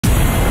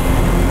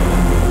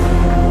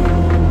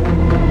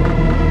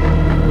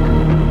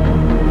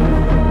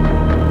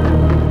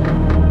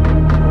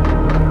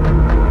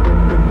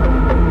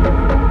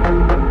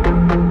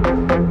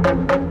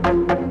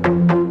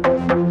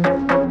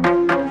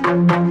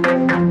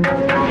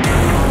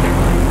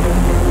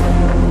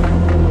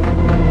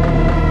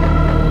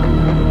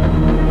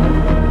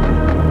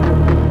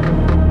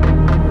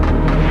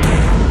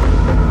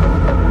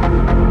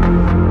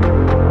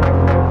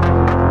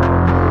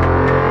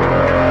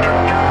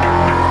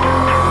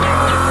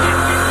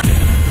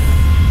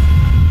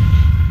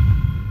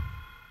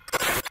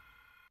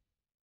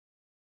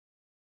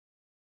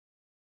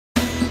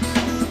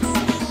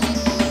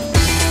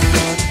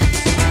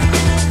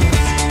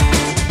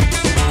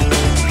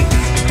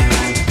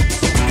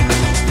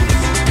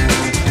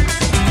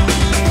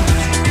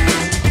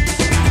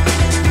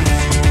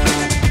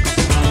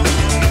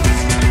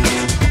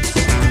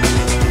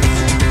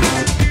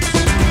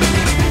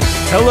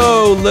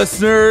Hello,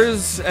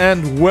 listeners,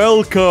 and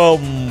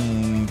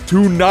welcome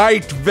to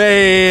Night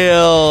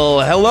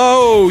Vale.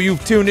 Hello,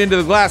 you've tuned into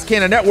the Glass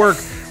Cannon Network,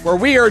 where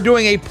we are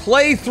doing a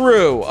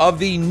playthrough of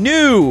the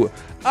new,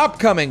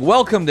 upcoming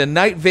Welcome to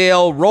Night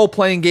Vale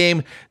role-playing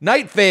game,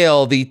 Night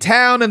Vale, the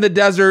town in the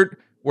desert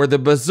where the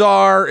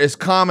bizarre is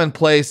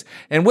commonplace.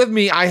 And with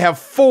me, I have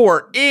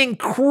four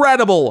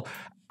incredible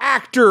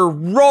actor,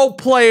 role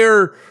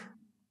player,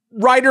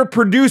 writer,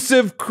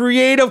 producer,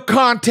 creative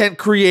content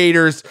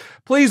creators.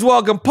 Please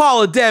welcome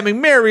Paula,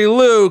 Deming, Mary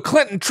Lou,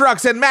 Clinton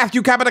Trucks, and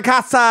Matthew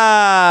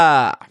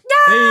Capodicasa.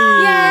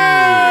 Yay!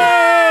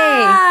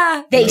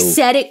 They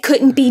said it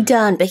couldn't be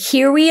done, but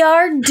here we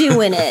are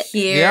doing it.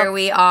 Here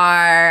we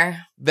are.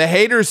 The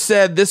haters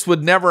said this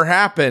would never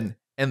happen,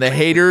 and the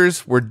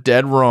haters were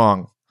dead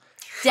wrong.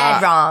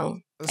 Dead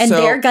wrong. And So-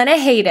 they're gonna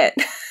hate it.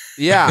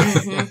 Yeah.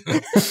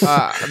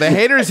 The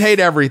haters hate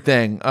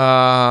everything.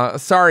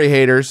 Sorry,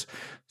 haters.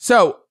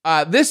 So,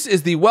 this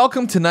is the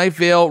Welcome to Night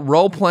Vale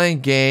role-playing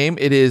game.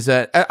 It is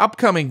an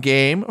upcoming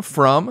game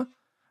from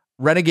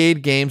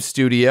Renegade Game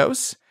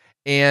Studios.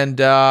 And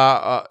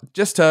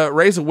just to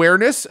raise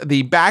awareness,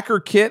 the backer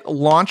kit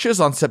launches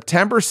on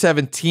September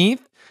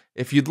 17th.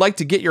 If you'd like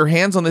to get your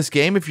hands on this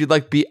game, if you'd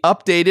like to be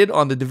updated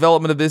on the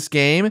development of this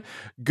game,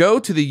 go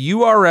to the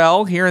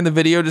URL here in the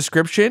video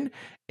description,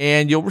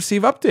 and you'll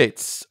receive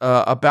updates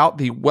about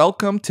the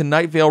Welcome to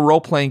Night Vale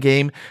role-playing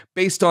game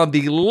based on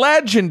the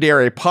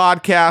legendary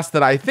podcast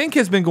that I think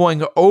has been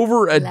going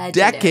over a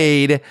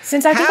decade.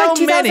 Since I think How like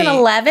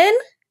 2011?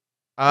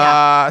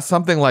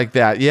 Something like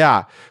that,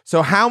 yeah.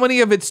 So how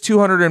many of its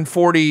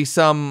 240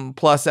 some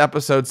plus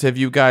episodes have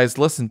you guys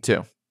listened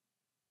to?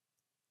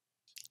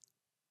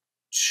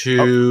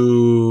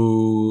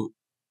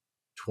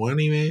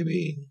 220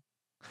 maybe?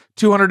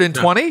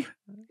 220?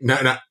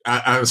 No,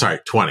 I'm sorry,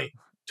 20.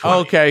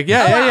 Okay,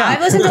 yeah.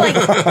 I've listened to like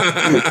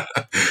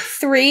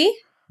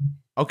 3.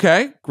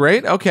 Okay,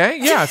 great. Okay,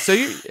 yeah. So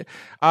you,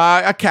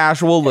 a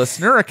casual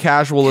listener.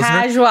 Casual.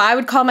 I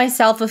would call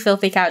myself a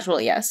filthy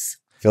casual, yes.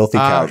 Filthy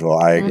casual.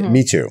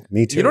 Me too.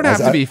 You don't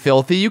have to be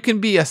filthy. You can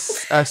be a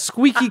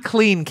squeaky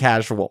clean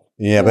casual.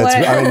 Yeah, but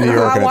I'm in New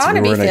York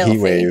and we're in a heat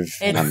wave.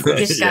 It's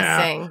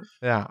disgusting.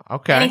 Yeah.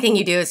 Okay. Anything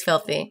you do is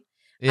filthy.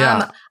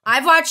 Yeah.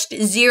 I've watched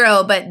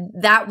Zero, but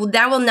that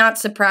will not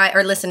surprise,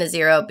 or listen to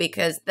Zero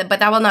but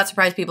that will not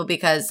surprise people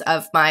because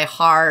of my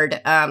hard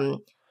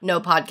no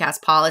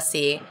podcast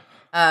policy,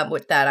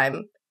 with that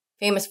I'm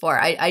famous for.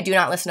 I do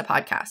not listen to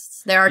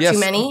podcasts. There are too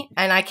many,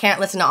 and I can't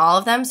listen to all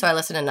of them, so I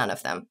listen to none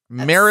of them.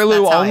 Mary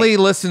Lou only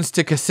listens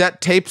to cassette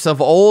tapes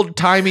of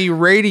old-timey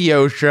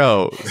radio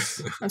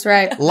shows. That's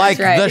right. Like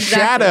The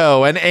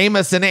Shadow and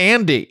Amos and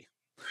Andy.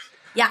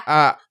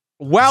 Yeah.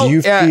 Well, do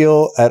you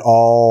feel at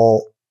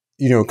all,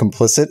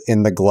 complicit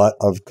in the glut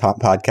of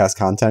podcast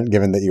content,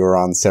 given that you are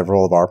on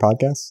several of our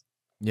podcasts?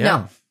 Yeah.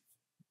 No,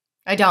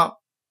 I don't.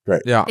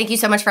 Great. Yeah. Thank you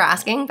so much for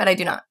asking, but I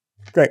do not.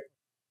 Great.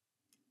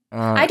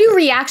 I do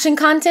reaction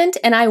content,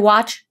 and I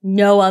watch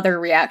no other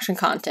reaction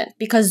content.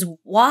 Because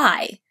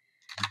why?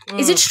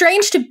 Is it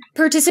strange to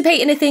participate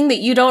in a thing that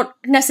you don't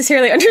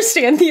necessarily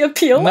understand the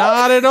appeal of?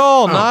 Not at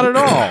all. Not at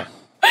all.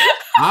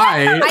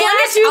 I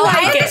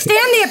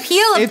understand the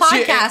appeal of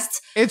podcasts.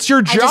 It's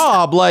your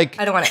job. I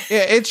don't want it.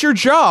 It's your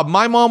job.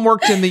 My mom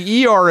worked in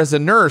the ER as a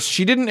nurse.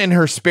 She didn't, in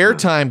her spare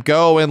time,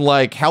 go and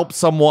help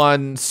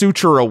someone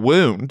suture a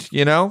wound.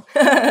 You know?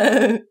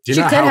 Do you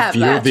know how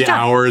few of the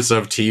hours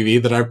of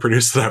TV that I've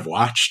produced that I've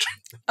watched?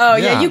 Oh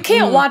yeah, you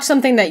can't watch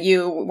something that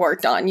you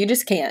worked on. You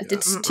just can't.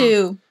 It's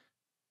too.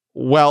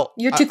 Well,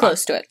 you're too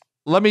close to it.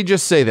 Let me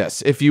just say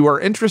this. If you are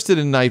interested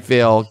in Night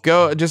Vale,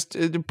 go just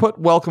put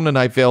Welcome to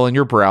Night Vale in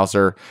your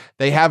browser.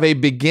 They have a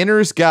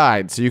beginner's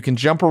guide, so you can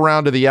jump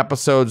around to the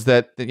episodes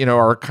that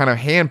are kind of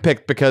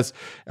handpicked, because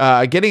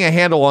getting a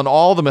handle on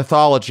all the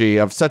mythology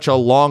of such a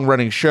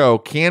long-running show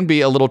can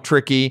be a little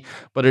tricky,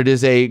 but it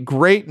is a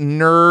great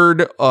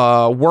nerd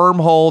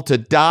wormhole to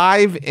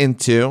dive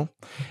into.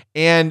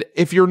 And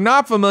if you're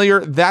not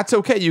familiar, that's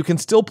okay. You can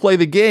still play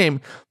the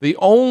game. The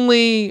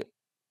only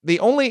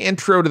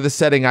intro to the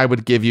setting I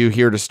would give you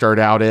here to start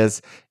out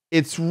is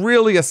it's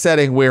really a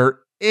setting where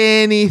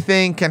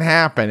anything can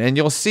happen. And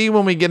you'll see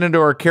when we get into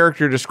our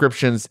character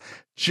descriptions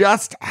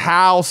just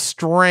how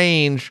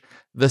strange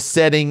the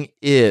setting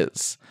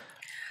is.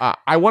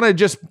 I want to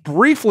just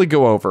briefly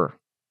go over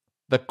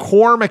the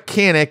core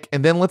mechanic,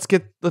 and then let's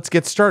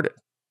get started.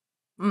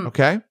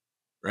 Okay?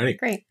 Ready.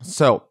 Great.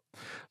 So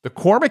the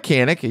core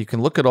mechanic, you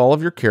can look at all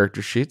of your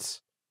character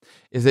sheets,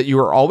 is that you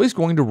are always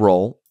going to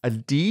roll a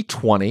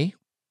D20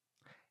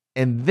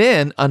 and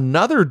then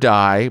another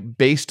die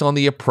based on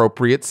the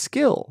appropriate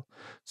skill.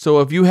 So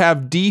if you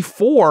have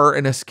D4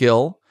 in a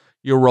skill,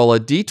 you'll roll a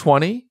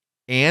D20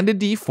 and a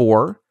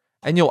D4,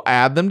 and you'll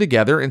add them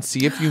together and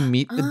see if you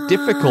meet the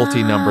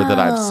difficulty number that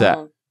I've set.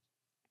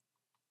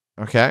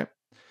 Okay?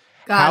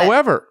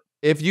 However,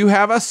 if you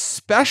have a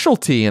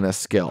specialty in a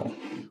skill,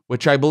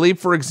 which I believe,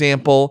 for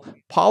example,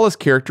 Paula's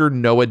character,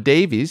 Noah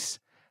Davies,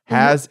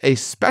 has a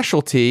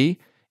specialty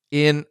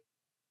in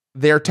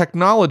their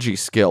technology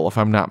skill, if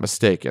I'm not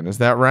mistaken. Is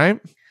that right?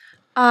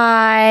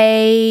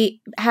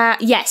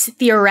 Yes,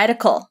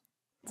 theoretical.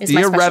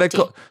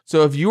 Theoretical.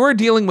 So if you are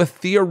dealing with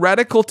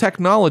theoretical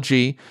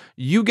technology,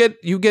 you get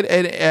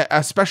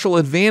a special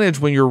advantage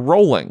when you're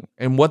rolling.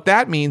 And what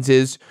that means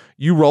is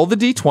you roll the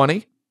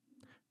D20,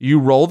 you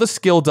roll the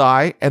skill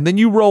die, and then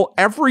you roll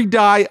every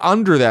die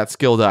under that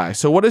skill die.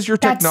 So what is your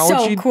technology?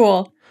 That's so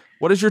cool.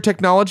 What is your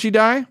technology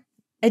die?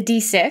 A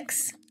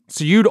D6.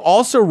 So you'd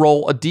also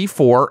roll a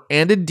D4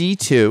 and a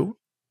D2.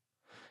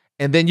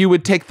 And then you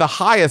would take the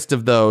highest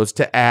of those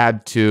to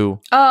add to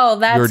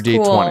your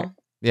D20. Cool.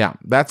 Yeah,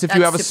 that's if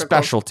you have a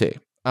specialty.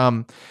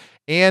 Cool.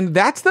 And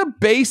that's the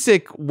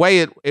basic way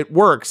it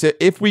works.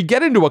 If we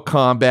get into a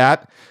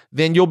combat,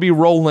 then you'll be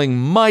rolling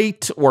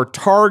might or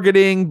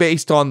targeting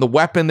based on the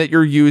weapon that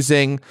you're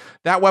using.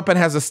 That weapon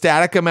has a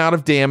static amount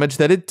of damage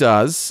that it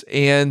does.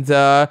 And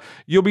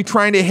you'll be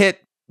trying to hit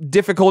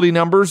difficulty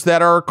numbers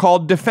that are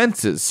called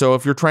defenses. So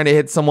if you're trying to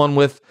hit someone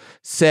with,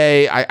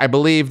 say, I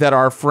believe that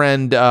our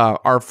friend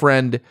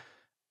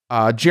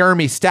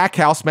Jeremy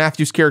Stackhouse,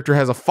 Matthew's character,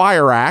 has a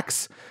fire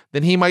axe,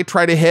 then he might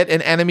try to hit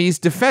an enemy's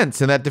defense,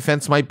 and that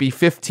defense might be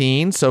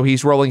 15. So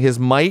he's rolling his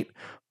might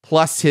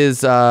plus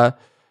his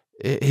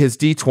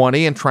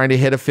D20 and trying to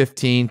hit a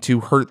 15 to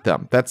hurt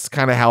them. That's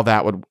kind of how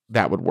that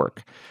would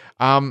work.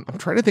 I'm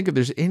trying to think if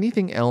there's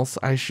anything else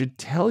I should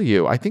tell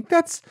you. I think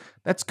that's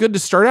good to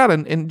start out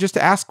and just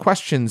to ask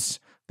questions.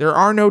 There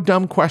are no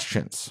dumb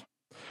questions.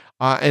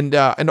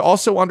 And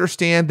also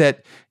understand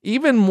that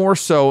even more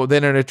so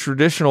than in a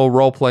traditional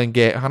role-playing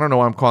game, I don't know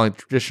why I'm calling it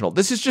traditional.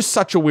 This is just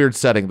such a weird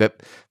setting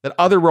that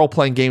other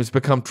role-playing games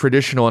become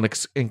traditional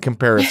in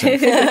comparison.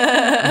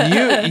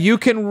 You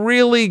can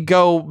really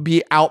go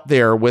be out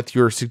there with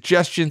your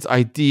suggestions,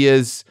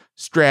 ideas,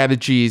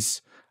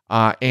 strategies,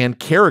 and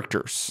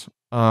characters.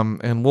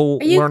 And we'll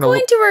Are you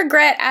going to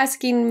regret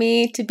asking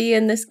me to be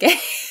in this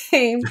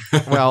game?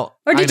 Well,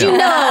 or did you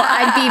know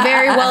I'd be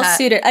very well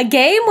suited? A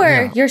game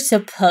where you're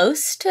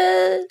supposed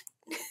to.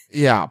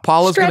 Yeah,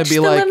 Paula's going to be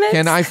like, limits?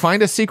 Can I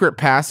find a secret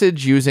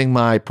passage using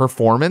my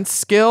performance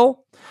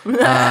skill?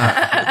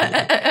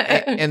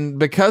 And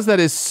because that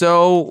is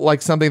so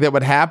like something that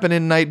would happen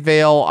in Night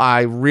Vale,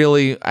 I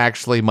really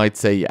actually might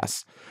say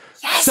yes.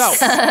 Yes. So,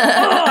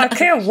 I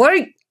can't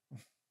wait.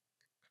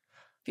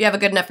 If you have a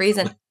good enough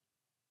reason.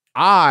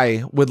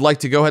 I would like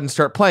to go ahead and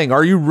start playing.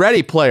 Are you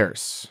ready,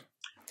 players?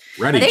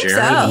 Ready, Jared?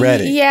 So.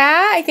 Ready.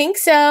 Yeah, I think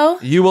so.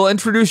 You will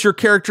introduce your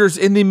characters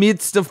in the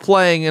midst of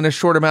playing in a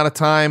short amount of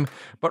time.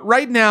 But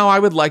right now, I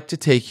would like to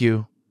take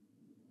you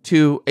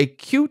to a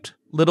cute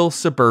little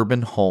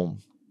suburban home.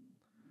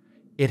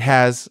 It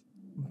has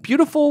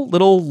beautiful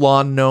little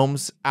lawn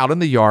gnomes out in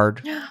the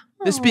yard.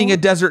 This being a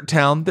desert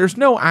town, there's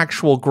no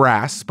actual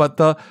grass, but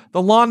the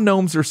lawn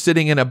gnomes are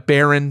sitting in a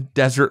barren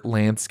desert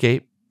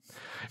landscape.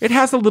 It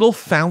has a little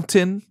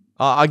fountain,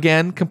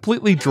 again,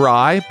 completely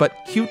dry, but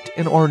cute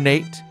and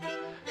ornate.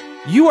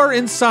 You are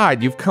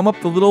inside. You've come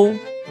up the little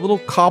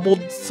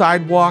cobbled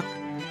sidewalk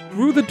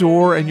through the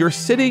door, and you're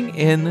sitting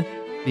in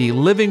the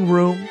living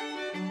room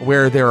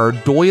where there are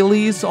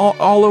doilies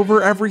all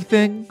over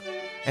everything,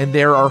 and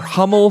there are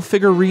Hummel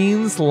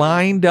figurines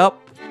lined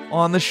up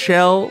on the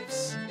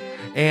shelves,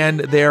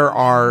 and there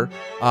are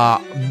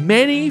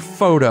many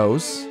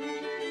photos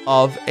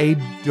of a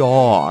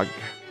dog.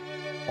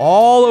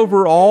 All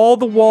over all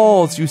the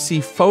walls, you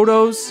see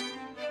photos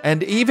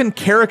and even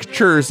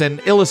caricatures and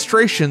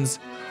illustrations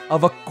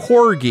of a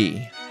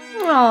corgi.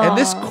 Aww. And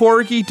this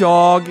corgi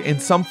dog in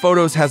some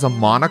photos has a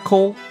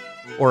monocle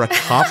or a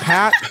top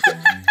hat.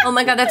 Oh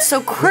my God, that's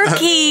so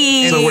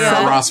quirky. So we're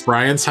at Ross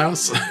Bryant's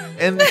house?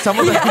 And some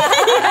of the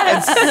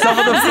photos,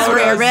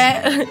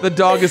 the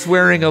dog is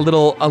wearing a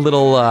little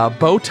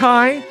bow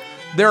tie.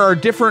 There are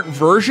different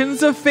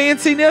versions of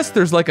fanciness.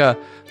 There's like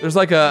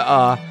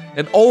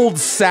an old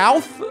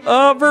South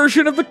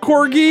version of the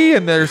corgi,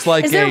 and there's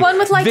like is there one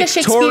with like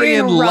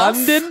Victorian a Shakespearean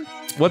London.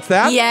 What's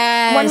that?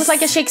 Yes. One with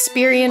like a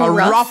Shakespearean a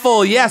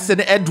ruffle. Yes,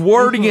 an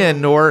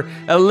Edwardian or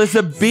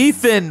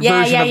Elizabethan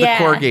version of the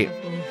corgi.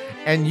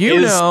 And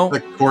is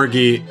the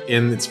corgi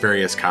in its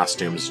various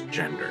costumes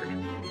gendered?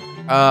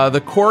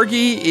 The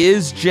corgi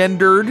is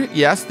gendered.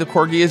 Yes, the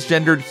corgi is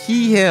gendered.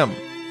 He, him.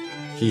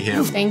 He,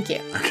 him. Thank you.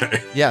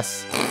 Okay.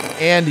 Yes.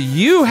 And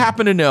you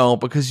happen to know,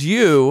 because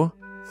you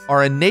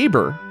are a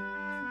neighbor,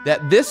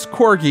 that this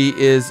corgi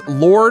is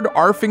Lord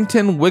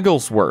Arfington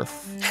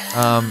Wigglesworth.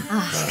 Got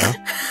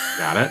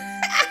it.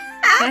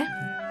 Okay.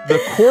 The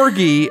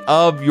corgi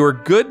of your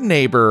good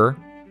neighbor.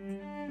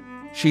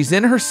 She's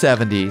in her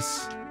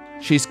 70s.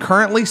 She's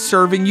currently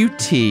serving you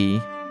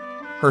tea.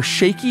 Her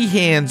shaky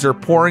hands are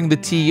pouring the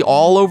tea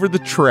all over the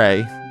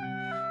tray.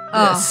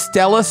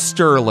 Stella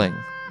Sterling.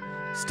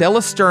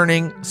 Stella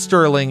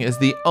Sterling is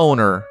the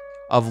owner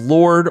of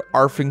Lord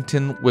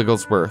Arfington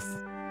Wigglesworth.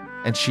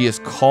 And she has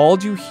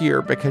called you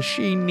here because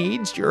she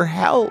needs your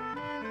help.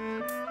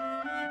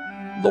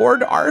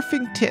 Lord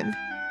Arfington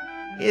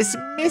is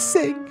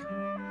missing.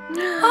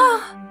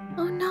 Oh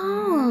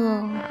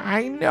no.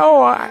 I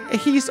know.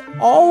 He's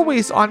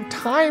always on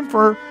time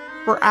for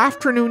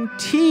afternoon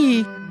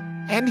tea.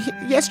 And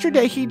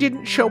yesterday he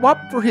didn't show up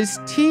for his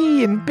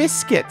tea and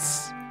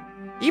biscuits.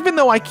 Even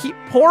though I keep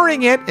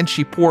pouring it, and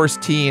she pours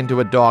tea into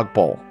a dog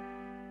bowl.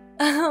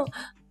 Oh,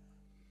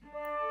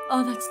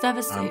 that's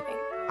devastating.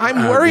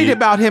 I'm worried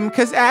about him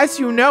because, as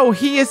you know,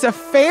 he is a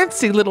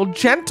fancy little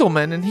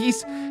gentleman, and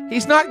he's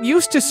not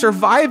used to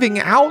surviving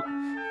out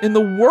in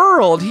the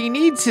world. He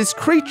needs his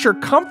creature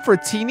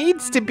comforts. He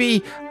needs to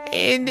be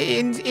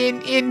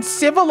in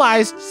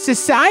civilized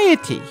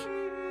society.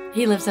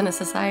 He lives in a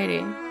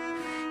society.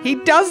 He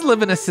does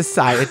live in a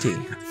society.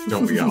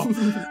 Don't we all?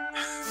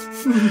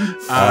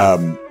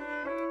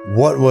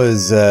 What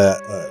was I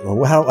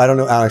don't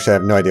know. Actually, I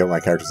have no idea what my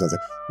character sounds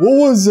like. What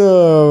was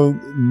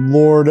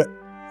Lord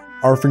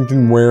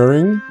Arfington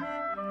wearing?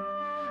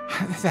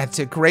 That's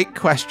a great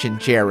question,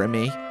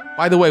 Jeremy.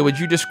 By the way, would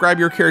you describe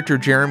your character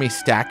Jeremy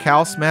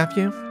Stackhouse,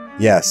 Matthew?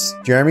 Yes,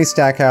 Jeremy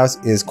Stackhouse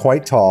is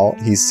quite tall.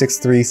 He's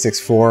 6'3",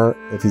 6'4",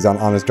 if he's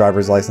on his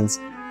driver's license.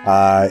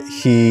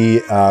 He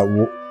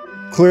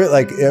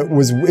clearly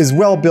is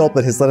well built,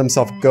 but has let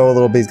himself go a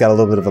little bit. He's got a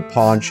little bit of a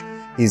paunch.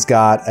 He's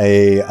got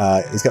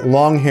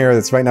long hair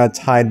that's right now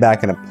tied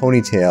back in a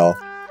ponytail,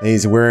 and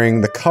he's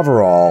wearing the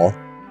coverall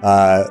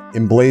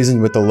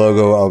emblazoned with the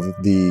logo of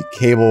the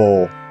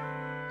cable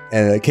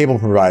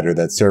provider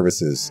that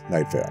services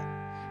Night Vale.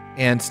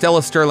 And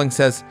Stella Sterling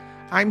says,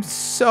 "I'm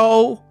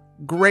so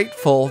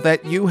grateful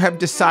that you have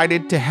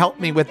decided to help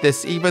me with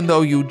this, even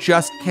though you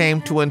just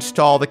came to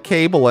install the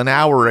cable an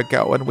hour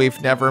ago and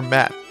we've never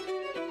met."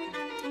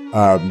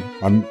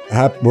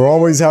 We're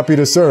always happy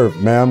to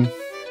serve, ma'am.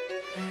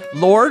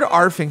 Lord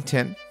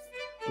Arfington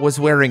was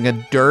wearing a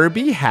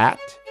derby hat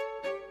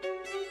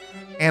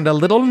and a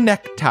little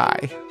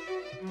necktie.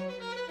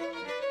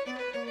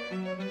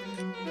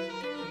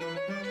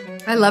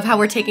 I love how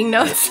we're taking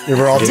notes. We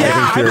were all taking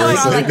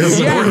seriously.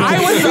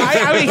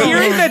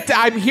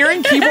 I'm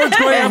hearing keyboards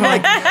going. I'm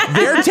like,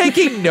 they're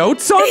taking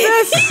notes on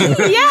this?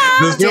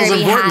 Yeah.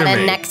 Derby hat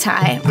and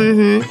necktie.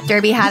 Mm-hmm.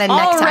 Derby hat and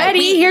necktie.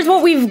 Already, here's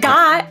what we've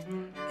got.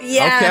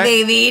 Yeah, okay.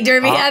 Baby.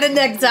 Derby hat and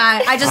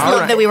necktie. I just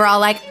love that we were all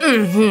like,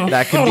 mm-hmm.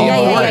 That could be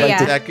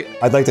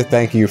I'd like to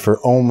thank you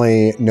for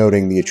only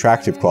noting the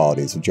attractive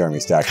qualities of Jeremy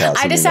Stackhouse.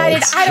 I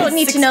decided I don't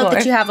need to note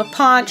that you have a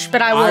paunch,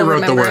 but I will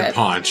remember it. I wrote the word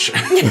paunch.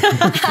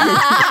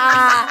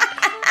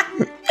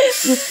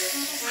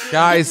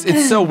 Guys,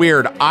 it's so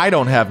weird. I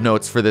don't have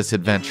notes for this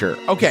adventure.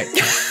 Okay.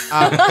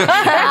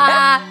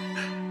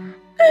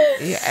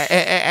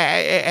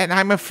 And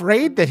I'm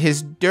afraid that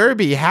his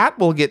derby hat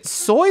will get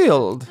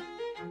soiled.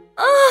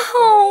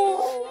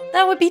 Oh,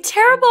 that would be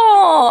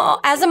terrible.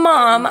 As a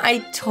mom, I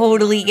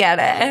totally get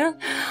it.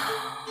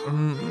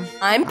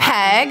 I'm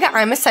Peg.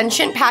 I'm a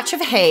sentient patch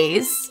of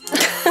haze.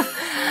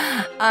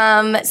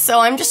 So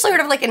I'm just sort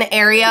of like an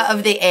area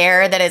of the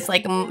air that is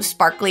like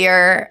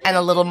sparklier and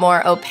a little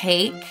more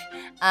opaque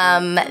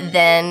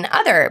than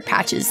other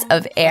patches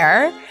of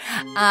air.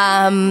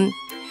 I'm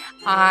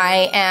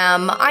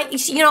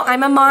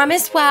a mom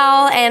as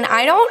well, and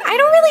I don't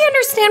really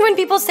understand when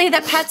people say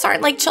that pets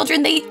aren't like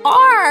children. They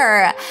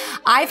are.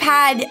 I've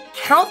had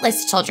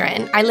countless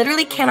children. I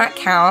literally cannot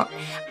count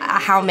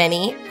how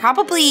many.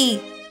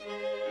 Probably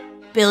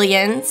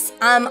billions.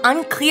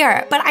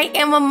 Unclear. But I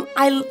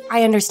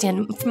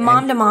understand. From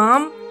mom to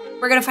mom,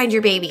 we're gonna find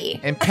your baby.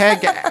 And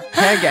Peg,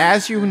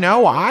 as you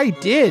know, I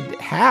did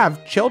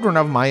have children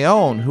of my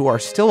own who are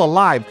still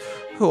alive,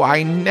 who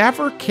I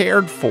never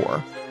cared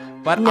for.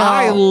 But no.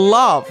 I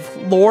love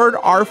Lord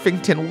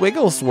Arfington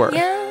Wigglesworth.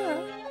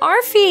 Yeah,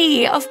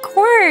 Arfie, of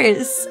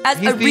course. As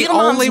He's real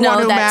moms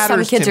know that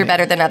some kids are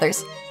better than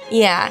others.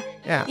 Yeah.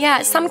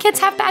 Some kids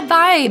have bad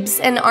vibes,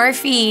 and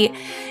Arfie,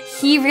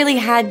 he really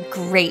had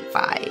great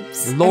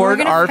vibes. Lord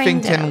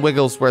Arfington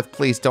Wigglesworth,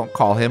 please don't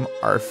call him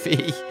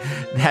Arfie.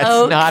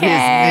 That's not his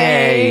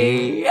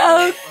name.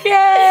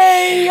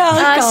 Okay.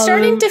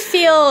 Starting to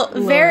feel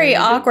very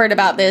awkward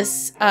about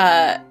this.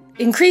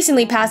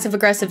 Increasingly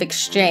passive-aggressive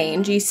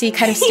exchange. You see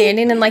kind of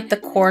standing in like the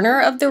corner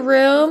of the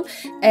room,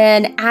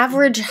 an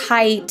average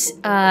height,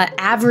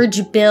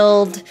 average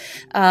build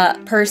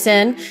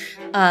person.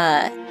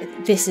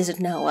 This is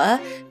Noah.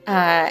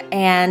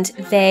 And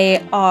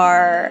they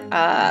are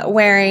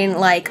wearing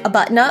like a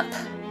button-up.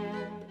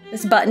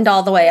 It's buttoned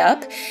all the way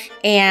up.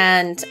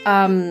 And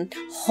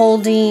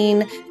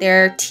holding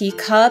their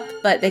teacup,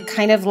 but they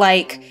kind of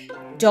like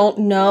don't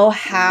know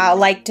how,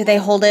 like, do they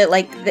hold it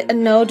like,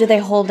 do they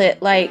hold it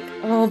like,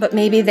 but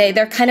maybe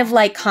they're kind of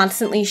like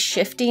constantly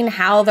shifting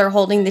how they're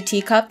holding the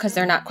teacup because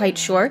they're not quite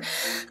sure.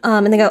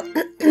 And they go,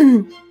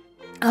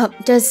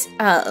 does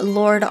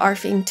Lord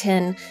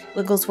Arfington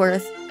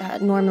Wigglesworth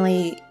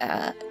normally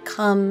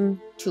come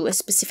to a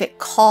specific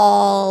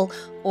call,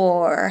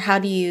 or how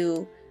do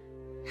you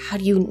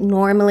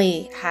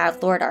normally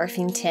have Lord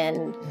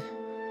Arfington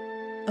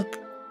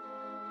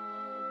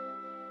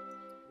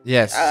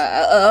Yes.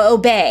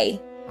 Obey?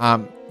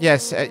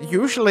 Yes,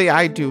 usually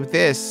I do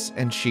this.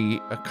 And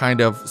she kind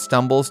of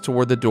stumbles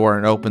toward the door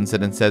and opens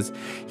it and says,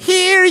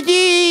 "Hear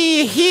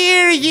ye,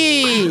 hear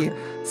ye!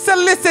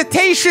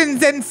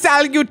 Solicitations and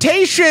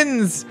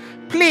salutations!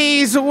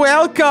 please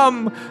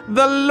welcome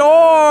the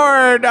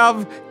Lord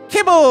of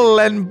Kibble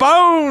and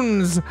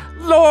Bones,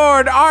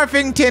 Lord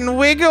Arfington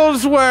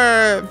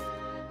Wigglesworth.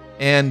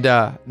 And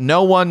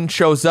no one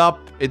shows up.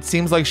 It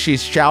seems like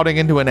she's shouting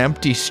into an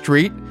empty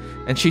street.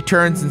 And she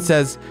turns and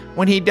says,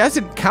 when he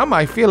doesn't come,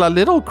 I feel a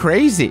little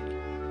crazy.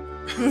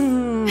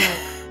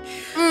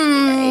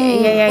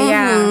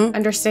 Yeah.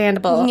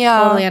 Understandable.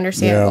 Yeah. Totally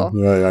understandable.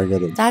 Yeah, I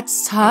get it.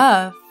 That's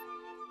tough.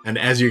 And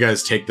as you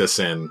guys take this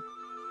in,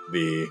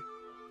 the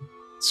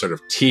sort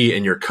of tea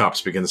in your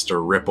cups begins to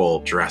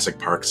ripple Jurassic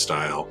Park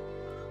style.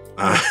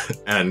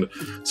 And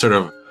sort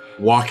of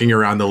walking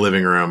around the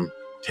living room,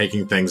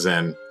 taking things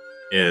in,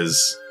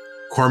 is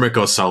Cormac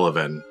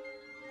O'Sullivan,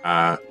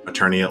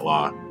 attorney at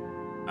law,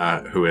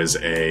 who is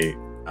a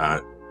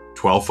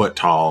 12-foot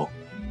tall,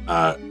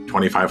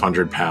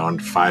 2,500-pound,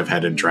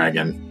 5-headed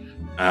dragon,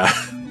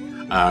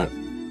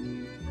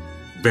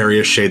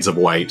 various shades of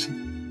white,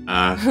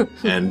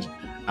 and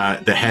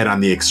the head on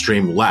the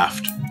extreme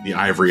left, the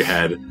ivory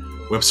head,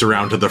 whips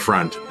around to the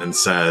front and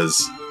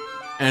says,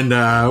 and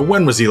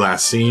when was he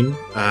last seen?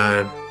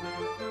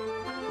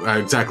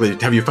 Exactly,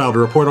 have you filed a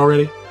report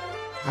already?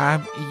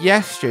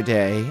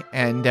 Yesterday,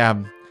 and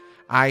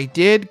I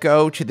did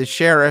go to the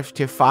sheriff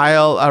to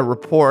file a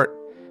report,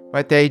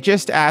 but they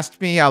just asked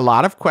me a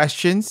lot of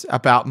questions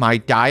about my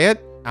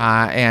diet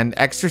and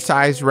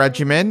exercise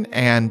regimen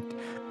and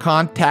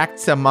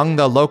contacts among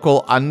the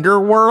local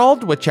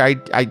underworld, which I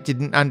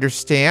didn't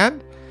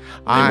understand.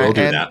 I will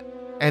do that.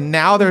 And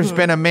now there's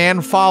been a man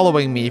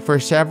following me for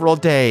several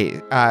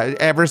days,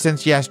 ever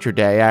since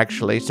yesterday,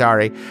 actually,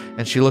 sorry.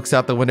 And she looks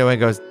out the window and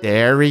goes,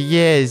 there he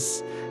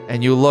is.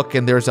 And you look,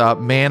 and there's a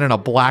man in a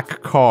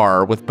black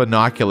car with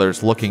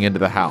binoculars looking into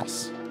the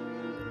house.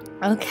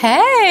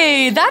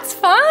 Okay, that's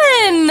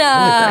fun.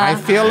 I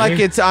feel like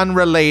it's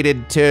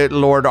unrelated to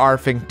Lord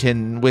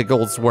Arfington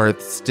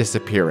Wigglesworth's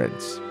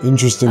disappearance.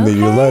 Interesting that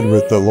you led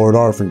with the Lord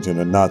Arfington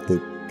and not the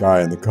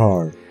guy in the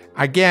car.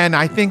 Again,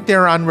 I think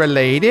they're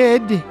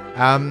unrelated.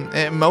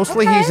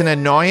 Mostly he's an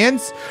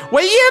annoyance.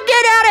 Will you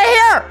get out of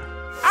here?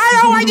 I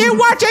don't want you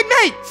watching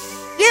me.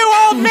 You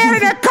old man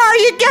in a car,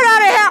 you get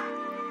out of here.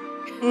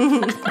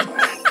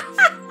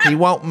 He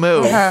won't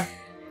move.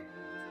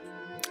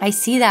 I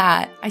see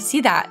that.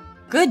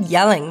 Good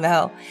yelling,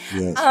 though.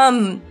 Yes.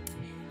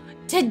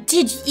 Do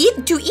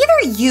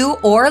either you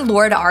or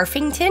Lord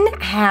Arfington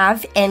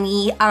have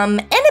any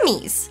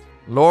enemies?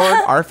 Lord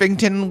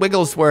Arfington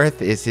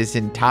Wigglesworth is his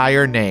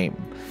entire name.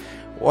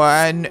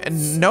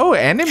 No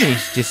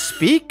enemies to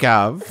speak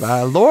of.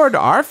 Lord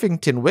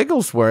Arfington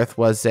Wigglesworth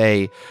was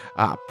a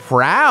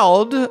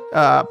proud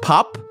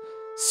pup.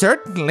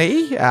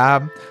 Certainly.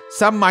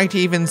 Some might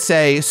even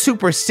say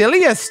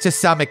supercilious to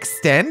some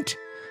extent,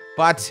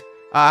 but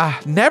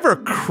never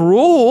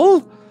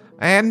cruel.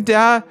 And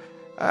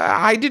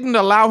I didn't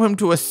allow him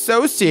to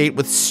associate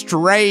with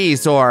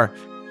strays or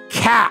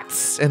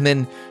cats. And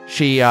then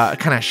she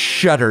kind of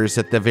shudders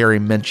at the very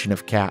mention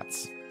of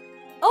cats.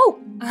 Oh,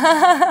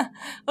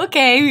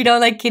 okay. We don't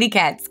like kitty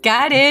cats.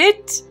 Got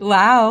it.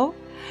 Wow.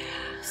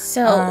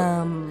 So,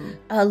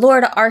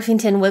 Lord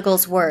Arfington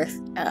Wigglesworth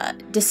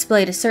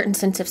displayed a certain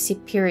sense of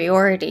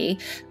superiority.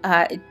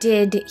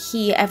 Did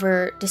he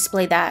ever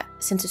display that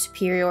sense of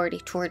superiority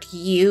toward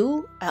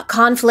you?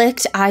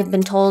 Conflict, I've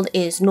been told,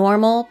 is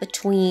normal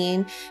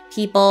between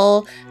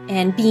people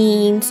and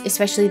beings,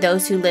 especially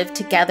those who live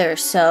together.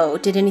 So,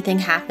 did anything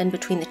happen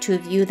between the two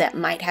of you that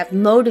might have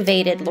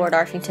motivated Lord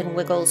Arfington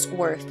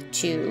Wigglesworth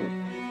to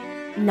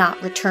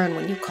not return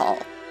when you call?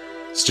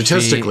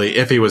 Statistically,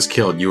 if he was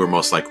killed, you were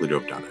most likely to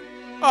have done it.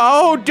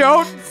 Oh,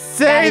 don't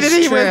say that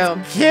he was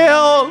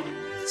killed.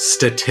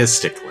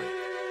 Statistically.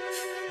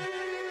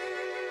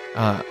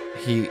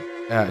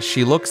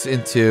 She looks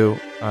into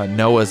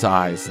Noah's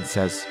eyes and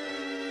says,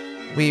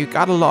 we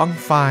got along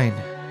fine,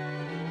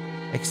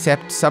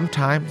 except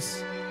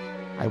sometimes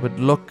I would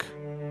look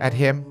at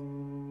him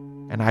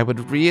and I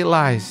would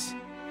realize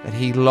that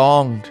he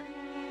longed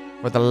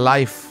for the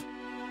life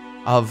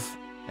of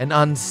an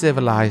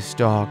uncivilized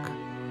dog,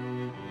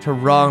 to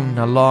run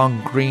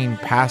along green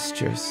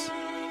pastures,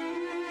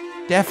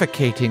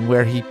 defecating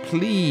where he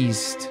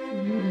pleased,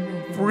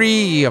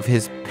 free of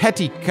his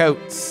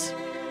petticoats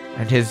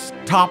and his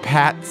top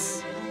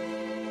hats,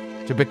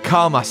 to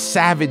become a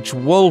savage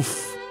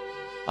wolf,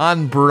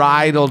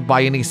 unbridled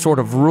by any sort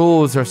of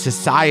rules or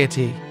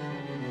society.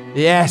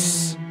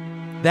 Yes,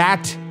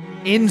 that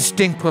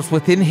instinct was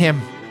within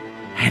him,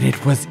 and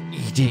it was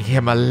eating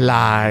him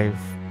alive.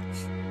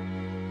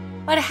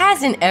 But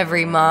hasn't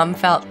every mom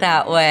felt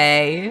that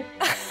way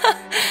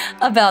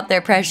about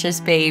their precious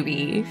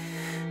baby?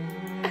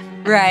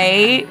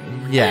 Right?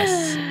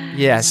 Yes.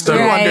 So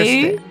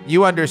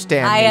you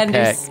understand. I me,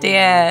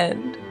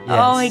 understand. Yes.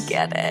 Oh, I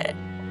get it.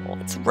 Oh,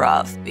 it's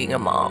rough being a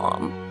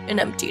mom, an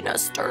empty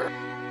nester.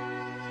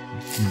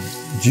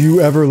 Do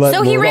you ever let So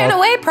Lord he ran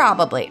away,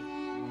 probably.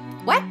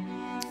 What?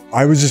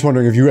 I was just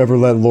wondering if you ever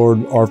let Lord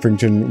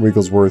Arfington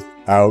Wigglesworth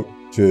out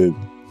to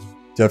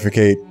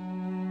defecate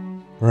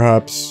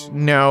Perhaps.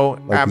 No,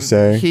 Like you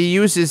say. he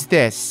uses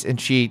this, and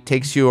she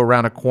takes you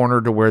around a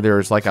corner to where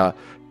there's like a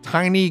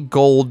tiny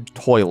gold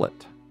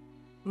toilet.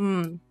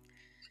 Hmm.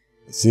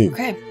 I see.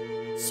 Okay.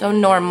 So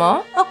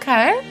normal.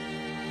 Okay.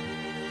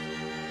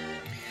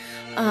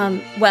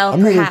 Well,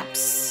 I'm gonna-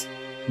 perhaps.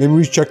 Maybe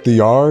we should check the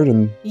yard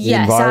and the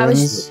Yes, I was-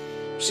 environs.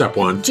 Step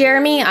 1.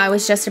 Jeremy, I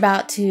was just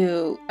about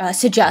to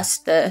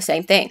suggest the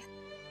same thing.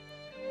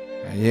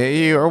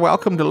 You're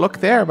welcome to look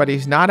there, but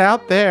he's not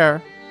out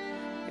there.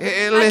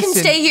 I can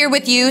stay here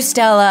with you,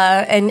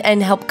 Stella,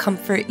 and help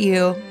comfort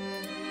you.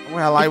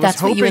 Well, if I was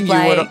that's what you hoping would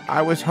you would. like.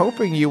 I was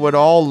hoping you would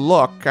all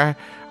look.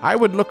 I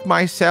would look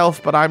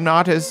myself, but I'm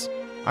not as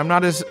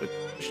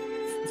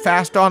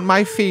fast on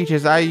my feet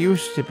as I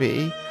used to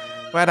be.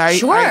 But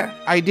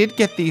I did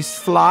get these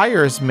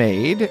flyers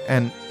made,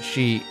 and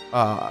she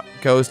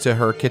goes to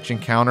her kitchen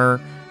counter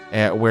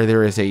where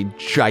there is a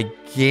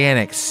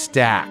gigantic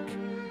stack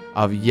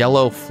of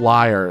yellow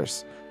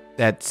flyers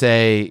that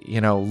say,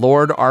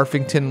 Lord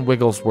Arfington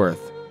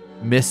Wigglesworth,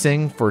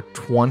 missing for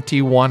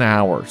 21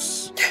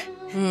 hours.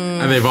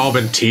 And they've all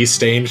been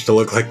tea-stained to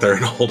look like they're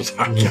an old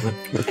document.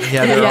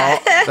 Yeah,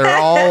 they're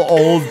all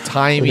old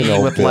timey An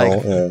old with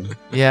bill,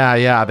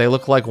 yeah. They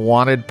look like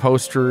wanted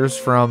posters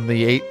from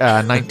the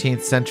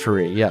 19th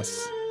century.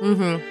 Yes.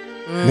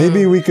 Mm-hmm.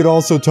 Maybe we could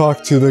also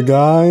talk to the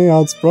guy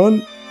out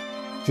front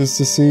just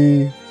to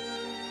see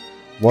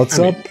what's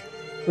up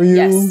for you,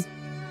 Yes.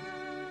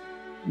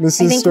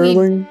 Mrs. I think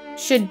Sterling.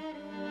 Should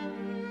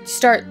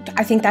start.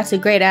 I think that's a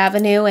great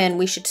avenue, and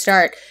we should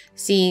start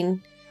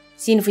seeing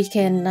if we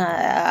can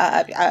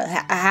have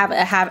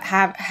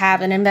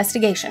an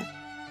investigation.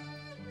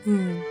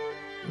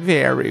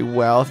 Very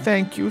well.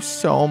 Thank you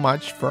so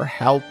much for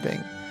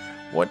helping.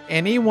 Would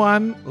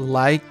anyone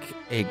like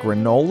a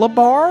granola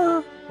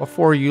bar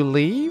before you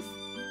leave?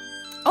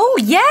 Oh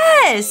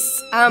yes.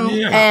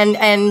 Yeah.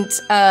 And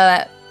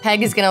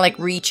Peg is gonna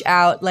reach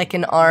out like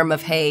an arm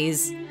of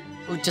haze,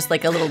 just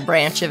like a little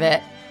branch of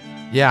it.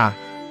 Yeah.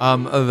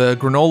 The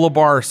granola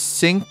bar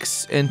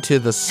sinks into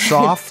the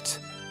soft,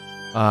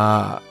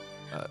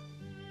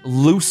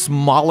 loose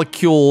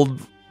moleculed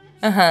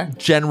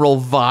general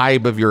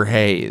vibe of your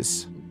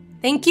haze.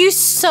 Thank you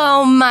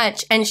so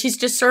much. And she's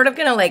just sort of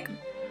gonna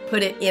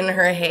put it in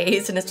her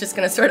haze, and it's just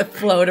gonna sort of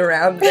float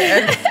around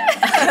there.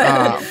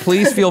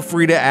 Please feel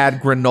free to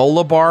add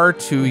granola bar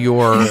to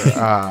your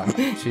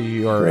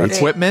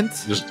equipment.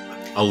 Just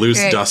a loose,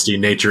 Great. dusty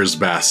nature's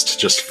best,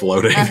 just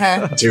floating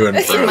to and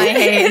in fro. my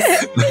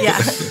haze. Yeah.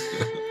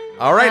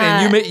 All right,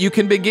 and you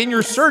can begin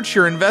your search,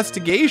 your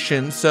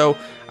investigation. So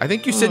I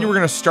think you said you were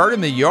going to start in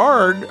the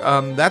yard.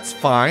 That's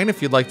fine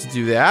if you'd like to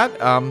do that.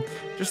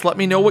 Just let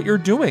me know what you're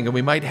doing, and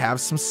we might have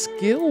some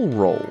skill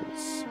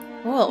rolls.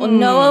 Well,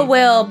 Noah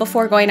will,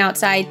 before going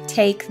outside,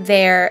 take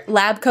their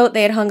lab coat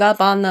they had hung up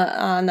on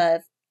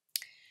the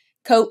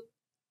coat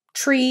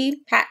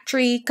tree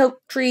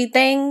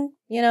thing.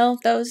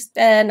 Those,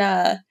 and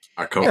A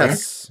coat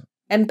Yes.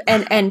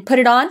 and put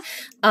it on,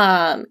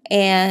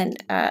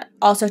 and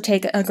also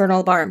take a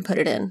granola bar and put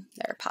it in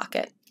their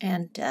pocket,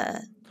 and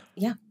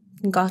you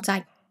can go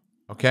outside.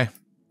 Okay.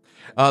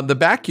 The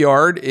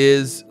backyard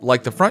is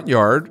like the front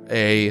yard,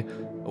 a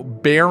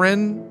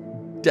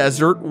barren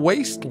desert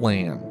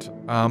wasteland.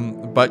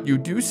 But you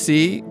do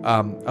see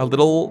a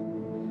little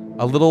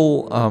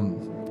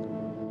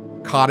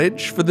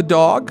cottage for the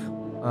dog.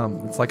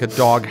 It's like a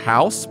dog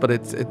house, but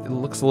it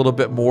looks a little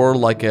bit more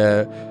like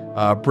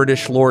a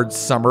British lord's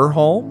summer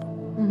home.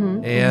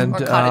 Mm-hmm. And Or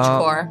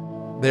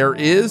cottagecore. there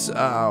is,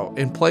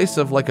 in place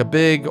of like a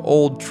big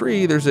old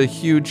tree, there's a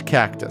huge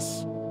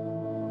cactus.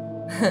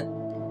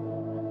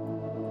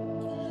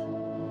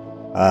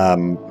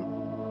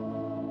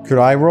 Could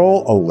I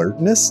roll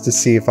alertness to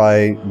see if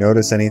I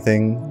notice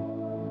anything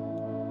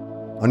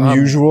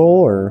unusual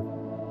or?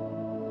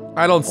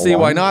 I don't see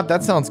why on. not.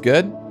 That sounds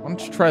good. Why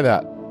don't you try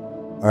that?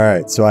 All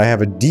right, so I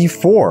have a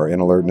D4 in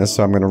alertness,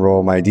 so I'm going to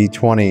roll my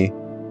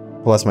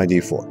D20 plus my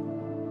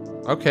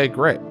D4, Okay,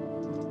 great.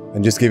 and I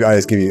just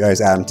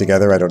add them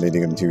together. I don't need to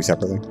give them to you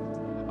separately.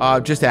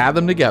 Just add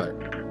them together.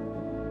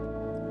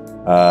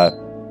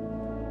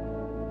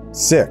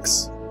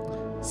 6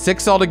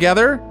 6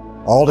 altogether.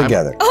 all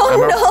together.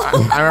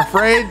 I'm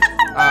afraid.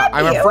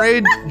 I'm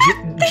afraid,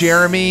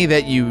 Jeremy,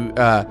 that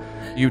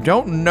you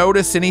don't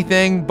notice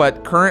anything.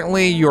 But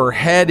currently, your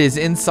head is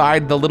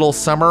inside the little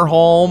summer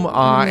home,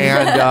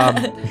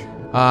 and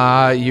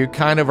you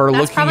kind of are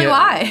That's looking probably at.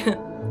 why.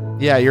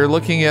 Yeah, you're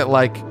looking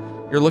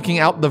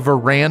out the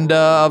veranda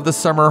of the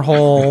summer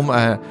home,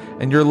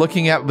 and you're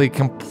looking at the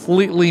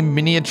completely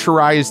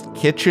miniaturized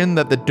kitchen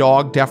that the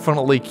dog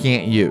definitely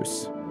can't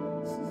use.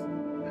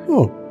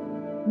 Oh,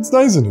 it's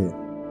nice in here.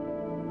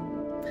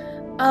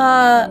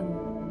 Noah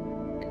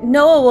Did you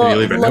will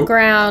leave a look note?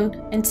 around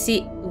and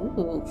see.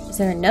 Ooh, is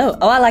there a note?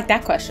 Oh, I like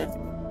that question.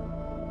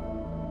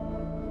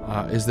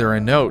 Is there a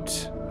note?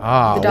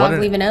 The dog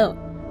leave a note.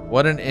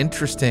 What an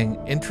interesting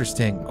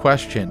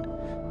question.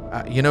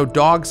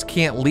 Dogs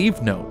can't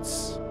leave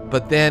notes,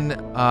 but then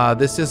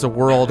this is a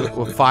world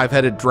with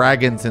 5-headed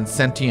dragons and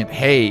sentient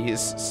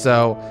haze.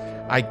 So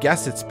I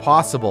guess it's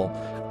possible.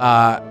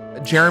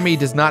 Jeremy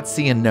does not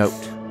see a note.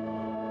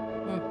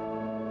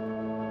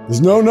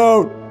 There's no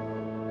note.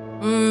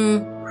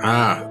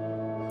 Are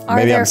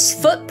Maybe there I'm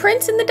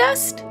footprints in the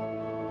dust?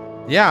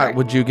 Yeah, Sure.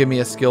 would you give me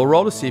a skill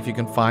roll to see if you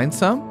can find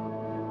some?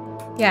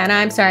 Yeah, and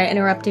I'm sorry I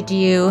interrupted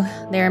you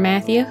there,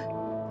 Matthew.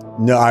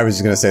 No, I was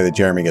just going to say that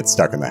Jeremy gets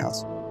stuck in the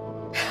house.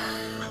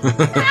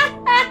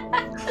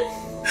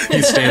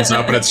 He stands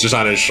up and it's just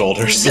on his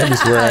shoulders.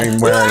 He's wearing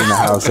the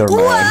house over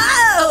my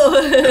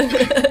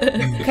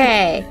head. Whoa!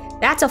 Okay,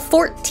 that's a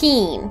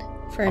 14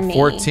 for me.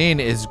 14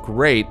 is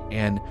great,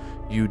 and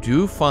you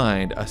do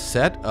find a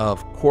set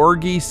of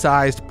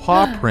corgi-sized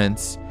paw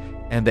prints,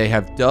 and they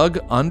have dug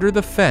under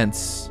the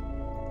fence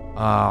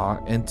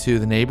into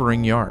the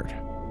neighboring yard.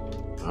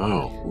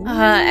 Oh.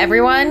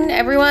 Everyone,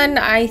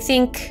 I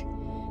think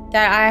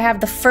that I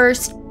have the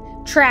first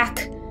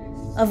track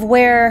of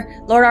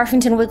where Lord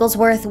Arfington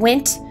Wigglesworth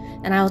went,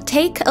 and I'll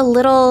take a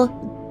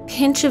little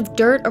pinch of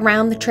dirt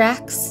around the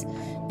tracks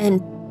and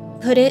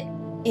put it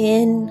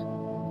in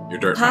Your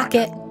dirt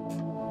pocket. Yes.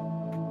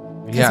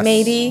 Because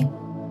maybe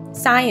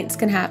science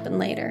can happen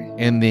later.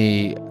 In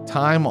the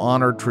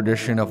time-honored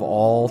tradition of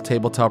all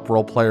tabletop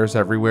role players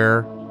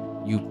everywhere,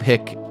 you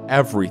pick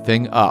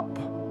everything up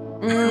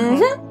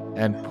Mm-hmm.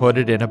 and put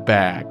it in a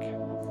bag.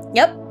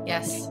 Yep.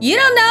 Yes. You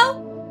don't know.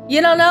 You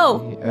don't know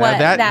what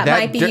that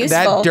might be useful.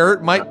 That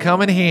dirt might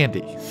come in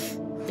handy.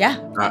 Yeah.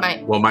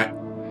 Well, my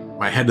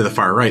head to the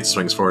far right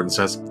swings forward and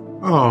says,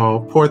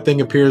 "Oh, poor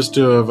thing appears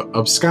to have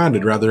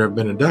absconded rather have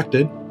been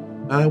abducted.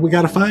 We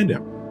got to find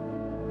him."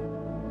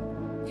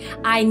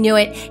 I knew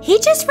it. He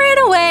just ran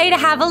away to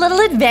have a little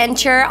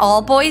adventure.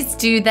 All boys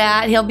do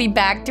that. He'll be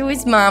back to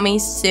his mommy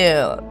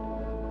soon.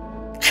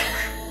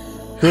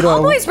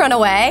 All boys run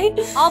away.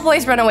 All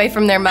boys run away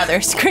from their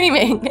mother,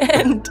 screaming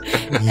and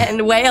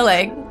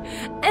wailing.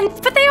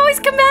 But they always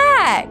come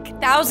back.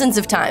 Thousands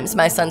of times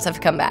my sons have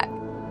come back.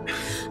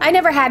 I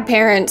never had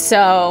parents,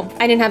 so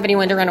I didn't have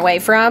anyone to run away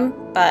from,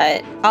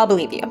 but I'll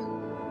believe you.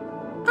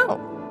 Oh.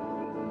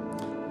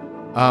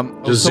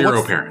 Just so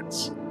zero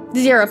parents.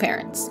 0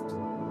 parents.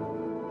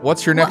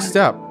 What's your next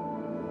step?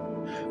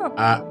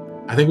 I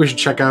think we should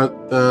check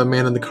out the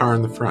man in the car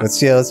in the front. Let's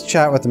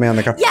chat with the man in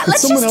the car. Yeah, Can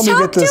let's someone just help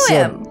me talk get this to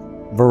him.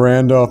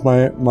 veranda off my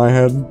head?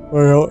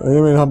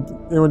 Anyone help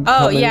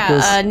Oh, me yeah,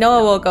 with this?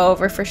 Noah will go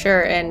over for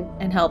sure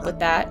and help with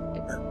that.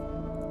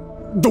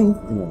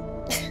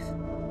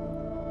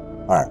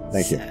 All right,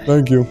 thank you.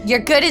 Thank you. You're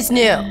good as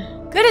new.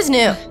 Good as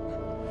new.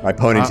 My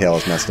ponytail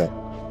is messed up.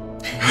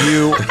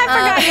 You I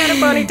forgot you had a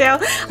ponytail.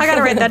 I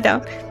gotta write that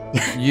down.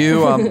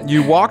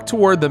 you walk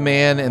toward the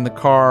man in the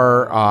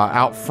car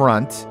out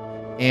front,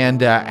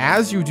 and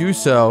as you do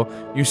so,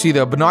 you see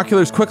the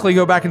binoculars quickly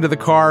go back into the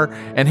car,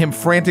 and him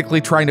frantically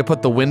trying to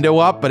put the window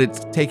up, but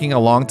it's taking a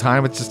long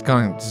time. It's just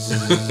going.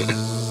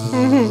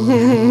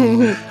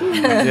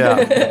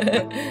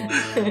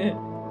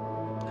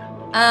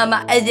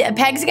 Yeah.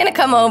 Peg's gonna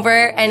come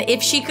over, and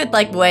if she could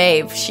like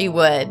wave, she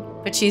would.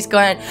 But she's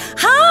going,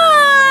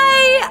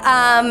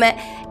 "Hi!"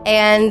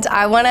 And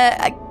I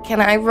wanna. Can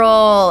I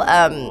roll?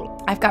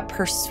 I've got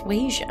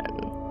persuasion,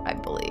 I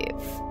believe.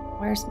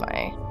 Where's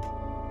my?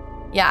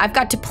 Yeah, I've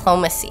got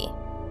diplomacy.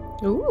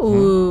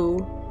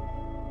 Ooh.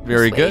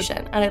 Very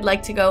Persuasion. And I'd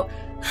like to go,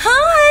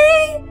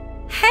 "Hi!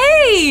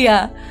 Hey!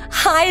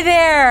 Hi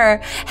there!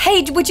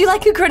 Hey, would you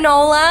like a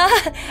granola?"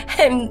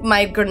 And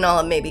my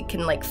granola maybe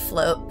can like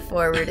float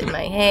forward in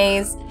my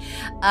haze.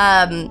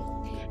 And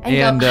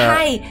go,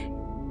 "Hi."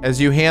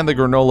 As you hand the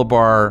granola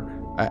bar,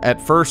 at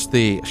first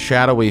the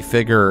shadowy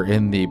figure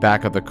in the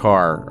back of the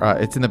car,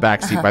 it's in the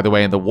back seat, by the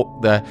way, and the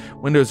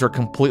windows are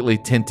completely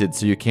tinted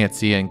so you can't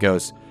see, and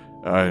goes,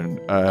 why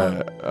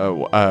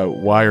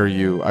are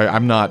you?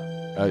 I'm not.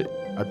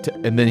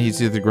 And then he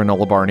sees the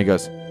granola bar and he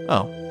goes,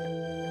 "Oh,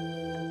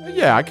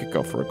 yeah, I could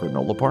go for a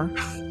granola bar."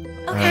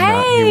 Okay.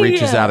 And he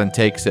reaches out and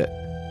takes it.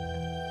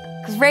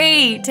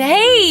 Great.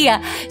 Hey,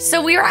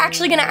 so we were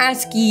actually going to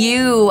ask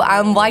you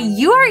why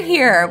you are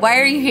here. Why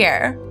are you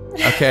here?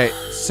 Okay,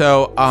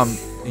 so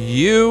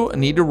you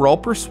need to roll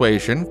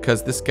persuasion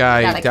because this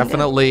guy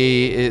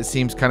definitely it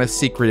seems kind of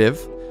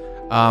secretive.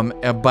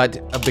 But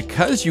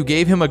because you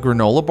gave him a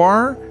granola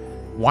bar,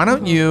 why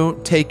don't you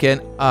take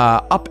an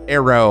up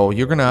arrow?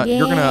 You're gonna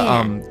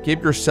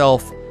give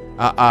yourself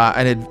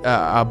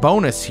a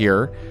bonus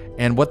here,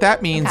 and what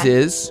that means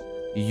is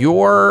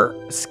your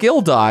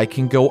skill die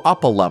can go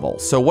up a level.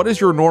 So what is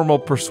your normal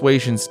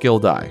persuasion skill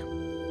die?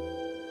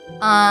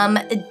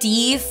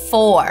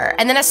 D4,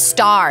 and then a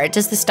star.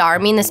 Does the star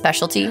mean the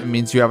specialty? It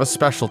means you have a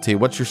specialty.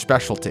 What's your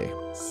specialty?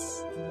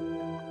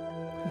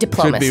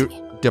 Diplomacy. Should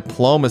be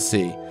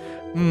diplomacy.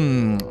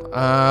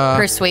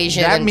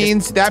 Persuasion. That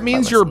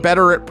means you're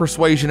better at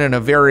persuasion in a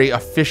very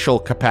official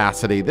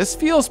capacity. This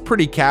feels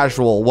pretty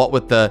casual, what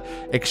with the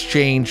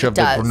exchange of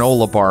the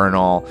granola bar and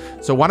all.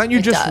 So why don't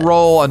you just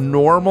roll a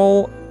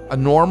normal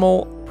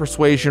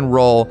persuasion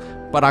roll,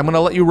 but I'm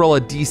gonna let you roll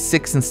a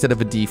D6 instead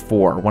of a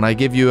D4 when I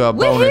give you a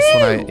bonus.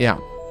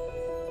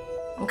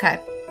 Okay.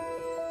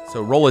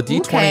 So roll a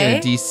D20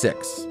 and a D6.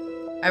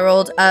 I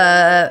rolled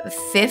a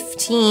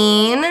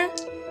 15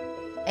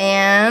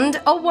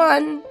 and a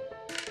 1.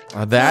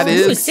 That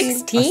is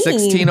 16. a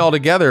 16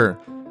 altogether.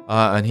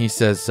 And he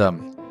says,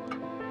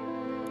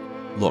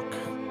 look,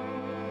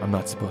 I'm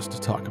not supposed to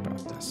talk about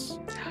this,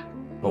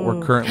 but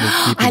we're currently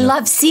keeping... I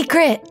love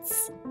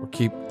secrets. We're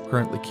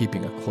currently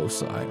keeping a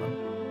close eye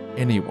on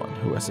anyone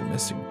who has a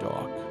missing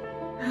dog.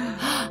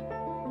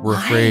 We're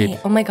afraid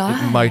Oh my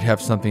God. it might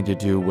have something to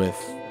do with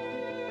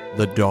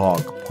the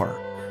dog park.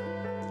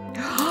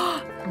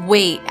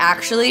 Wait,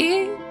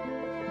 actually?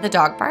 The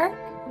dog park?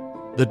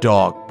 The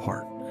dog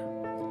park.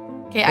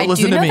 Okay, But I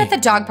listen do to know me. that the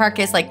dog park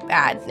is like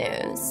bad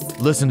news.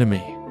 Listen to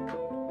me.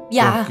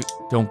 Yeah.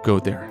 Don't go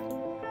there.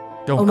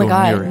 Don't Oh go my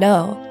God, near it.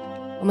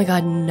 no. Oh my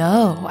God,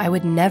 no. I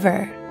would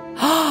never.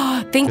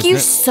 Thank Isn't you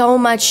it- so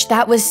much.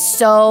 That was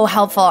so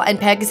helpful. And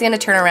Peg is going to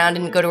turn around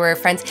and go to her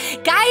friends.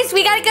 Guys,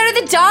 we got to go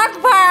to the dog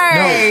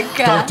park.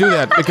 No, don't do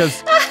that,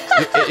 because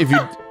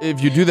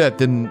if you do that,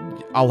 then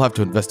I'll have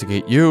to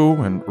investigate you.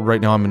 And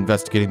right now I'm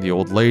investigating the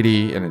old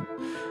lady, and it's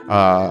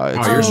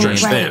you're really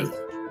stretched right. thin.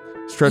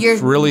 stretched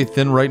You're- really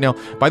thin right now.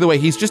 By the way,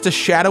 he's just a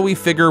shadowy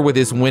figure with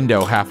his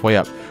window halfway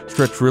up.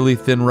 Stretched really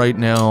thin right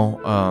now.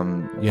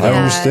 You know, I Yeah.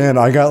 understand.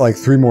 I got like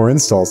 3 more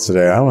installs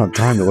today. I don't have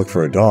time to look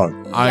for a dog.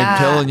 I'm Yeah,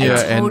 telling you,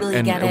 I totally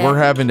and get it. we're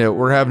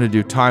having to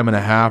do time and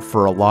a half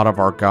for a lot of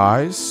our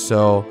guys.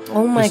 So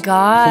Oh my just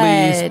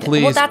God.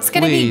 please, well, that's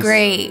going to be please.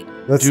 great.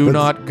 do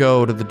not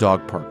go to the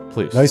dog park,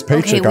 please. Nice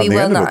paycheck Okay, on we the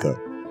will end not. of it,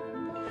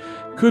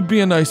 though. Could be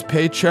a nice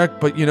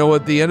paycheck, but you know,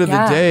 at the end of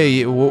Yeah. the day,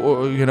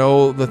 you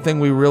know, the thing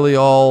we really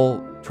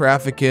all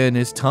traffic in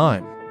is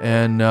time,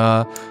 and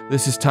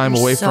this is time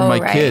You're away so from my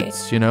right.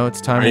 kids. You know,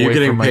 it's time Are away you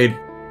getting from my. paid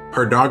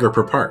per dog or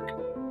per park?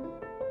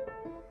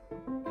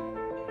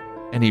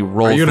 And he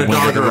rolls you the in a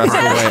window dog the or a rest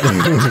of the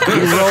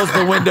way. He rolls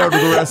the window to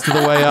the rest of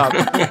the way up,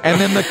 and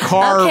then the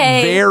car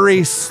Okay.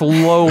 very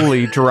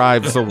slowly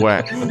drives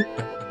away.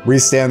 We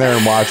stand there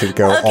and watch it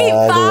go Okay,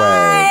 all the way.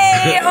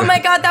 bye. Oh my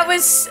God, that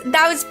was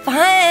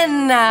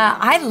fun.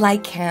 I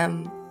like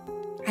him.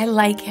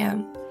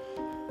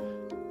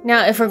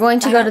 Now, if we're going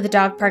to go to the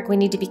dog park, we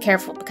need to be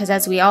careful because,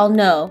 as we all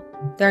know,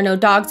 there are no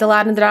dogs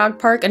allowed in the dog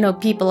park and no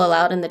people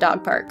allowed in the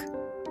dog park.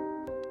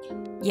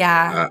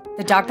 Yeah,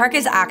 the dog park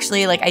is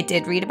actually like I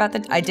did read about the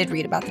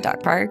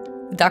dog park.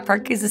 The dog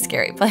park is a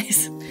scary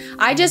place.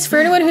 For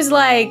anyone who's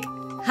like,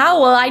 how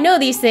will I know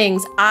these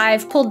things?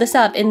 I've pulled this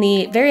up in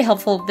the very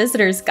helpful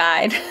visitor's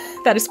guide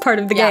that is part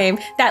of the game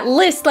that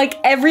lists like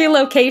every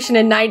location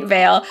in Night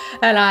Vale,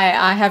 and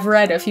I have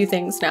read a few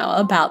things now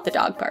about the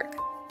dog park.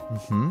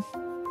 Mm-hmm.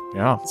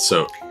 Yeah.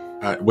 So,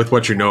 with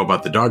what you know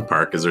about the dog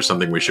park, is there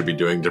something we should be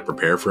doing to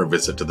prepare for a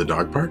visit to the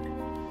dog park?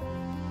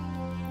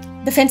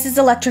 The fence is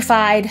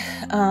electrified.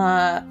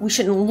 We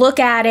shouldn't look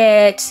at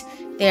it.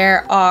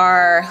 There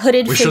are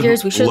hooded We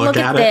figures. We shouldn't should look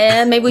at it.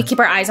 them. Maybe we keep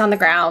our eyes on the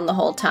ground the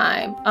whole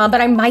time.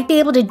 But I might be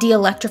able to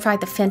de-electrify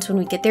the fence when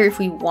we get there if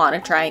we want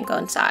to try and go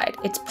inside.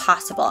 It's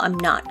possible. I'm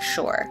not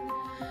sure.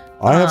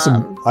 I have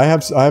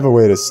I have a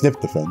way to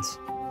snip the fence.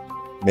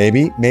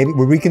 Maybe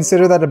would we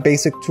consider that a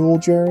basic tool,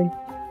 Jared?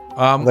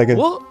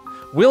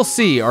 We'll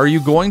see. Are you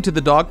going to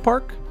the dog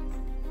park?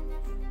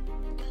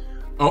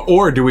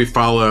 Or do we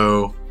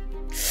follow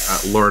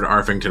Lord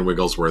Arfington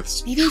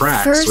Wigglesworth's Maybe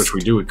tracks, first- which we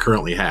do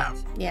currently have?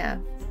 Yeah.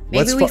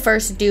 Maybe Let's we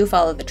first do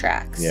follow the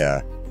tracks.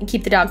 Yeah. And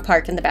keep the dog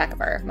park in the back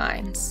of our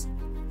minds.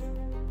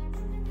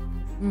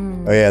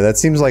 Oh yeah, that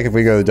seems like if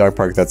we go to the dog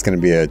park, that's going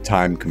to be a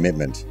time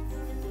commitment.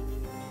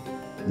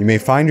 You may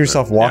find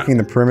yourself walking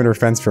the perimeter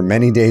fence for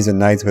many days and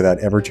nights without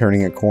ever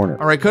turning a corner.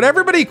 All right, could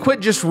everybody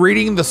quit just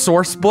reading the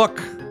source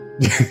book?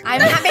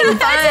 I'm having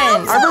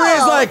fun.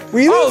 Everybody's like,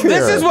 We live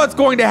this here." is what's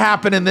going to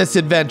happen in this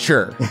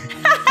adventure.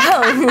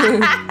 All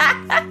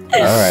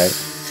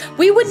right.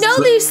 We would know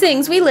these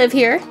things. We live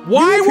here.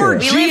 Why live were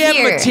here. We live GM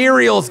here.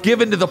 materials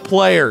given to the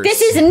players?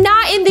 This is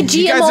not in the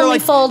You GM guys are only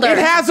like, folder. It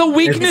has a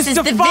weakness This is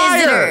to the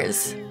fire.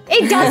 visitors.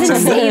 It doesn't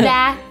say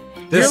that.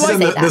 This is, You're in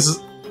like- the,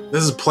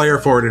 this is player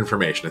forward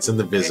information. It's in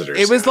the visitors.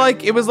 It was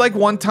like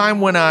one time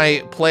when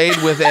I played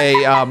with a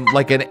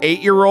like an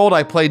 8-year-old.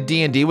 I played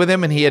D&D with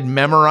him, and he had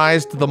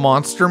memorized the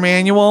monster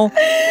manual,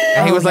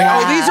 and he was like,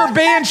 "Oh, these are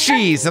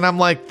banshees," and I'm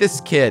like,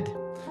 "This kid."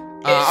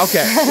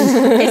 Okay.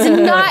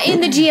 It's not in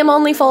the GM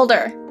only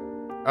folder.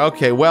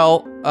 Okay.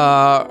 Well,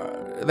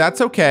 that's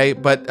okay,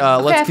 but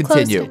let's I've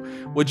closed continue.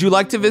 Would you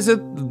like to visit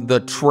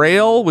the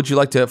trail? Would you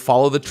like to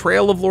follow the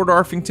trail of Lord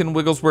Arfington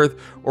Wigglesworth,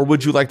 or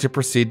would you like to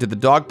proceed to the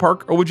dog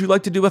park, or would you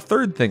like to do a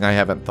third thing I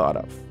haven't thought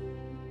of?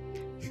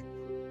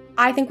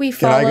 I think we Can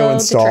follow I go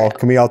install? the trail.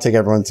 Can we all take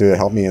everyone to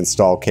help me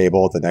install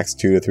cable at the next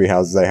 2 to 3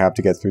 houses I have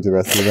to get through the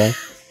rest of the day?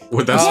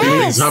 Would that speed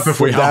things up if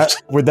we Would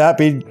helped? would that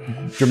be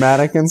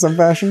dramatic in some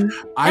fashion?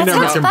 I That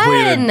never sounds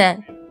completed.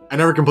 fun. I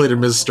never completed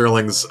Ms.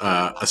 Sterling's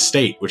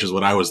estate, which is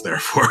what I was there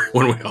for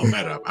when we all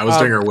met up. I was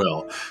doing her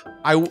will.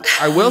 I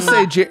will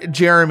say,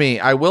 Jeremy,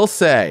 I will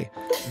say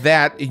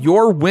that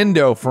your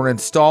window for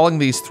installing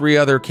these 3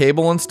 other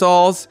cable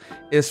installs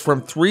is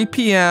from 3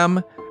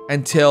 p.m.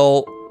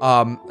 until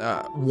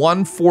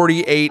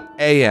 1:48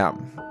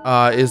 a.m.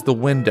 is the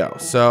window.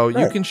 So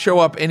you can show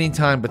up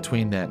anytime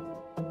between then.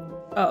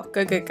 Oh,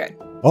 good.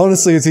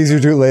 Honestly, it's easier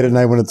to do it late at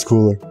night when it's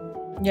cooler.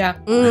 Yeah.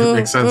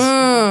 Makes sense.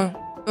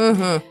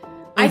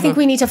 I think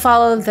we need to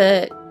follow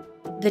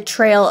the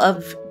trail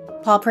of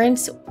paw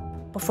prints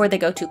before they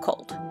go too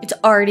cold. It's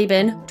already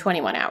been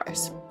 21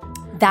 hours.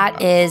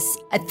 That is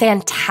a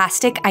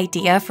fantastic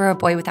idea for a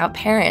boy without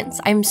parents.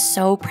 I'm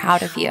so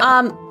proud of you.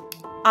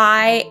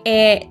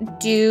 I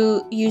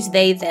do use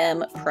they,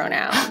 them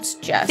pronouns,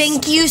 Jess.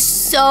 Thank you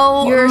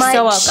so You're much.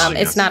 so welcome.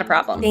 It's not a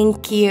problem.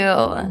 Thank you.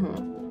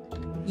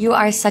 You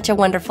are such a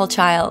wonderful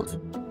child.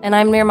 And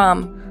I'm your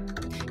mom.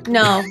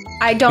 No,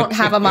 I don't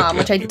have a mom,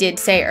 which I did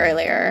say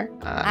earlier.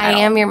 I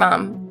am your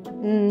mom.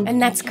 And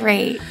that's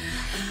great.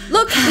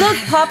 Look,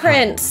 paw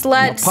prints.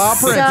 Let's Paw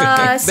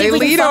prints. see They if we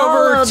can lead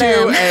follow over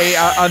them.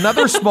 to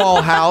another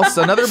small house,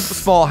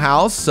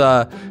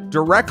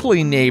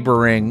 directly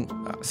neighboring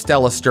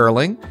Stella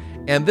Sterling,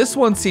 and this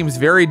one seems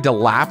very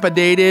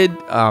dilapidated.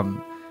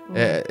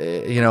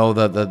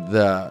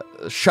 The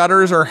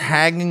shutters are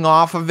hanging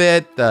off of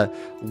it. The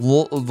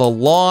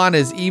lawn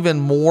is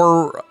even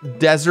more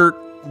desert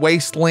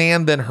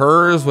wasteland than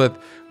hers, with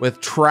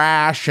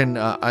trash and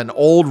an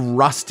old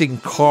rusting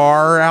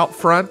car out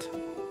front.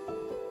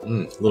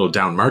 A little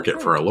down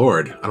market for a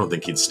lord. I don't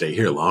think he'd stay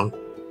here long.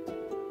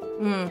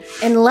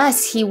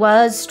 Unless he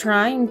was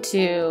trying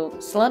to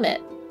slum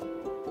it.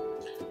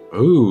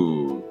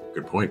 Ooh,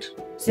 good point.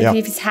 So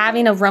if he's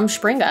having a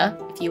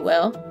Rumspringa, if you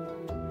will.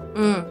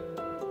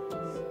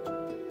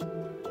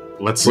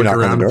 Let's look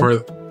around for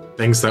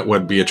things that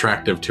would be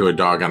attractive to a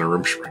dog on a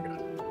Rumspringa.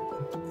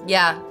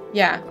 Yeah.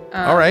 Yeah.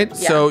 All right,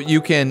 so you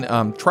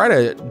can try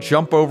to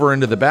jump over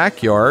into the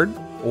backyard,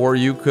 or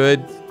you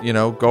could,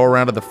 go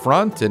around to the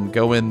front and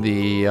go in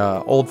the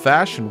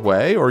old-fashioned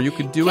way, or you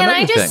could do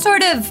another thing.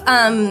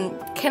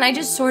 Can I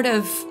just sort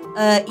of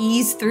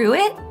ease through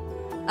it?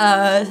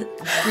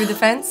 Through the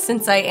fence,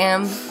 since I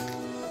am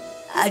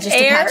just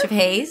a patch of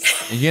haze?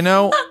 You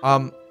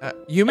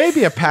may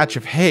be a patch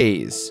of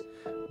haze,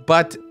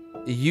 but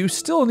you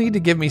still need to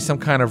give me some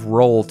kind of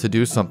roll to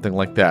do something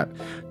like that.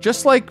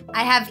 Just like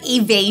I have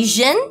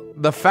evasion.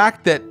 The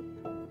fact that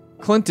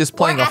Clint is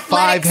playing a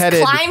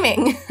 5-headed,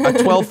 climbing. a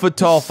 12-foot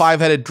tall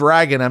 5-headed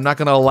dragon, I'm not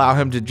going to allow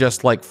him to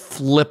just like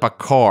flip a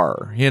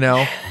car,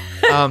 Why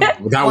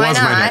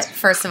not?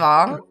 First of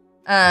all,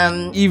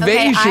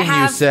 evasion.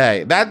 You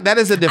say that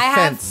is a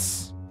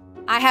defense.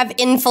 I have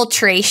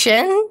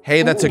infiltration.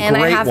 Hey, that's a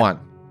great one.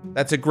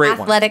 That's a great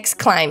one. Athletics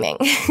climbing.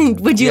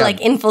 Would you like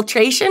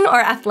infiltration or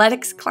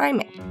athletics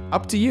climbing?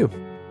 Up to you.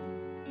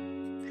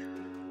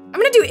 I'm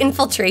going to do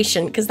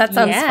infiltration because that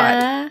sounds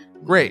fun.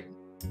 Great.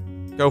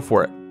 Go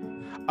for it.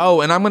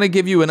 Oh, and I'm going to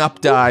give you an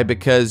up die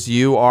because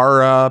you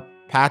are a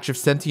patch of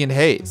sentient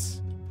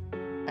haze.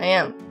 I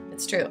am.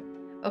 It's true.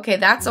 Okay,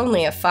 that's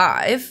only a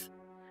 5.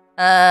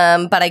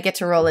 But I get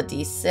to roll a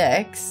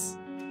d6.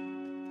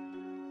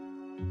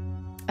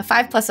 A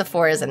 5 plus a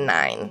 4 is a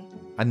 9.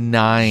 A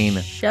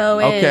 9. Show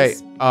is. Okay.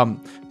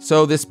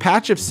 So this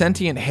patch of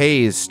sentient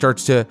haze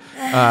starts to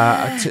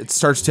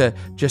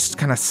just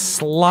kind of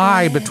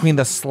slide between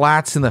the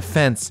slats in the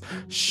fence,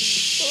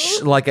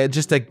 like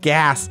just a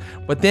gas.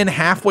 But then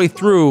halfway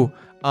through,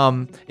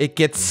 it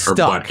gets stuck.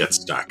 Her butt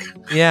gets stuck.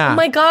 Yeah. Oh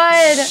my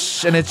god.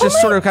 And it's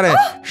just sort of kind of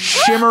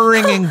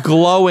shimmering and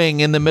glowing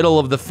in the middle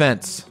of the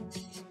fence.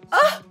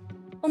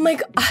 Oh my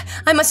god!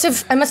 I must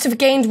have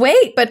gained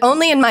weight, but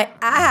only in my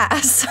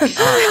ass.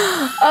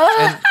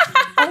 Oh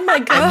my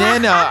god! And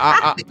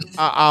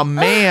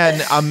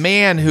then a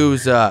man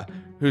who's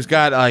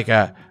got like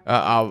a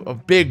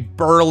big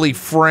burly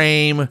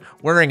frame,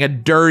 wearing a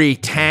dirty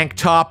tank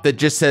top that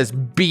just says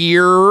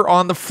beer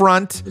on the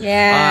front.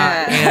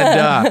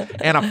 Yeah.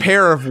 And a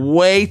pair of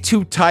way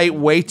too tight,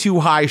 way too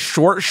high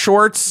short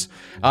shorts.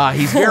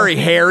 He's very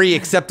hairy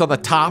except on the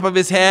top of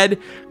his head.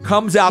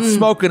 Comes out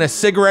smoking a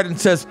cigarette and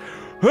says,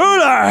 "Who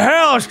the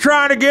hell is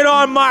trying to get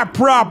on my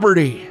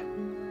property?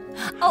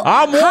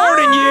 I'm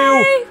warning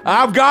you,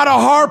 I've got a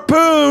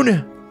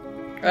harpoon."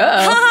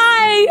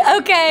 Hi.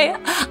 Okay,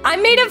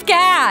 I'm made of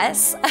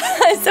gas,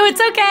 so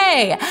it's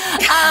okay.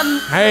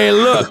 Hey,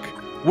 look,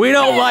 we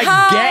don't like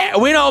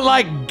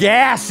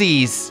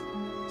gassies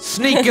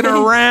sneaking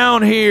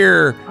around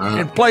here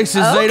in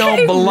places they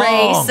don't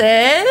belong.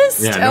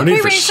 Racist. Yeah, no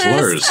need for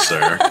slurs,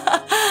 sir.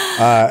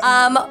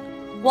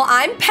 Well,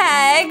 I'm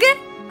Peg.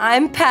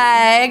 I'm a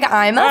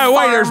farmer.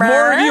 Wait, there's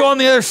more of you on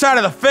the other side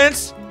of the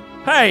fence?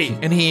 Hey!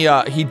 And he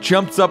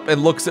jumps up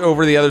and looks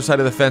over the other side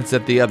of the fence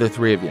at the other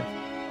three of you.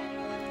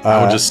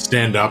 I would just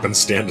stand up and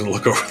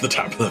look over the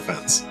top of the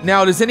fence.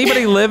 Now, does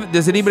anybody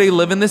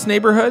live in this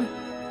neighborhood?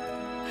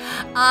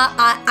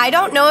 I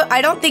don't know.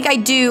 I don't think I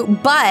do,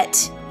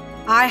 but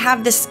I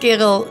have the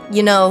skill,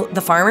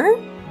 the farmer,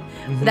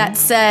 that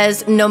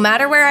says no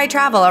matter where I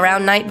travel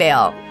around Night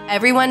Vale,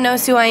 everyone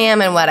knows who I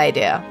am and what I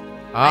do.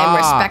 I am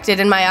respected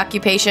in my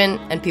occupation,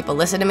 and people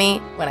listen to me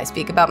when I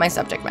speak about my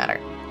subject matter.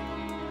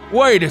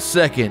 Wait a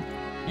second.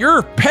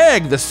 You're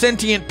Peg, the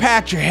sentient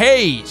patch of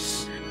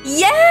haze.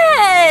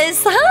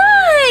 Yes.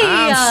 Hi.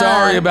 I'm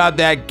sorry about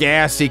that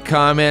gassy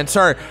comment.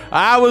 Sorry,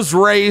 I was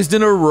raised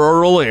in a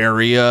rural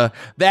area.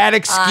 That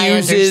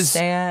excuses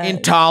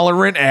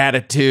intolerant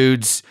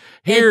attitudes.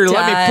 Here,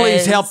 let me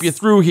please help you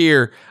through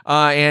here.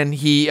 And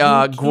he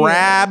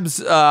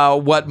grabs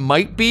what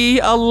might be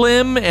a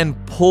limb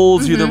and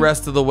pulls you the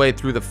rest of the way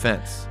through the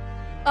fence.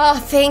 Oh,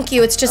 thank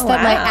you. It's just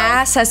that my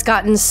ass has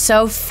gotten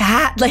so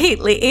fat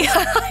lately.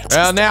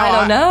 I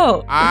don't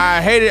know.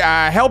 I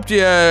helped you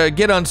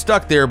get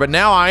unstuck there, but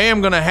now I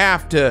am gonna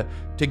have to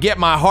get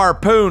my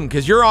harpoon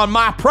because you're on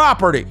my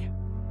property.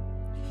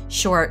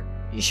 Sure,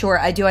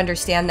 I do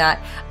understand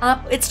that.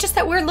 It's just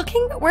that we're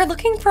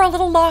looking for a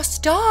little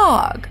lost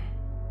dog.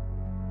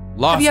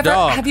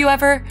 Dog. Have you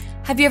ever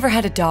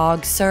had a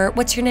dog, sir?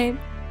 What's your name?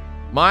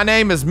 My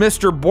name is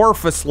Mr.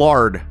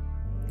 Borfaslard.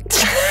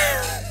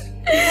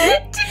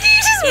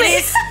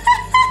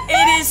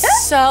 It is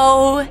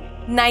so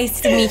nice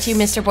to meet you,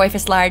 Mr.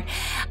 Borfaslard.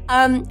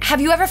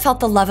 Have you ever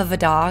felt the love of a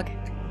dog?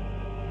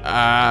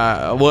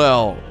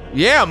 Well,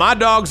 yeah, my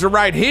dogs are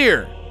right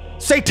here.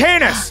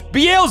 Satanus,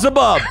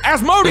 Beelzebub,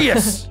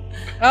 Asmodeus.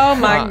 Oh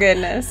my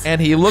goodness.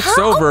 And he looks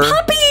over.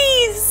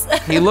 Puppies!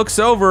 He looks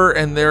over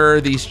and there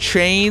are these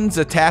chains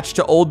attached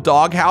to old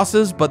dog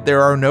houses, but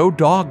there are no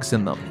dogs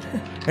in them.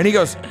 And he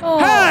goes,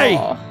 Hey,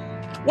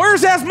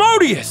 where's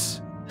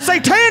Asmodeus?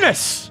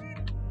 Satanus,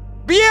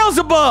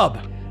 Beelzebub,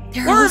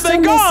 where have they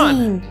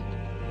gone?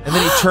 And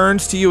then he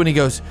turns to you and he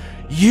goes,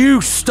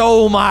 You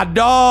stole my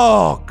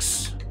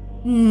dogs.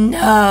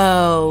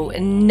 No,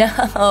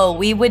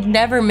 we would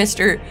never,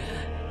 Mr.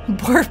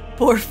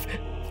 Borfaslard.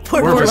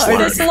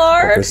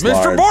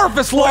 Mr.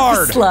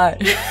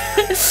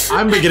 Borfaslard.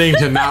 I'm beginning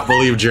to not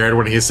believe Jared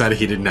when he said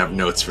he didn't have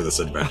notes for this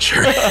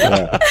adventure.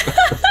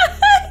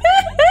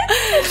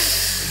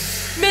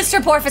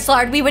 Mr.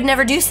 Borfaslard, we would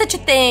never do such a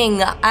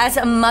thing. As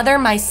a mother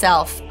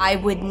myself, I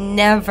would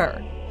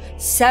never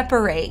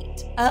separate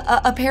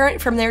a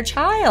parent from their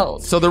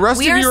child. So the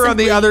rest of you are on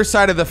the other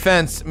side of the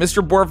fence.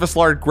 Mr.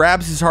 Borfaslard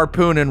grabs his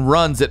harpoon and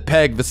runs at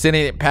Peg, the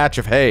sentient patch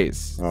of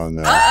haze. Oh,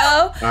 no.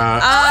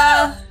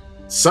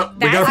 So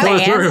we gotta pull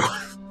her through.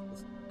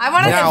 I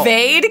want to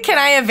evade. Can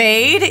I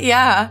evade?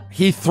 Yeah.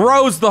 He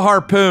throws the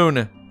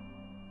harpoon.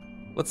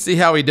 Let's see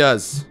how he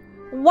does.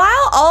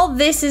 While all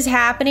this is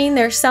happening,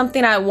 there's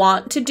something I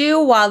want to do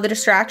while the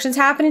distraction's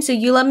happening, so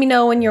you let me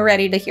know when you're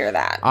ready to hear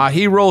that.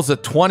 He rolls a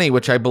 20,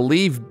 which I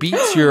believe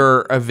beats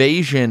your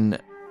evasion.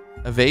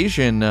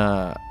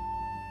 Yeah,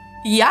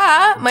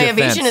 my defense.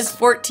 evasion is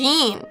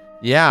 14.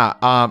 Yeah,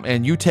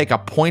 and you take a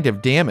point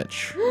of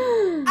damage.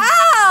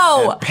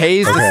 Ow!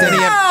 Pays the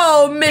sentient.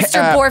 Ow,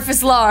 Mr.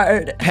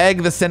 Borfaslard.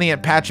 Peg, the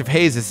sentient patch of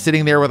haze, is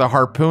sitting there with a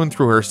harpoon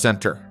through her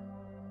center.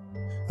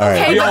 All right.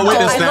 Okay, We all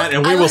witness that,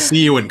 and we will see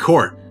you in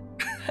court.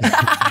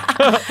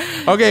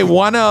 Okay,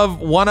 one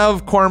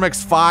of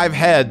Cormac's 5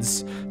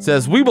 heads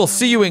says, "We will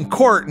see you in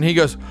court," and he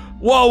goes,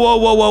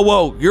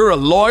 "Whoa! You're a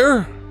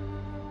lawyer?"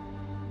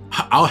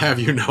 I'll have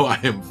you know I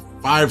am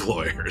 5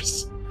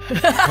 lawyers.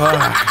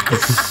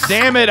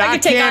 Damn it! I can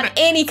take on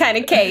any kind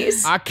of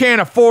case. I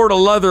can't afford a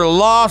leather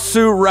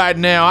lawsuit right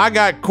now. I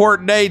got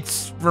court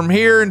dates from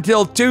here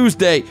until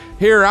Tuesday.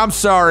 Here, I'm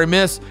sorry,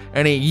 miss.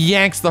 And he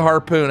yanks the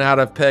harpoon out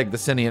of Peg, the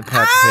sentient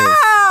patch of haze.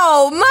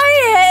 Ow, my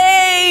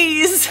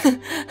haze!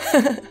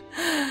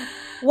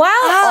 While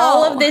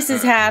all of this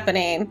is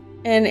happening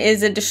and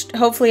is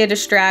hopefully a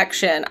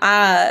distraction,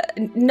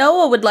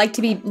 Noah would like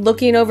to be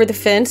looking over the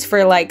fence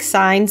for like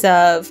signs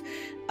of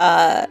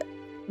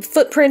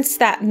footprints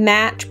that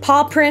match,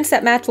 paw prints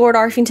that match Lord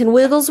Arfington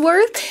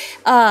Wigglesworth.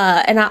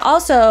 And I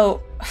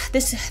also,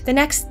 that's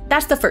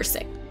the first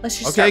thing. Let's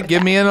just start with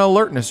give that. me an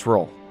alertness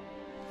roll.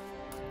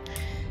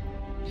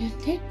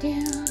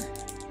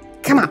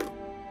 Come on.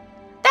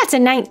 That's a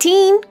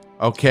 19.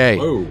 Okay.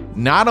 Whoa.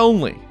 Not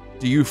only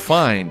do you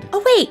find...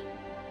 Oh, wait.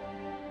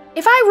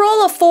 If I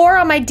roll a 4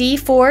 on my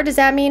D4, does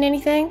that mean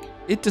anything?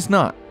 It does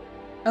not.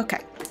 Okay.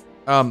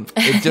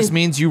 It just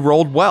means you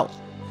rolled well.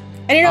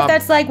 I don't know if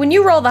that's like when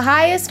you roll the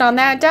highest on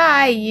that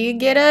die, you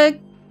get a...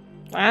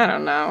 I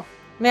don't know.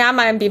 I mean, I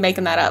might be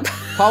making that up.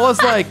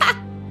 Paula's like...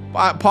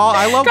 Paul,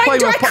 I love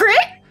playing with... crit?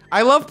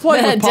 I love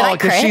playing with Did I Paula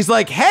because crit? she's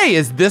like, hey,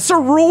 is this a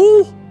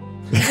rule?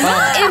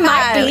 It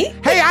might be.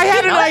 Hey, I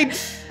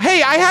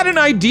had an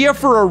idea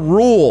for a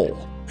rule.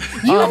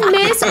 You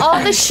miss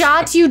all the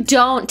shots you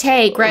don't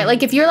take, right?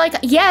 Like if you're like,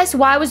 yes,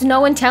 why was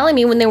no one telling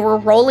me when they were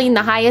rolling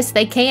the highest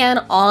they can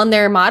on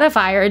their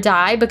modifier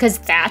die? Because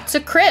that's a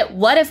crit.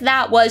 What if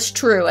that was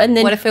true? And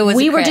then What if it was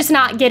we a were crit? just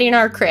not getting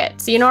our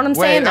crits. You know what I'm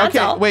saying? That's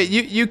all. Wait,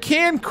 you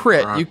can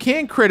crit. You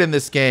can crit in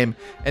this game.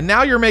 And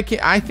now you're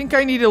making, I think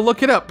I need to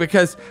look it up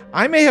because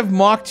I may have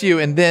mocked you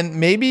and then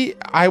maybe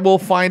I will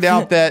find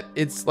out that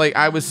it's like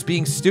I was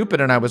being stupid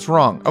and I was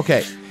wrong.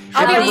 Okay.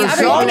 I've been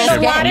in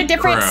a lot of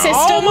different systems.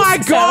 Oh my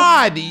so-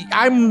 God,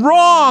 I'm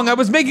wrong. I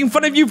was making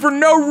fun of you for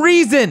no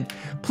reason.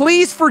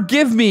 Please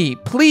forgive me.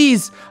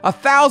 Please,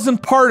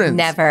 1,000 pardons.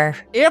 Never.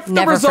 If the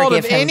Never result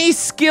of forgive him. any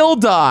skill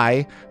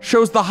die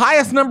shows the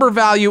highest number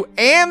value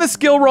and the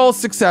skill roll is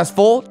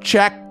successful,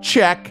 check.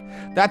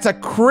 That's a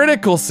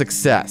critical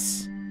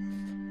success.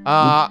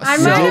 I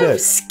might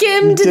have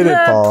skimmed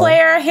the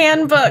player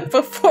handbook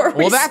before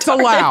we that's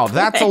allowed. playing.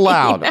 That's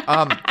allowed.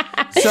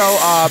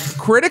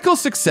 Critical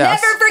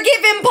success. Never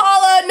forgive him,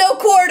 Paula. No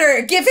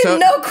quarter. Give him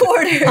no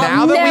quarter.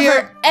 Now that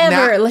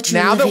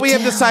we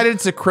have down. decided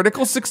it's a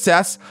critical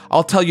success,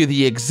 I'll tell you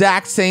the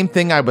exact same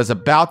thing I was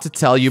about to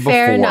tell you before.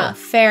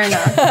 Fair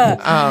enough.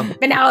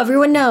 But now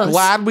everyone knows.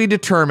 Glad we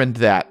determined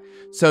that.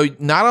 So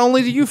not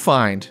only do you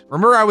find,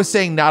 remember I was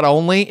saying not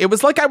only, it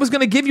was like I was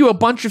going to give you a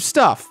bunch of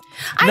stuff.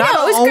 I know,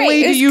 it was Not only great.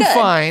 It do was you good.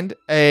 find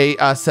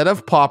a set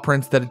of paw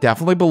prints that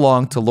definitely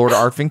belong to Lord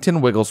Arfington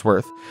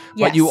Wigglesworth,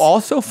 Yes. but you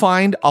also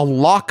find a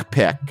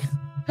lockpick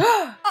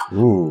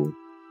Ooh.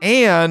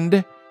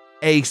 and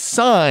a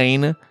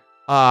sign,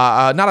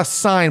 not a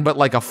sign, but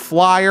like a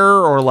flyer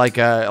or like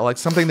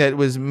something that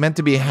was meant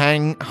to be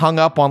hung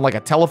up on like a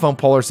telephone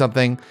pole or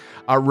something,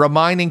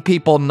 reminding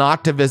people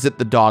not to visit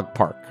the dog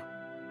park.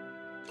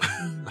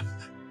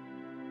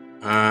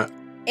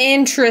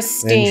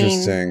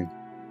 Interesting.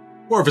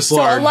 Orvis So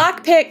a Lord.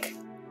 lockpick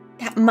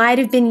that might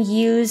have been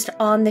used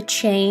on the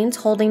chains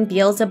holding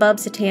Beelzebub,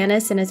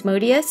 Satanus, and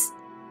Asmodeus.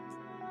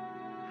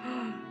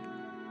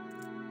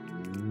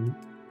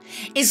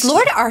 Is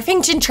Lord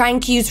Arfington trying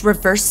to use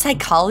reverse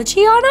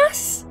psychology on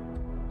us?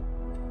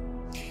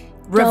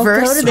 Don't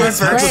go to this reverse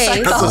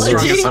place. That's a strong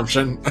psychology.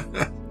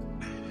 assumption.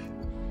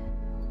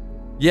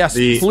 Yes,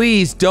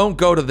 please don't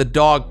go to the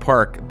dog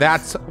park.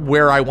 That's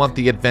where I want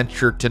the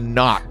adventure to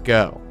not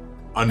go.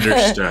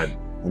 Understood.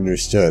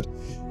 Understood.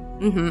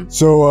 Mm-hmm.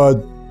 So,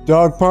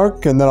 dog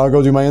park, and then I'll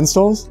go do my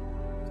installs?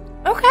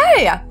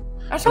 Okay. That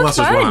sounds Unless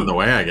there's one on fun. the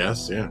way, I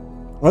guess. Yeah.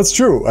 That's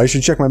true. I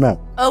should check my map.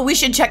 Oh, we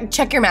should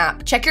check your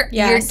map. Check your.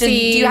 Yeah, do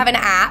you have an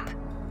app?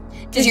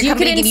 Does your you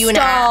company could give you an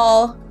app?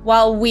 install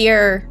while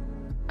we're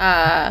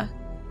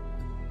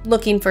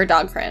looking for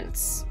dog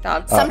prints.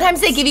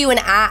 Sometimes they give you an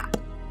app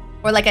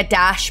or like a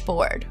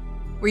dashboard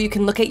where you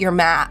can look at your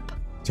map.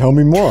 Tell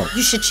me more.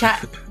 You should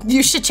check.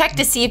 You should check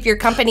to see if your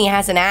company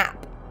has an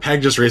app.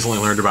 Peg just recently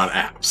learned about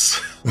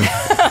apps.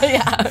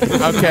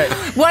 Yeah. Okay.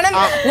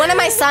 One of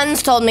my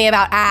sons told me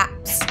about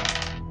apps.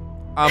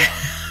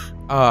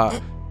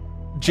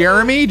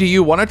 Jeremy, do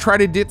you want to try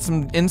to get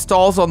some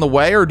installs on the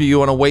way, or do you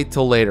want to wait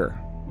till later?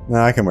 No,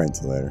 I can wait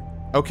until later.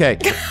 Okay,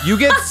 you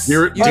get.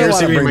 You're don't wanna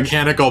receiving bring-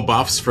 mechanical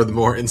buffs for the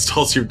more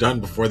installs you've done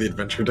before the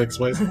adventure takes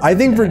place. I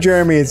think for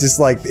Jeremy, it's just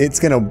like it's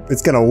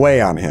gonna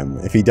weigh on him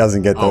if he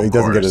doesn't get Of he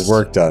doesn't get his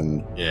course. work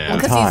done Yeah. on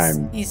Because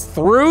time. he's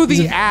Through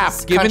the app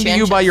given to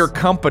you by conscientious. your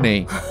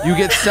company, you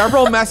get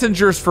several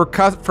messengers from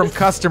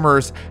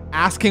customers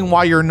asking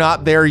why you're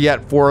not there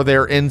yet for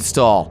their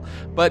install.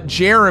 But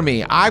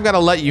Jeremy, I've got to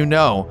let you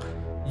know,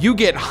 you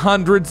get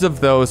hundreds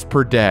of those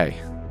per day.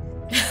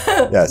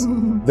 Yes,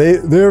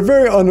 they're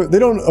very they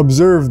don't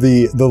observe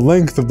the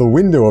length of the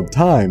window of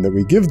time that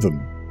we give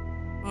them.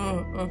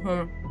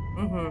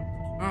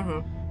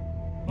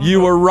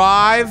 You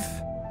arrive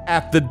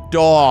at the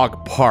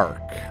dog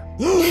park.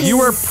 You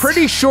were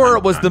pretty sure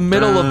it was the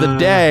middle of the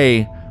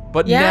day,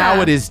 but Yeah.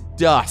 now it is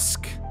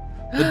dusk.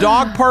 The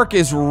dog park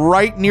is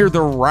right near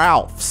the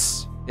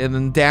Ralphs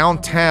in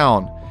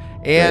downtown.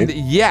 And Right.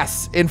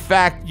 yes, in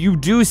fact, you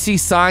do see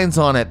signs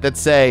on it that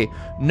say,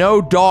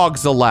 no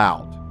dogs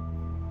allowed,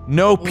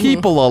 no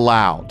people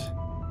allowed,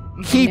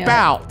 keep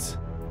out,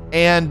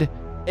 and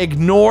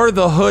ignore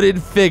the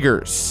hooded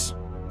figures.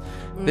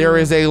 There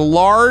is a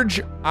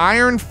large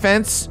iron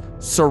fence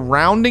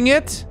surrounding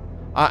it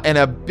and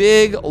a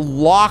big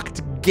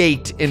locked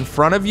gate in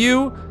front of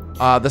you.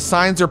 The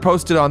signs are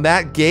posted on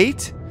that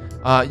gate.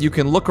 You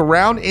can look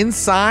around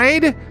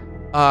inside.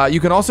 You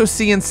can also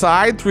see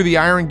inside through the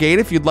iron gate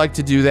if you'd like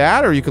to do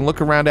that, or you can look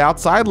around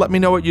outside. Let me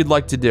know what you'd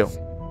like to do.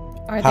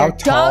 Are How there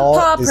tall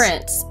dog paw is-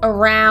 prints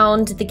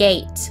around the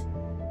gate?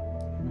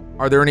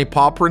 Are there any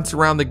paw prints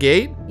around the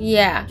gate?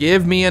 Yeah.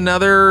 Give me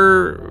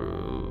another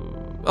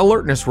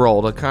alertness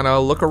roll to kind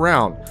of look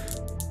around.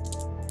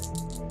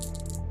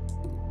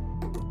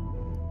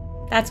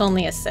 That's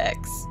only a 6.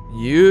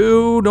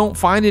 You don't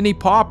find any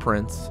paw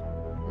prints.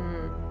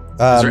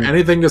 Is there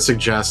anything to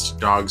suggest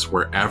dogs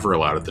were ever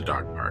allowed at the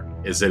dog park?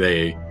 Is it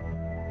a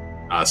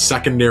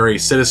secondary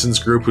citizens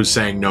group who's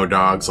saying no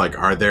dogs? Like,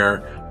 are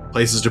there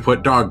places to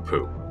put dog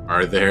poop?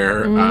 Are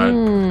there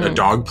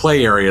dog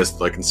play areas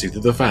that I can see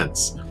through the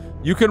fence?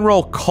 You can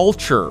roll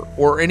culture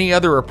or any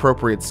other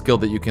appropriate skill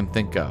that you can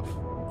think of.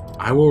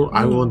 I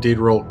will indeed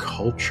roll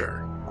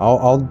culture.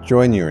 I'll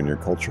join you in your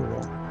culture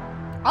roll.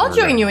 I'll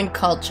join you in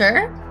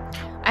culture.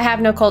 I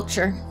have no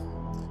culture.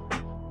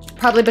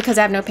 Probably because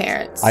I have no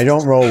parents. I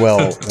don't roll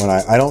well when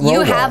I don't roll You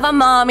well. have a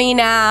mommy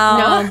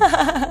now.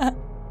 No.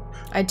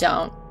 I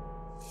don't.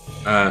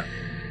 I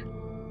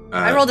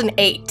rolled an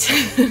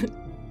 8.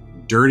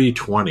 Dirty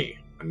 20,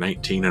 a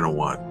 19 and a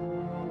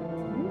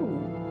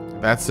 1.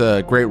 That's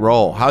a great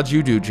roll. How'd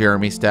you do,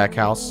 Jeremy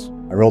Stackhouse?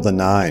 I rolled a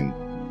 9.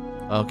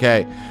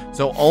 Okay,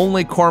 so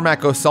only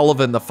Cormac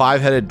O'Sullivan, the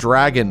five-headed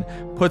dragon,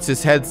 puts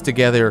his heads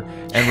together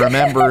and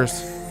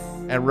remembers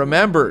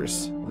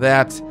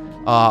that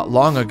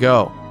long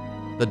ago,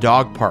 the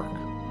dog park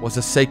was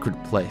a sacred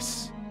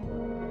place.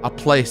 A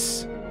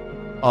place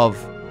of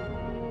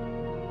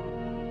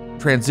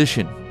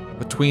transition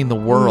between the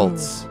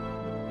worlds.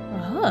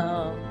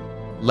 Oh.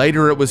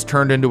 Later, it was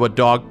turned into a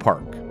dog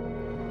park.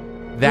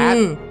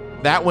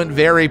 That went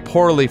very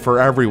poorly for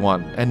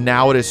everyone, and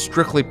now it is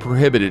strictly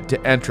prohibited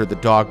to enter the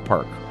dog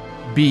park,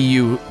 be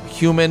you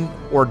human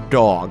or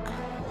dog.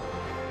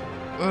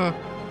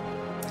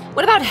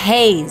 What about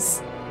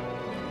Hayes?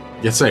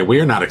 Yet say we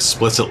are not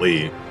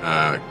explicitly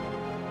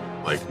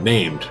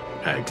named,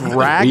 Peg.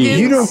 Dragons?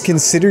 You don't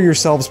consider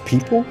yourselves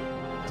people?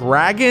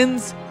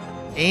 Dragons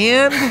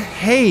and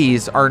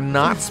haze are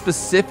not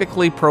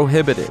specifically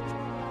prohibited.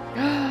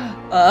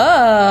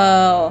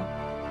 Oh.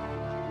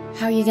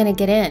 How are you going to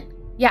get in?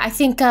 Yeah, I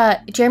think,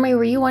 Jeremy,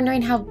 were you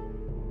wondering how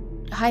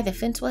high the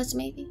fence was,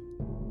 maybe?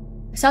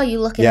 I saw you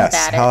looking at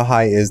that. Yes, how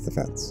high is the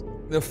fence?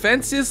 The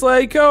fence is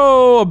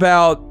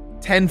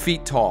about 10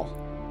 feet tall.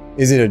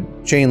 Is it a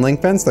chain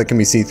link fence that can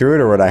we see through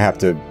it, or would I have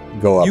to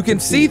go up? You can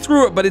see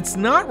through it, but it's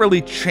not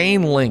really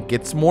chain link.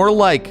 It's more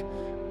like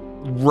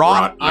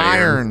wrought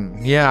iron.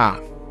 Yeah.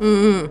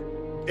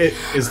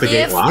 Is the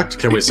gate locked?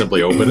 Can we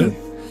simply open it?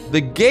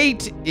 The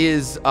gate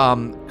is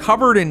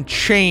covered in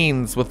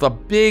chains with a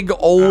big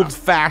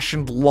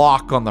old-fashioned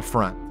lock on the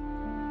front.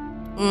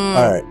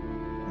 All right.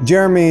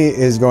 Jeremy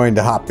is going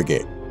to hop the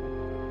gate.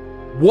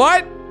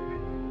 What?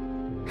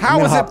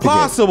 How is it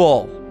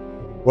possible?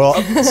 Well,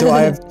 so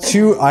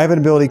I have an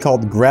ability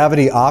called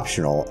Gravity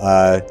Optional.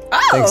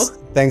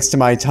 Thanks to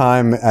my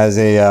time as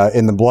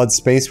in the Blood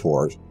Space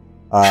Wars.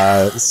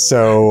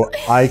 So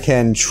I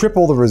can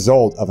triple the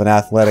result of an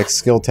athletics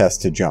skill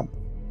test to jump.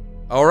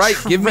 All right,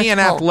 give me an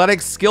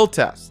athletics skill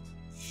test.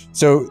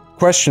 So,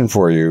 question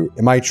for you.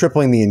 Am I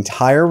tripling the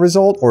entire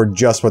result or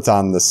just what's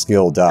on the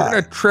skill die? You're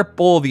going to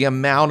triple the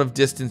amount of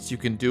distance you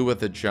can do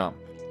with a jump.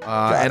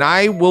 And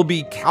I will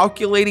be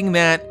calculating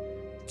that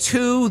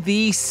to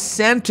the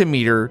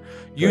centimeter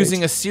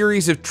using a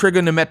series of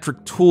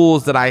trigonometric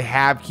tools that I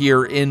have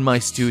here in my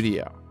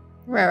studio.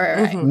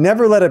 Right.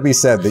 Never let it be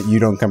said that you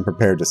don't come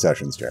prepared to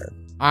sessions, Jared.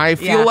 I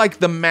feel like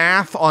the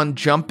math on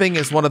jumping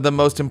is one of the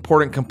most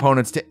important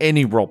components to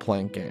any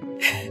role-playing game.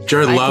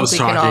 Jared loves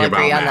talking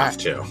about math,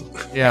 too.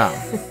 Yeah.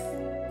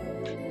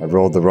 I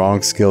rolled the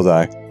wrong skill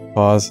die.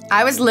 Pause.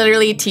 I was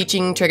literally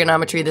teaching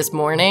trigonometry this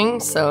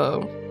morning,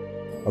 so...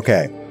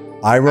 Okay.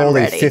 I rolled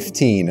a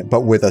 15,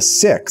 but with a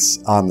 6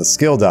 on the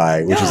skill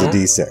die, which is a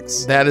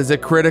d6. That is a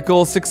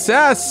critical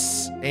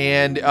success.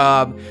 And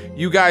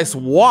you guys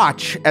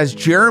watch as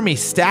Jeremy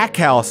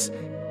Stackhouse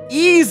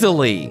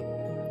easily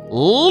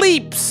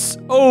leaps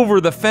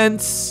over the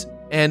fence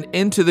and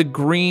into the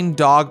green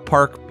dog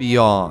park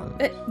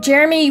beyond.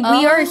 Jeremy,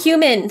 we are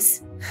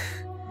humans.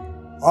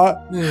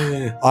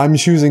 I'm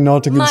choosing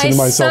not to consider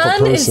myself a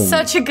person. My son is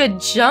such a good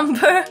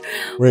jumper.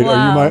 Wait,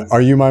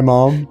 are you my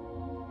mom?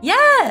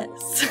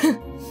 Yes.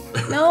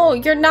 No,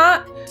 you're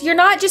not. You're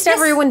not just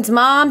everyone's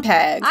mom,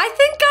 Peg. I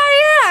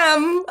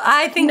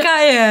think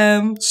I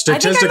am.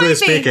 Statistically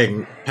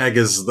speaking, Peg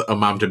is a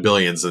mom to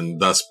billions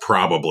and thus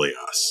probably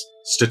us.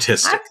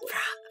 Statistically.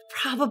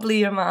 Probably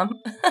your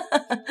mom.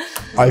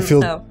 I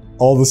feel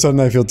all of a sudden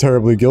I feel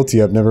terribly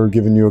guilty. I've never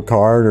given you a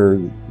card or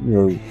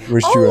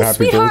wished you a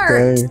happy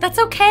birthday. That's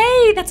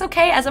okay. That's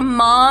okay. As a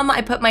mom,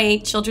 I put my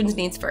children's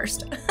needs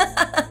first.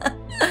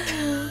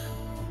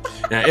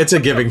 Yeah, it's a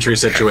giving tree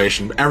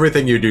situation.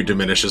 Everything you do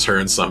diminishes her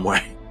in some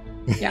way.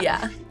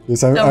 Yeah.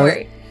 Yes, Don't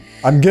worry.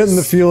 I'm getting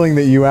the feeling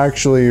that you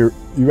actually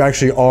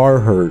are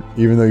hurt,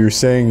 even though you're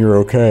saying you're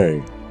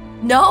okay.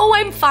 No,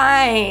 I'm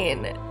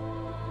fine.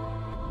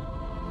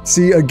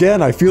 See,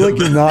 again, I feel like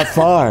you're not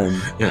fine.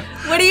 Yeah.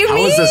 What do you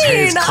mean? How is this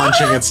haze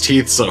clenching its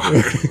teeth so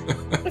hard?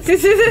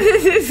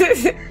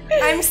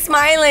 I'm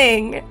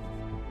smiling.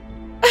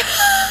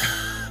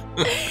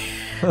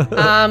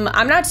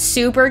 I'm not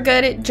super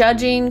good at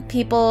judging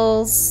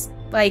people's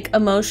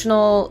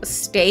emotional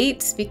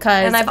states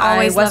because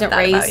I wasn't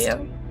raised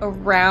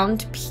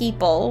around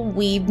people.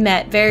 We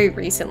met very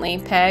recently,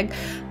 Peg.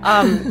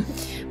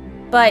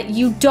 But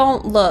you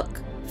don't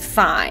look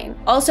fine.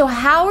 Also,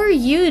 how are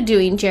you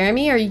doing,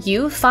 Jeremy? Are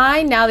you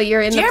fine now that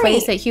you're in the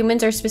place that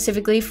humans are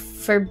specifically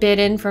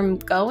forbidden from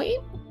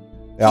going?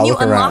 Yeah, Can you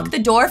unlock the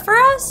door for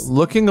us?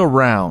 Looking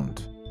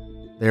around,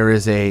 there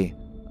is a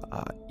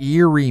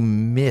eerie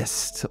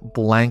mist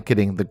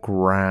blanketing the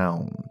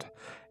ground,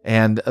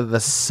 and the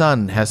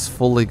sun has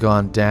fully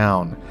gone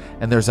down,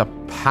 and there's a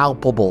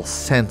palpable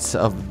sense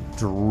of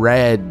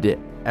dread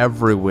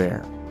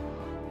everywhere.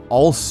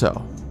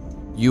 Also,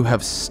 you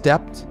have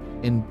stepped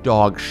in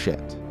dog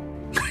shit.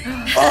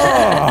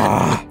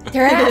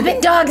 There have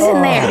been dogs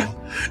in there.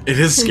 It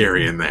is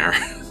scary in there.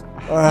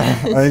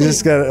 I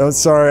just got.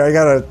 Sorry, I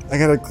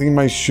gotta clean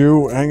my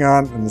shoe. Hang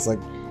on, and it's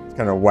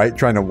kind of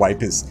trying to wipe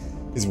his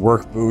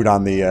work boot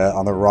on the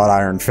wrought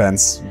iron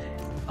fence.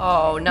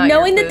 Oh, no!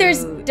 Knowing that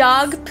there's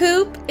dog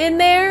poop in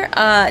there,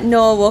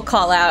 Noah will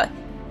call out,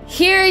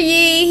 hear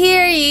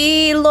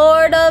ye,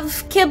 Lord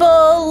of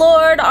Kibble,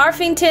 Lord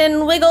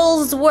Arfington,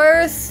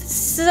 Wigglesworth,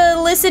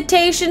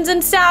 solicitations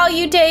and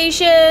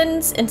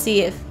salutations," and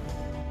see if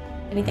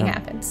anything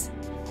happens.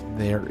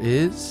 there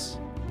is,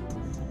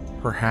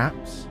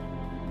 perhaps,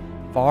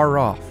 far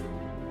off,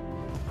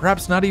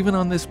 perhaps not even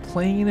on this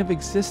plane of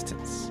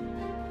existence,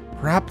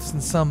 perhaps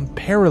in some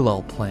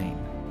parallel plane,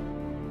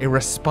 a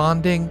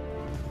responding,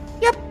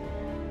 yep,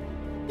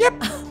 yep.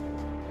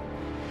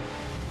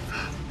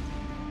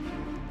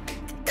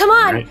 Come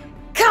on, Right.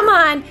 come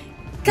on,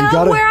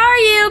 where are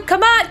you?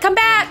 Come on, come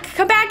back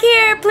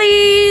here,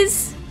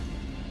 please.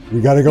 We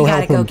gotta go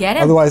help gotta go him. get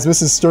him. Otherwise,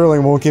 Mrs.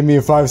 Sterling won't give me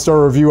a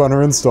 5-star review on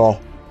her install.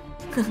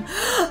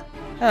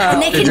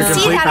 And they Did can you see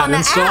complete that on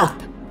that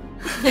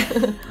the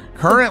install? app.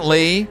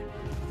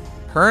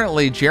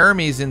 Currently,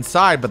 Jeremy's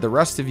inside, but the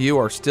rest of you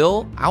are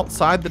still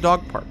outside the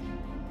dog park.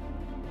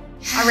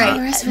 All The right.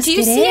 rest of us Do you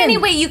get see in. any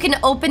way you can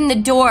open the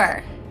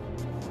door?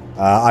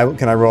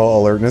 Can I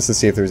roll alertness to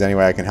see if there's any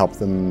way I can help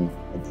them?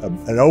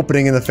 An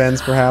opening in the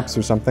fence, perhaps,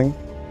 or something?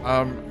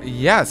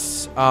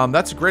 Yes,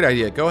 that's a great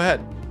idea. Go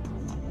ahead.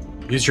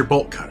 Use your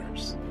bolt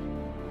cutters.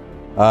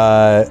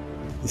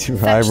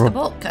 Fetch the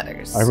bolt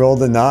cutters. I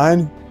rolled a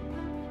 9.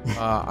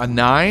 A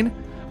 9.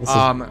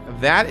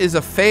 That is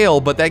a fail,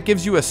 but that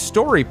gives you a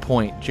story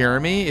point,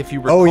 Jeremy, if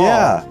you recall. Oh,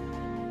 yeah.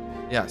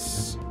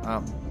 Yes.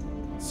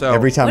 So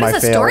Every time What I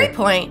is a fail. story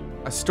point?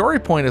 a story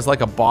point is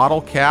like a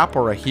bottle cap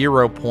or a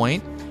hero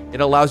point.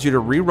 It allows you to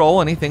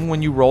re-roll anything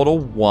when you rolled a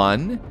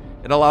 1.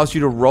 It allows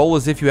you to roll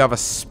as if you have a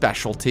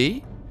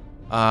specialty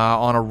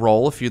on a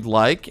roll if you'd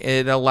like.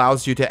 It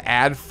allows you to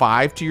add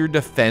 5 to your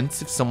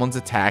defense if someone's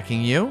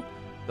attacking you.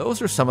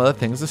 Those are some of the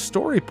things a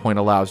story point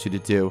allows you to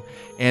do.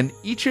 And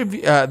each of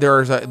you,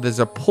 there's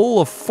a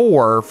pool of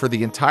 4 for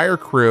the entire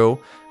crew,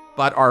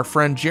 but our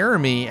friend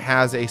Jeremy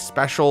has a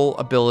special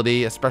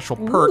ability, a special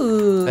perk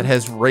Ooh. that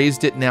has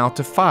raised it now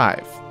to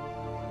 5.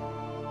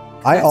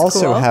 I That's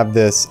also cool. have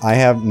this. I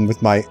have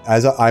with my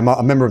I'm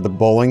a member of the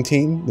bowling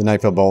team, the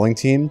Night Vale bowling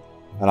team,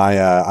 and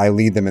I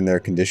lead them in their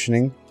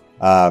conditioning.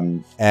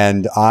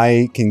 And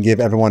I can give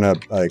everyone an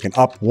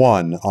up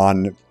 1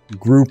 on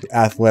group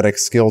athletic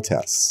skill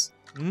tests.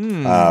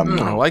 I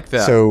like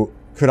that. So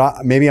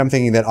maybe I'm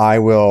thinking that I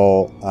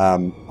will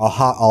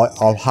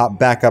I'll hop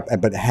back up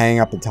but hang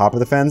up the top of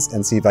the fence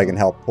and see if I can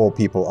help pull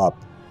people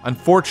up.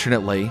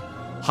 Unfortunately,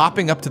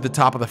 hopping up to the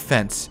top of the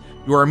fence,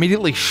 you are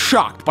immediately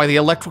shocked by the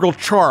electrical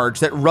charge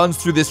that runs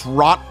through this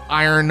wrought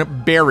iron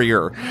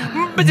barrier.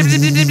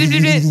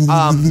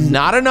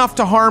 Not enough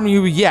to harm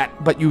you yet,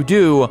 but you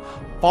do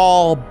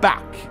fall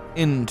back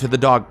into the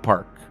dog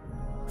park.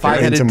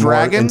 Five-headed Into more-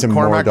 dragon, into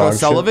more Cormac dog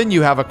O'Sullivan,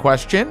 you have a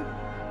question?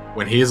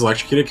 When he is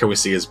electrocuted, can we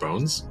see his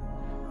bones?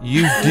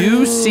 You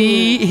do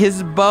see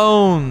his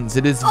bones.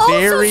 It is Oh,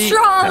 very... so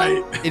strong.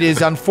 Right. It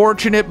is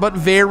unfortunate, but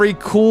very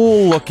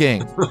cool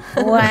looking.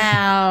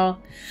 Wow.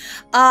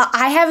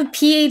 I have a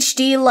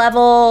PhD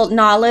level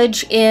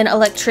knowledge in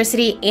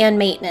electricity and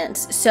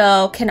maintenance.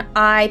 So can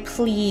I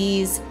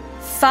please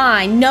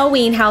find,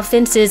 knowing how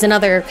fences and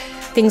other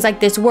things like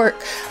this work,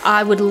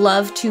 I would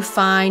love to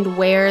find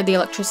where the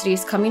electricity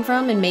is coming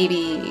from and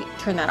maybe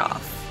turn that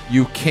off.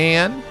 You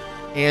can,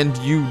 and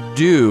you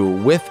do,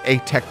 with a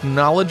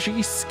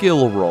technology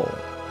skill roll.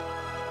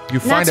 You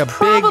And find that's a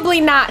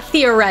probably not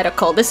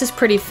theoretical. This is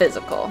pretty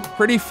physical.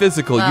 pretty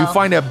physical. You Wow.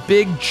 find a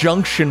big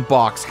junction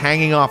box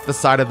hanging off the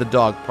side of the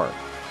dog park.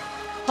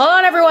 Hold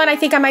on, everyone. I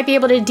think I might be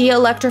able to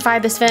de-electrify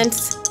this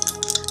fence.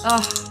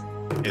 Oh,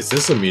 Is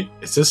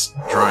this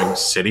drawing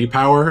city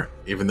power?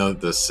 Even though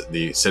the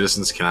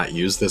citizens cannot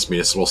use this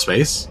municipal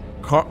space.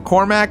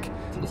 Cormac,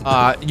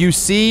 you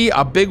see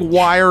a big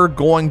wire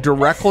going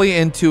directly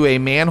into a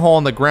manhole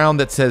in the ground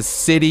that says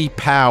City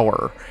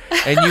Power.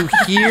 And you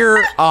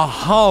hear a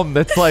hum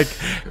that's like,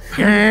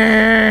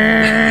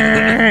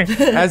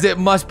 as it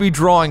must be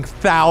drawing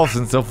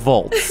thousands of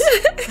volts.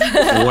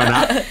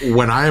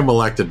 When I am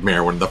elected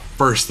mayor, one of the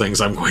first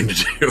things I'm going to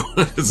do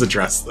is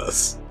address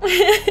this.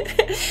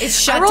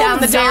 it's I shut rolled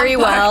down the very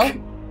dog well. park.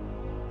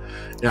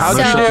 Yeah, How'd I'm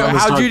you gonna do? shut down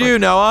this How'd dog you do,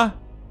 park. Noah?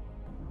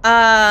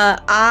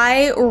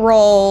 I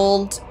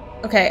rolled.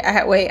 Okay,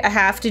 wait. I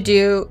have to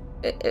do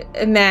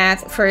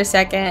math for a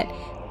second.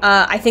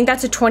 I think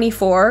that's a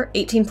 24,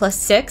 18 plus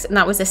 6, and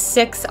that was a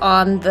 6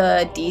 on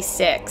the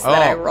d6 that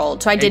I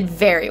rolled. So I did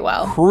very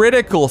well.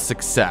 Critical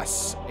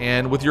success.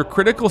 And with your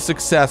critical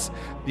success,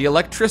 the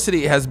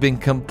electricity has been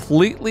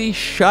completely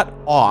shut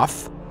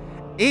off,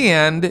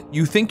 and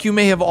you think you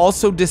may have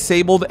also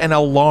disabled an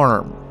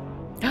alarm.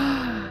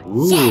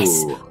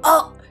 Yes!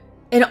 Oh!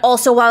 And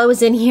also, while I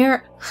was in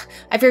here,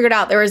 I figured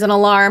out there was an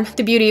alarm.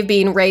 The beauty of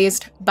being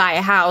raised by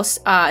a house.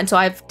 And so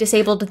I've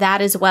disabled that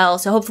as well.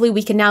 So hopefully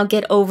we can now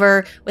get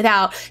over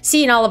without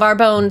seeing all of our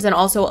bones and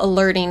also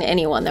alerting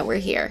anyone that we're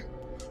here.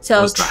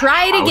 So Was the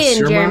try it house again,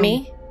 your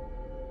Jeremy.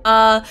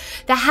 The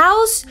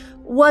house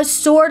was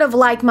sort of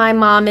like my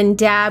mom and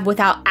dad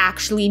without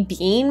actually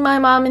being my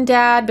mom and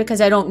dad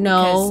because I don't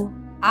know.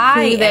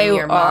 I who they am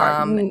your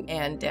are. mom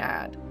and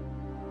dad.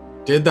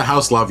 Did the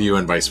house love you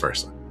and vice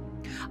versa?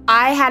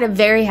 I had a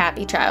very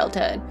happy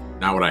childhood.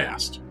 Not what I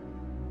asked.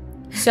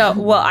 So,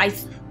 well, I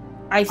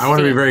I want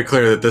to be very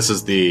clear that this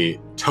is the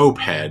taupe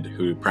head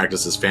who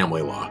practices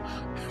family law.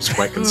 was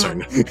quite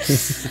concerned.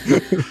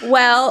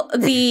 Well,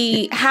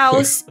 the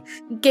house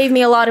gave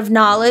me a lot of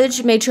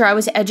knowledge, made sure I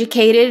was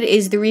educated,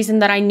 is the reason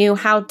that I knew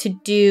how to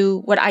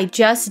do what I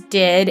just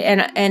did.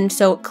 And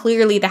so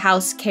clearly the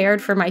house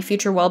cared for my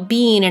future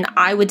well-being, and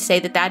I would say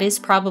that that is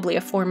probably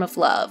a form of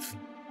love.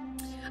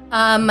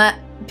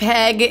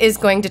 Peg is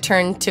going to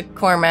turn to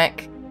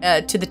Cormac,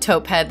 to the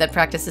taupe head that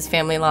practices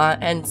family law,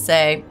 and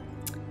say,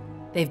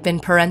 they've been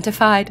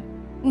parentified.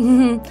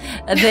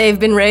 They've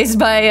been raised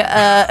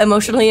by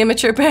emotionally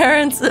immature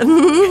parents. They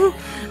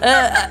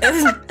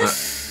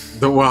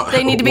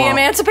need to be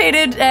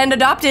emancipated and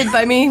adopted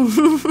by me.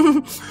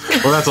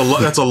 Well,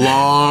 that's a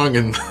long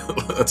and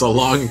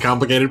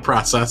complicated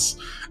process.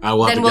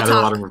 We'll have to gather a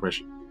lot of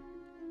information.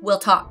 We'll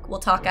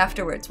talk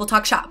afterwards. We'll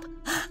talk shop.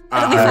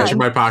 I reach in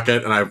my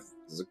pocket and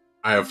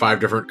I have 5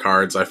 different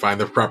cards. I find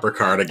the proper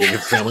card. I give you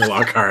the family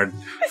law card.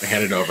 I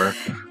hand it over.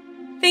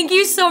 Thank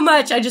you so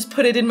much. I just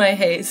put it in my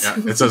haze. Yeah,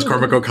 it says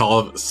Cormac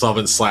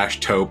O'Sullivan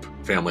 /taupe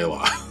family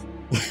law.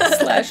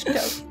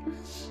 /taupe.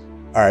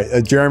 All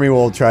right, Jeremy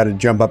will try to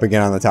jump up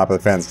again on the top of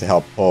the fence to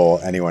help pull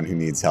anyone who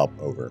needs help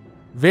over.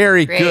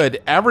 Very good.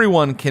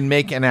 Everyone can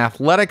make an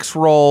athletics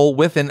roll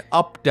with an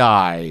up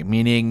die,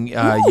 meaning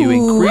you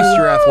increase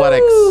your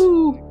athletics.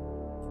 Ooh,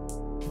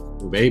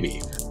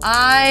 baby.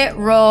 I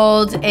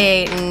rolled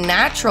a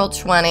natural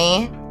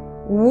 20.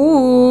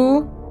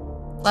 Ooh.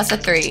 Plus a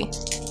 3.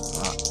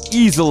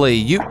 Easily.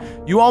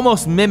 You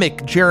almost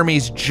mimic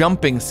Jeremy's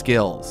jumping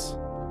skills.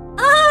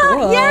 Ah,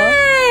 cool.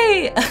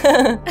 Yay!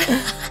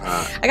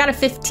 I got a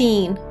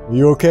 15.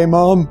 You okay,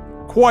 Mom?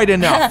 Quite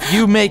enough.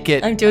 You make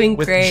it. I'm doing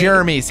with great.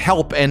 Jeremy's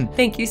help and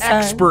thank you, son.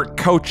 Expert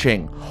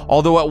coaching.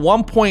 Although at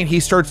one point he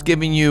starts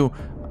giving you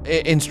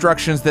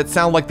instructions that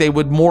sound like they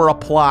would more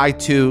apply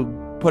to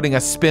putting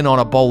a spin on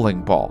a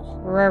bowling ball.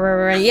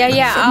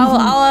 Yeah.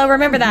 I'll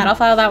remember that. I'll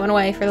file that one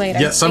away for later.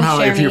 Yeah,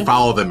 somehow if you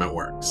follow them, it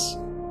works.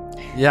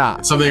 Yeah.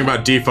 It's something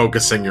about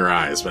defocusing your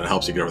eyes, but it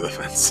helps you get over the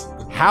fence.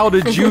 How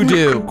did you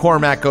do,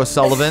 Cormac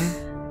O'Sullivan?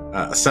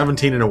 A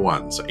 17 and a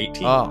 1, so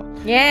 18. Oh.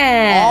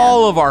 Yeah.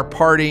 All of our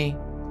party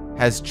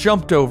has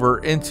jumped over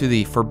into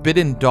the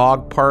Forbidden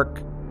Dog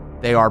Park.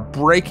 They are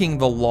breaking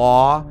the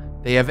law.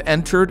 They have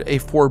entered a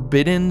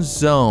forbidden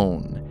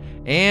zone.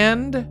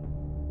 And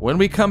when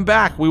we come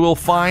back, we will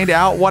find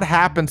out what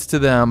happens to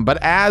them. But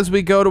as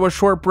we go to a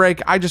short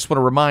break, I just want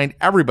to remind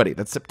everybody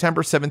that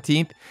September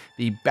 17th,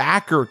 the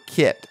backer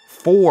kit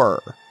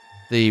for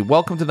the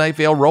Welcome to Night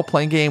Vale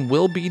role-playing game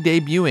will be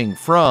debuting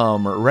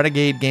from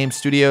Renegade Game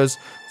Studios.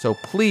 So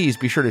please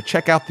be sure to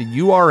check out the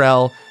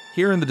URL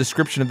here in the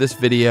description of this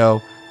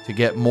video to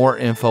get more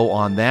info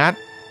on that.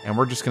 And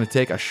we're just going to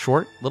take a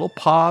short little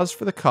pause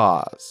for the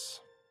cause.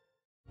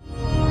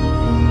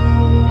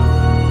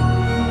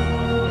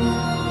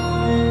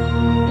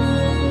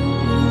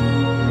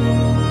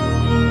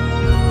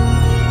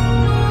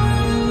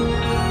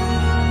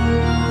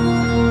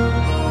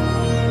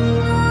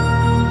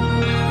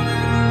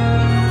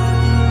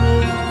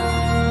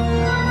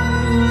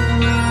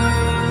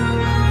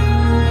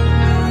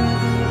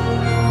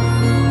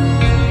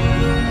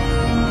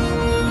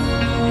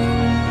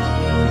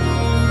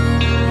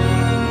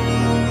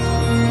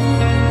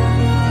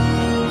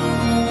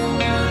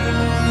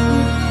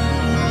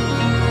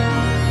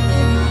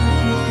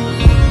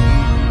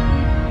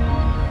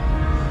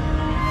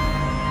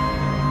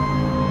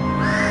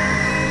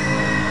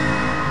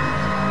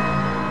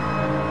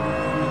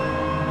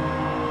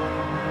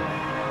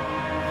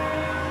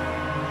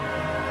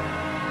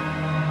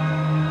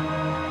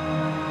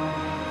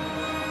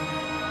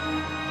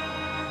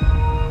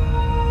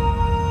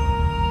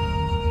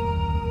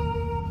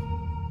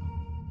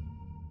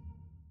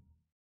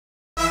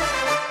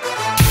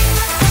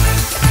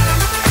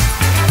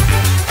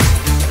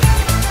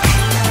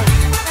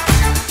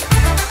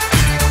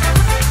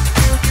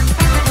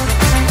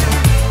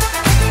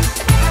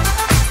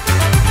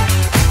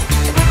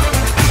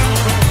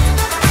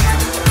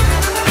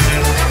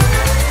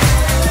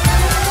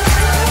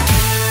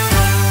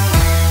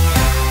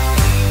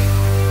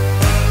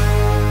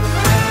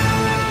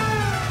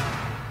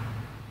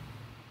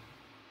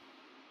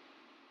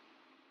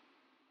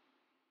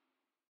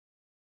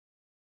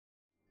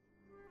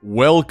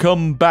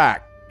 Welcome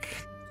back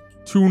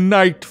to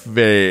Night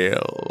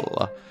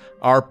Vale.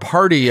 Our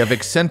party of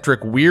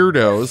eccentric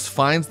weirdos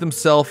finds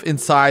themselves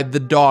inside the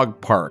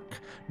dog park.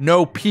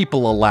 No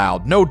people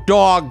allowed, no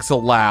dogs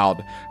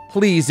allowed.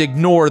 Please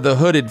ignore the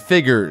hooded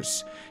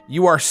figures.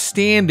 You are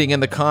standing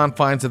in the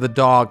confines of the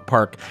dog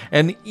park.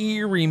 An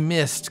eerie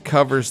mist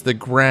covers the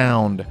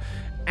ground.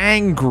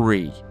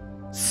 Angry,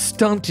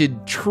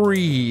 stunted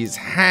trees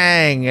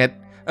hang at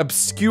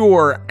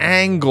obscure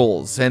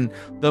angles, and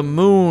the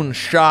moon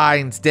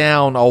shines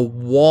down a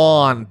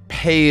wan,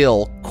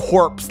 pale,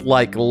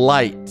 corpse-like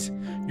light.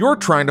 You're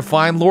trying to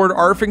find Lord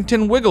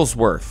Arfington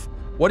Wigglesworth.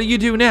 What do you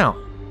do now?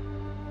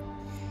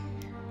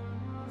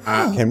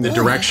 The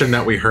direction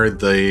that we heard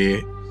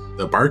the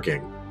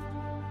barking.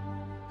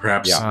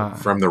 Perhaps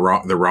from the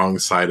wrong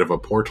side of a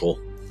portal.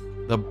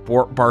 The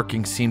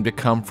barking seemed to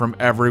come from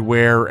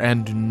everywhere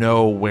and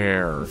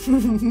nowhere.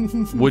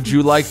 Would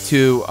you like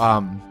to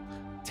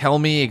tell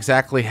me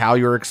exactly how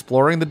you're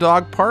exploring the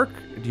dog park?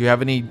 Do you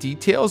have any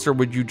details, or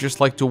would you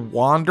just like to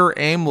wander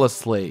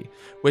aimlessly,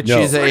 which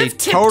is a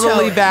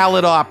totally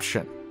valid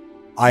option?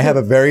 I have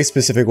a very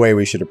specific way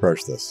we should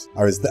approach this.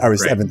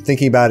 I've been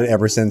thinking about it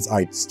ever since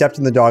I stepped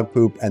in the dog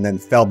poop and then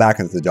fell back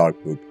into the dog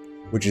poop,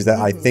 which is that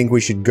I think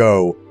we should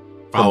go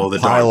follow the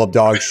pile of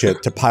dog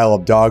shit to pile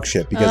of dog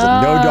shit, because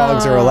if no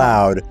dogs are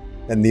allowed,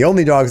 then the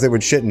only dogs that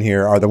would shit in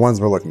here are the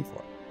ones we're looking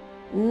for.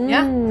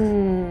 Yeah.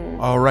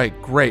 All right,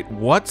 great.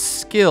 What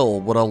skill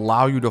would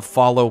allow you to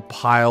follow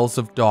piles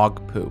of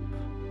dog poop?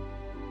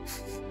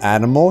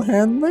 Animal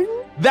handling?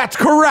 That's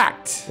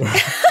correct.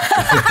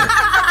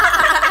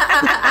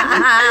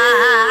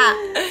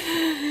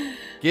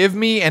 Give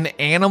me an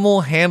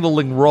animal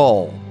handling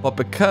roll, but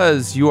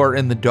because you are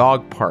in the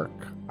dog park,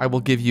 I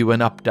will give you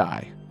an up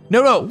die.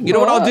 No, you know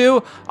what I'll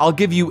do? I'll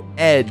give you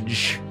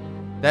edge.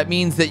 That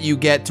means that you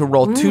get to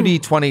roll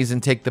 2d20s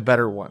and take the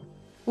better one.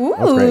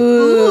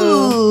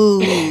 Ooh.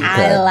 Okay.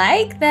 I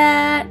like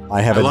that.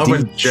 I love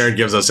when Jared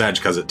gives us edge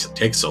because it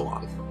takes so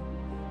long.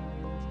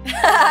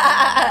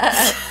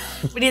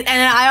 And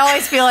I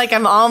always feel like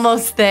I'm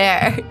almost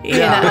there. You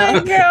know? Oh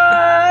my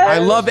god. I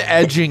love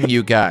edging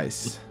you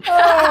guys.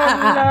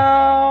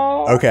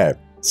 Oh no. Okay,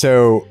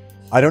 so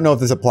I don't know if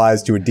this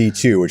applies to a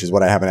D2, which is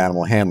what I have in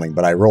animal handling,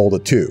 but I rolled a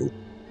 2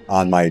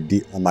 on my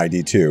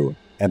D2,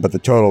 but the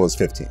total is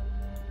 15.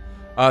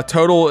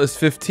 Total is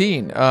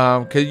 15.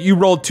 Because you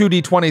rolled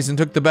 2d20s and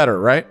took the better,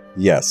 right?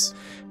 Yes.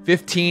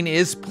 15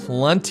 is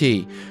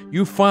plenty.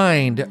 You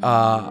find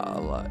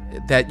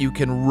that you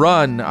can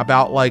run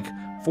about like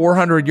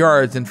 400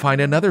 yards and find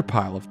another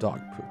pile of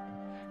dog poop.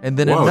 And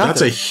then another.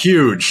 That's a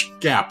huge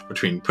gap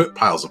between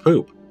piles of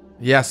poop.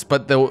 Yes,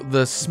 but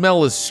the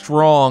smell is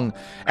strong.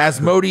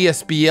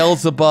 Asmodeus,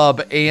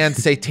 Beelzebub, and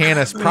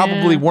Satanus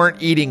probably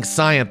weren't eating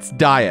science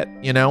diet,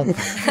 you know?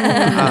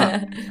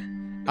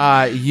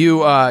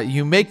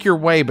 You make your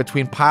way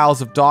between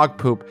piles of dog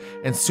poop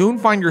and soon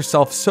find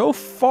yourself so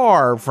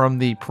far from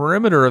the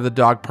perimeter of the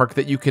dog park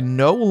that you can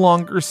no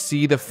longer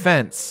see the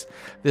fence.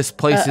 This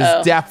place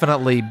is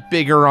definitely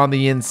bigger on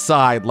the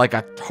inside, like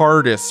a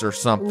TARDIS or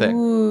something.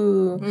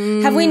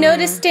 Ooh. Have we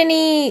noticed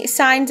any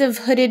signs of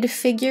hooded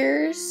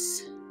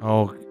figures?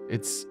 Oh,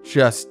 it's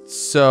just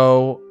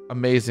so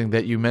amazing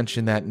that you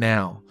mention that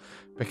now,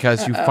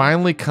 because you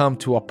finally come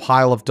to a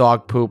pile of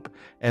dog poop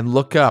and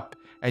look up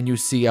and you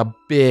see a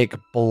big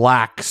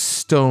black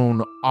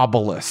stone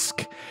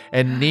obelisk.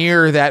 And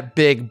near that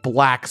big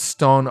black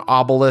stone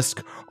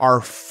obelisk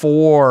are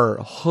 4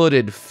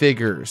 hooded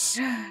figures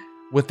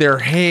with their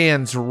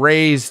hands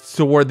raised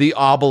toward the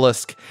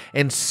obelisk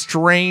and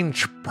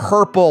strange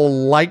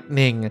purple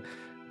lightning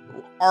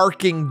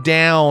arcing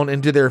down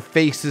into their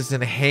faces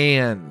and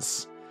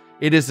hands.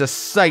 It is a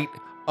sight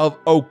of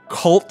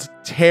occult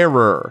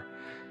terror.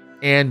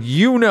 And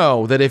you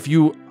know that if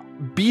you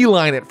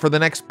beeline it for the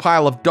next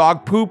pile of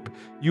dog poop,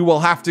 you will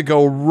have to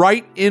go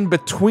right in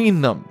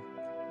between them.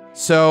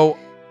 So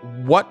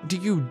what do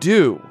you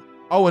do?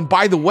 Oh, and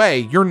by the way,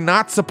 you're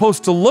not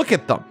supposed to look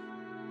at them.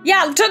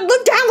 Yeah, look down,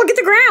 look at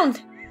the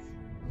ground.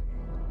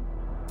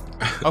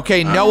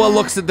 Okay, Noah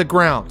looks at the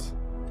ground.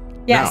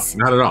 Yes.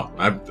 No, not at all.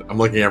 I'm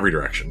looking every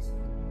direction.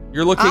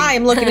 You're looking.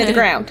 I'm looking at the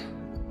ground.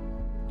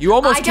 You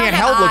almost can't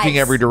help looking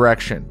every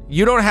direction.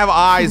 You don't have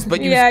eyes, but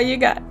you. Yeah, you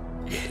got.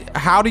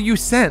 How do you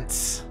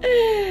sense?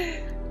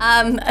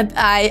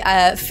 Emotionally.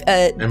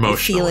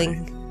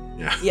 Feeling.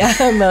 Yeah.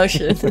 Yeah,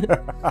 emotion.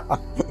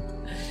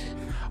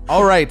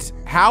 All right.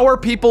 How are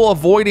people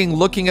avoiding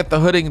looking at the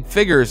hooded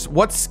figures?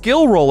 What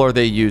skill roll are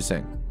they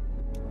using?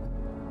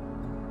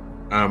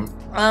 I'm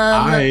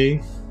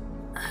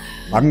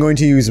going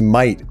to use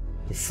might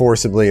to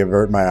forcibly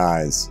avert my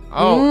eyes.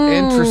 Oh,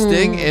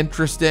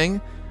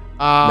 interesting.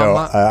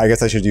 I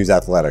guess I should use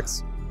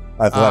athletics.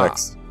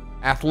 Athletics.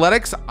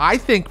 I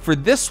think for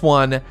this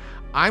one,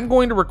 I'm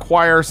going to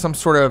require some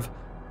sort of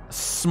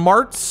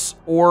smarts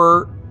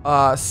or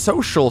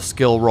social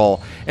skill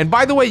roll. And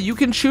by the way, you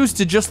can choose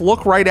to just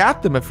look right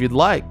at them if you'd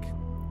like.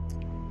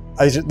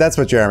 That's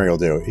what Jeremy will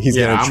do. He's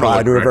going to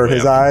try to avert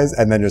his eyes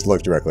and then just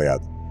look directly at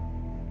them.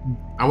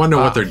 I want to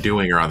know what they're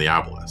doing around the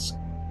obelisk.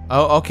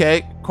 Oh,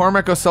 okay.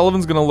 Cormac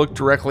O'Sullivan's going to look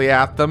directly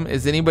at them.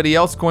 Is anybody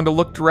else going to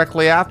look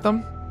directly at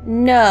them?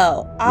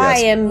 No, I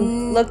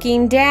am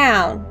looking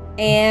down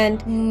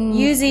and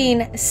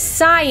using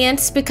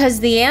science because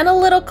the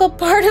analytical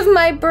part of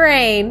my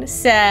brain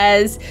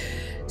says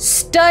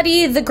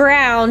study the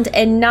ground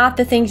and not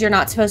the things you're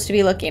not supposed to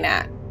be looking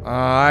at.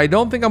 I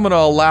don't think I'm going to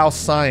allow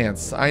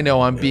science. I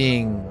know I'm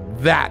being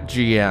that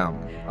GM.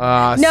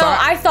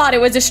 I thought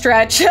it was a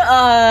stretch.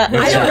 I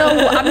don't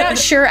know. I'm not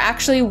sure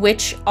actually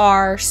which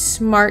are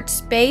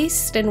smarts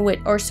based and which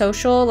or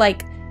social.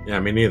 Like, yeah,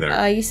 me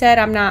neither. You said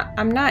I'm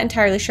not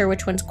entirely sure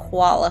which ones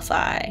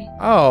qualify.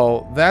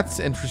 Oh, that's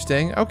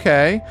interesting.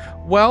 Okay.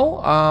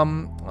 Well,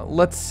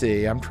 let's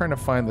see. I'm trying to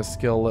find the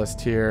skill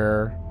list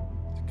here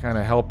to kind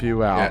of help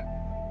you out.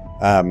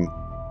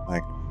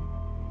 Yeah.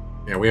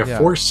 Yeah, we have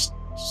force.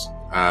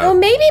 Well,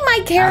 maybe my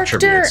character.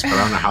 Attributes, but I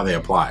don't know how they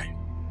apply.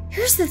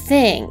 Here's the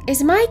thing: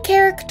 is my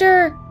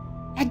character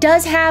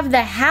does have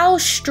the how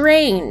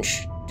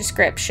strange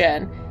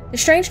description. The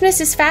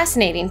strangeness is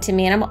fascinating to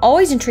me, and I'm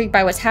always intrigued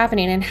by what's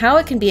happening and how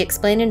it can be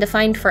explained and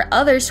defined for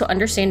others to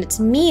understand its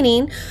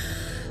meaning.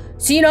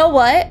 So you know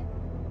what?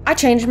 I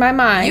changed my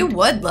mind. You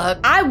would look.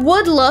 I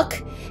would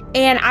look,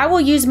 and I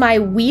will use my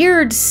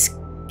weird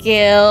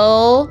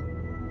skill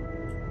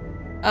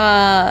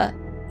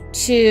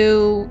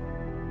to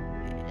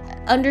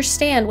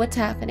understand what's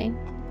happening.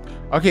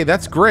 Okay,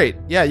 that's great.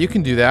 Yeah, you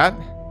can do that.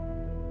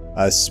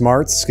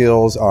 Smart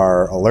skills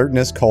are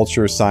alertness,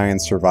 culture,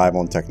 science,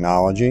 survival, and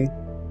technology.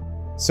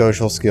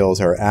 Social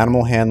skills are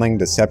animal handling,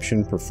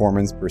 deception,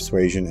 performance,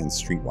 persuasion, and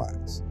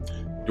streetwise.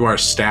 Do our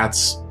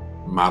stats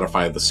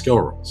modify the skill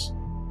rolls?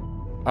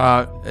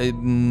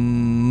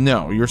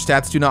 No, your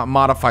stats do not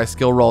modify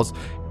skill rolls,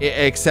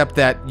 except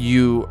that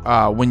you,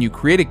 when you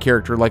create a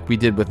character like we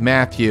did with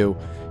Matthew,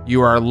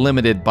 you are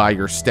limited by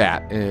your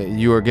stat.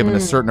 You are given a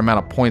certain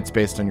amount of points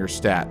based on your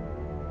stat.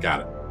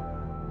 Got it.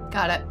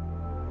 Got it.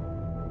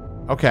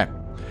 Okay.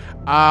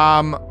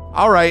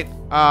 All right.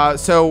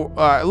 So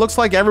it looks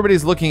like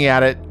everybody's looking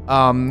at it.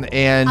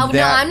 And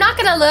no, I'm not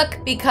gonna look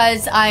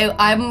because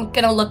I'm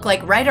gonna look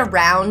like right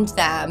around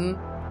them,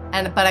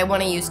 but I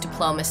want to use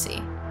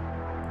diplomacy.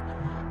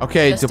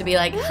 Okay. Just to be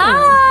like,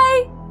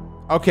 hi.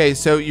 Okay,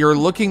 so you're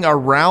looking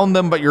around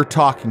them, but you're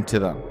talking to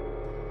them.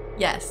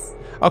 Yes.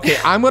 Okay,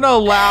 I'm gonna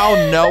allow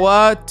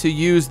Noah to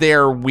use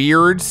their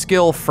weird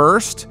skill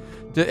first,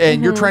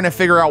 and you're trying to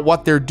figure out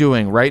what they're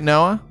doing, right,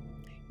 Noah?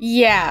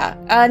 Yeah.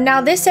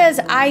 Now this says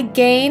I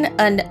gain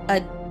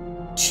a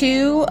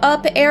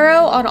 2-up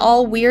arrow on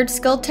all weird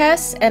skill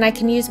tests, and I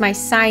can use my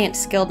science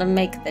skill to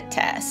make the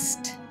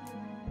test.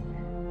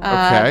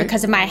 Okay.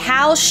 Because of my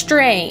how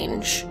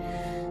strange.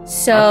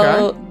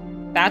 So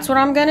that's what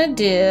I'm gonna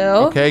do.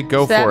 Okay,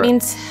 go for it. That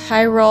means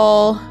I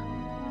roll.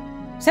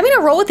 Does that mean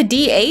I roll with a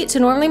D8? So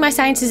normally my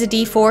science is a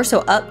D4, so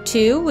up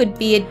 2 would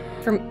be a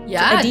D8.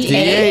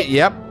 D8,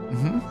 yep.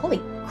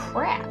 Holy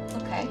crap.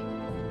 Okay.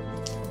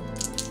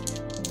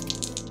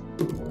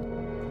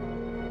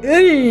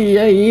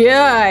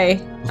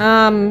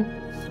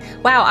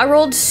 Wow, I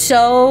rolled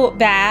so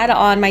bad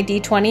on my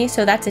D20,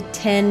 so that's a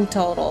 10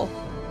 total.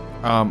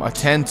 A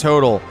 10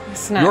 total.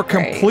 You're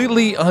great.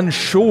 completely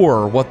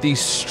unsure what these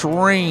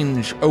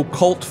strange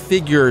occult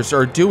figures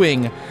are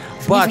doing,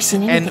 but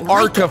an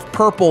arc of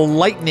purple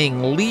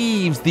lightning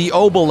leaves the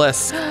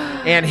obelisk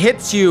and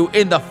hits you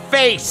in the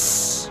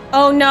face.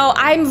 Oh no,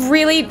 I'm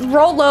really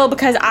roll low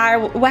because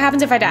what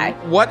happens if I die?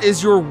 What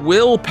is your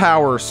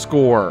willpower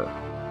score?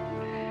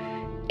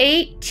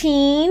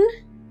 18.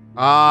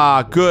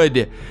 Ah,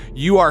 good.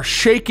 You are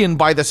shaken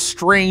by the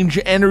strange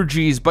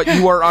energies, but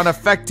you are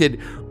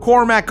unaffected.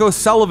 Cormac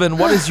O'Sullivan,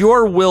 what is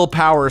your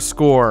willpower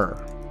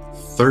score?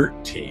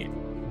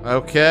 13.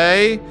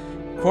 Okay.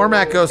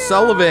 Cormac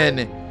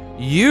O'Sullivan,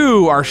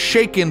 you are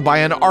shaken by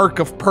an arc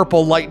of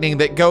purple lightning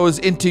that goes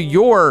into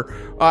your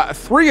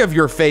 3 of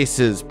your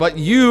faces, but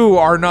you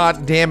are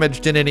not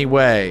damaged in any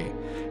way.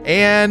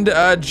 And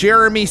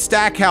Jeremy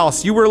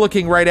Stackhouse, you were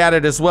looking right at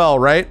it as well,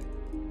 right?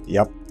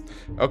 Yep.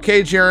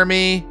 Okay,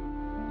 Jeremy,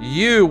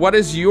 what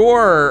is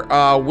your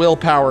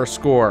willpower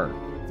score?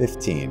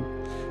 15.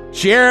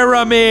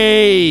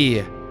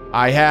 Jeremy,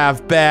 I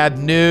have bad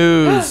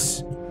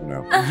news.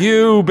 No.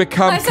 You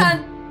become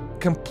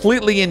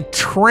completely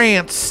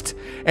entranced,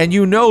 and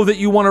you know that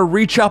you want to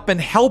reach up and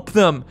help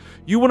them.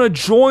 You want to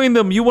join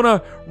them. You want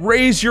to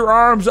raise your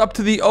arms up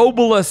to the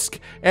obelisk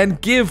and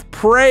give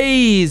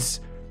praise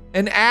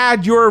and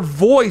add your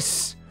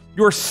voice,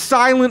 your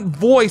silent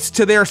voice,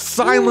 to their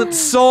silent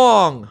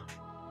song.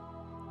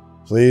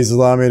 Please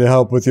allow me to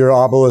help with your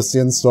obelisk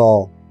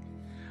install.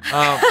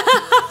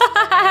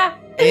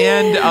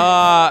 And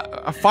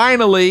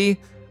finally,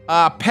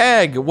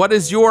 Peg, what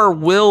is your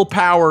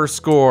willpower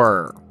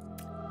score?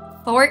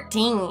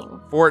 14.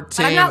 14.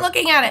 But I'm not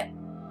looking at it.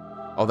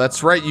 Oh,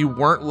 that's right. You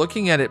weren't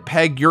looking at it.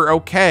 Peg, you're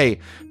okay.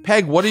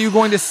 Peg, what are you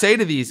going to say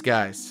to these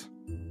guys?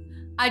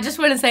 I just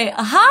want to say,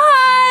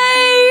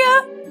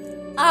 hi!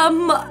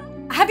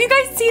 Have you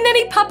guys seen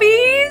any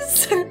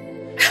puppies?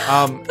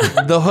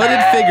 The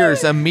hooded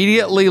figures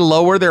immediately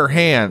lower their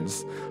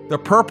hands. The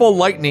purple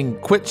lightning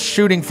quits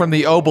shooting from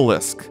the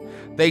obelisk.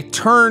 They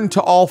turn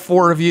to all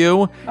 4 of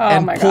you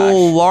and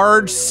pull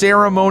large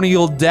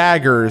ceremonial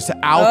daggers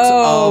out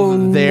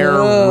of their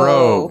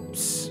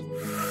robes.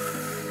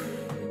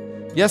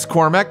 Yes,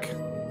 Cormac?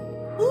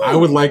 I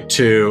would like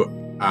to...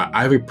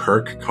 I have a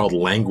perk called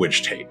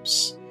Language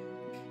Tapes,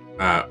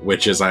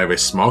 which is I have a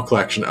small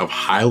collection of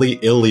highly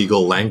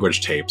illegal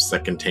language tapes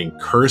that contain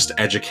cursed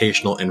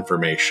educational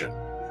information,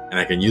 and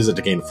I can use it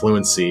to gain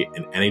fluency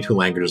in any 2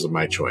 languages of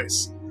my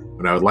choice.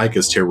 What I would like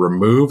is to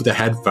remove the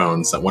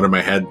headphones that one of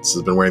my heads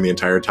has been wearing the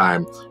entire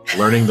time,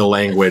 learning the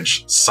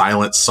language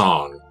Silent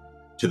Song,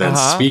 to then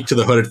speak to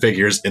the hooded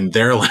figures in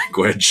their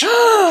language.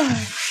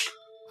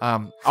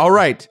 All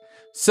right.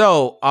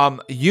 So,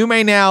 you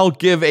may now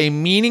give a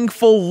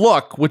meaningful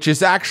look, which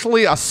is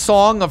actually a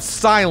song of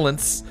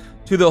silence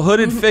to the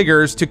hooded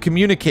figures to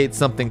communicate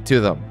something to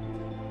them.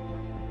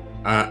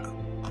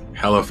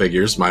 Hello,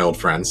 figures, my old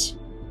friends.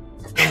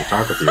 I've come to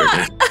talk with you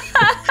again.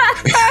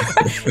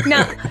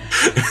 No.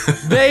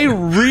 They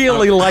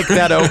really like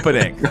that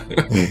opening.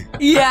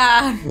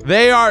 Yeah.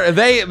 They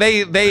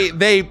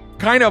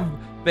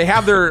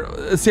have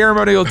their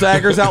ceremonial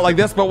daggers out like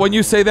this, but when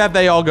you say that,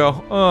 they all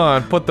go, oh,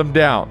 and put them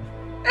down.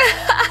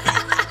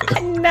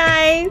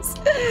 Nice.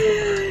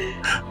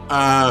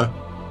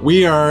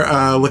 We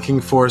are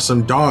looking for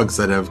some dogs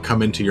that have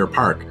come into your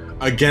park.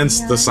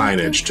 Against the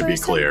signage, to be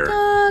clear.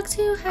 Dogs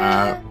who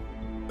have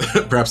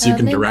Perhaps you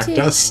can direct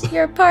us.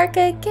 Your park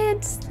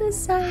against the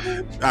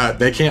signage.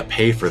 They can't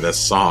pay for this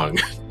song,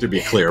 to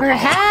be clear.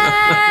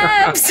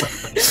 Perhaps.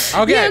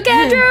 Okay. You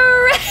can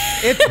direct.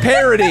 It's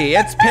parody.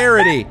 It's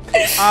parody.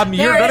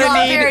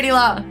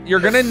 You're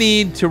gonna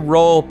need to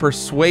roll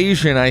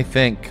persuasion, I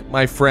think,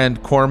 my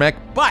friend Cormac.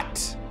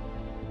 But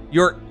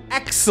your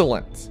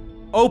excellent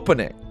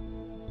opening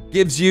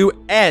gives you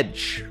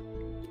edge.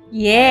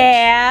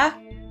 Yeah.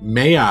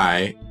 May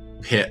I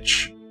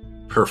pitch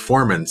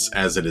performance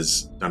as it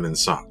is done in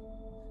song?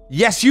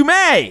 Yes, you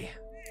may.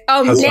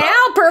 Oh,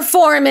 now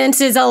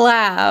performance is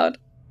allowed.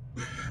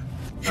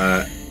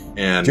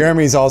 And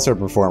Jeremy's also a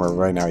performer.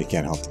 Right now, he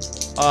can't help him.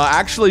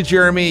 Actually,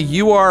 Jeremy,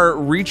 you are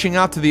reaching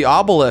out to the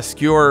obelisk.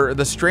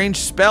 The strange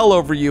spell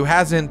over you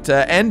hasn't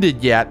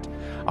ended yet.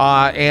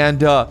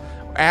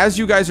 As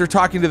you guys are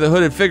talking to the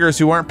hooded figures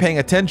who aren't paying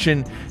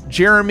attention,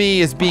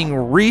 Jeremy is being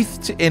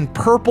wreathed in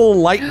purple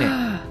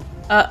lightning.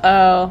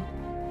 Uh-oh.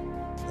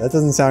 That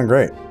doesn't sound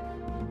great.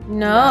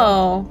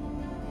 No.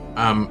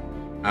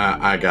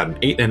 I got an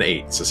 8 and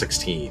 8, so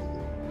 16.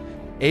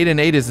 8 and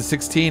 8 is a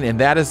 16, and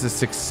that is a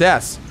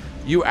success.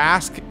 You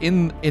ask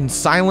in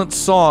silent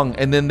song,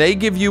 and then they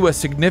give you a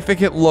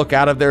significant look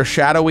out of their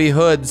shadowy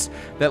hoods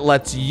that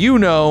lets you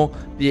know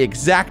the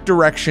exact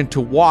direction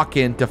to walk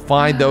in to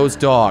find those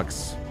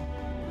dogs.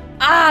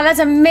 Ah, that's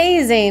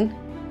amazing.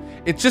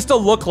 It's just a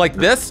look like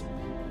this.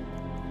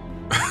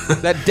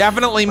 That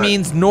definitely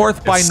means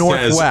north by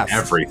northwest. Says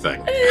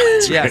everything.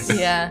 Yes.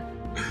 Yeah.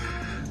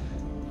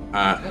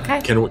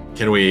 Okay.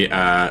 Can we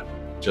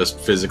just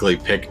physically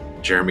pick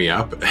Jeremy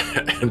up?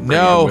 And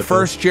No,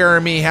 first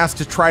Jeremy has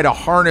to try to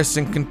harness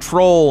and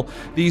control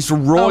these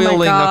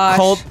roiling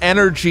occult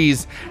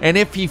energies, and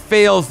if he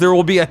fails, there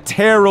will be a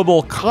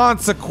terrible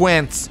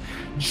consequence.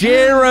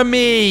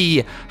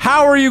 Jeremy,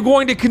 how are you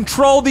going to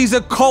control these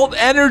occult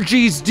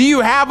energies? Do you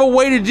have a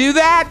way to do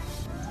that?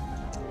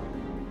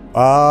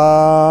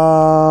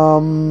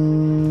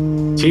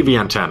 TV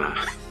antenna.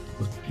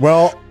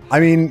 Well, I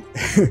mean,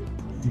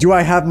 do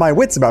I have my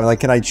wits about me? Like,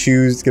 can I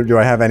choose? Do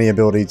I have any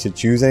ability to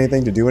choose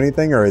anything, to do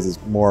anything? Or is this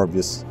more of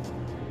just,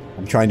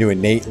 I'm trying to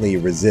innately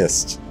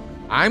resist?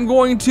 I'm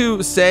going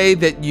to say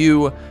that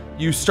you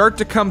start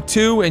to come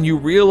to and you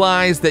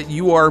realize that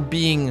you are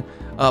being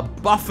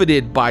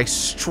buffeted by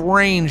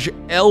strange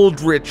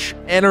eldritch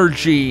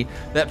energy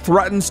that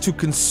threatens to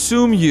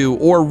consume you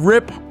or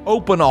rip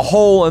open a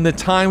hole in the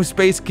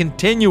time-space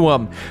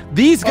continuum.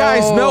 These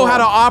guys know how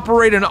to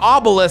operate an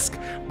obelisk,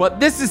 but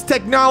this is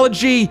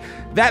technology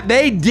that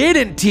they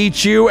didn't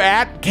teach you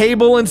at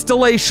cable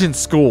installation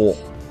school.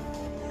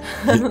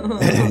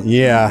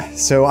 Yeah,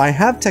 so I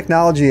have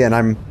technology, and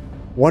I'm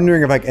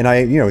wondering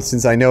if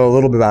since I know a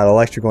little bit about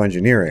electrical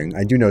engineering,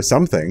 I do know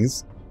some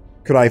things.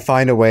 Could I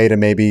find a way to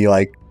maybe,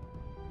 like,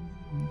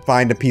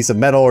 find a piece of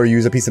metal or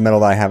use a piece of metal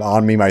that I have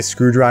on me, my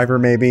screwdriver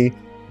maybe?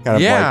 Kind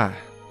of like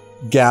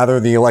gather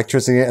the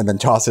electricity and then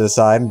toss it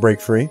aside and break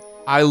free?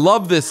 I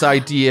love this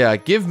idea.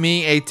 Give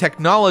me a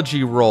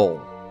technology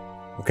roll.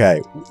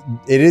 Okay.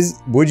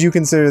 Would you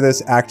consider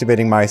this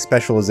activating my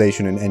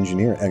specialization in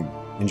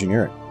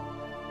engineering?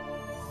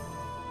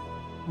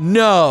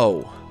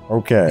 No.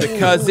 Okay.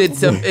 Because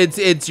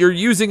it's you're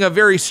using a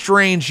very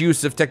strange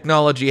use of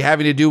technology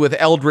having to do with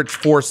eldritch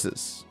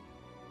forces.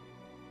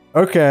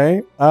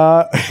 Okay.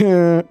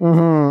 I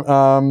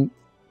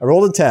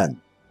rolled a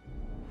 10.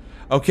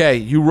 Okay,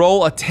 you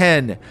roll a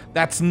 10.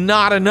 That's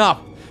not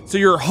enough. So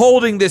you're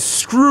holding this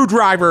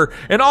screwdriver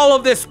and all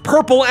of this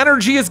purple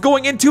energy is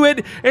going into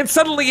it and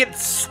suddenly it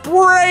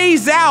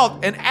sprays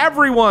out and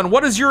everyone,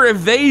 what is your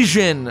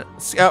evasion?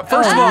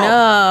 First of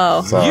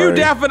all, Sorry. you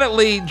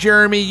definitely,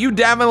 Jeremy, you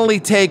definitely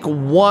take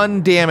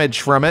 1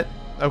 damage from it,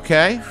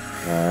 okay?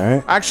 All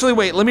right. Actually,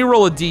 wait, let me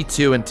roll a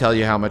d2 and tell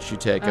you how much you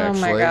take,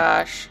 actually. Oh my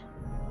gosh.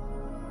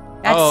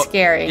 That's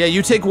scary. Yeah,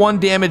 you take 1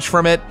 damage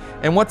from it.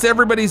 And what's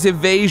everybody's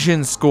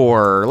evasion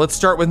score? Let's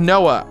start with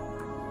Noah.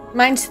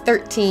 Mine's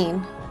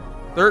 13.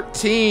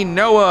 13.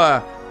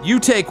 Noah, you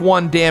take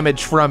 1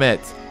 damage from it.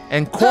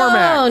 And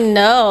Cormac. Oh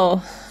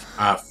no.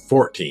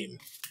 14.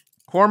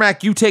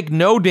 Cormac, you take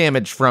no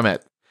damage from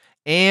it.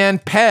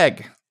 And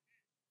Peg.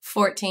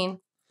 14.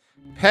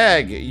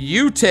 Peg,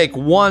 you take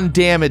 1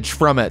 damage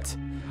from it.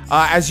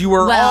 As you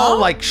are all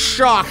like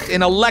shocked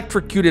and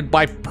electrocuted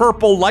by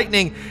purple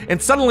lightning, and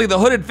suddenly the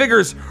hooded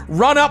figures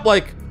run up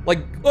like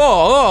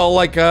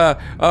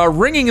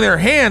wringing their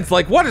hands,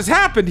 like what has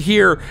happened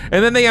here?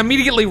 And then they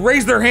immediately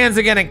raise their hands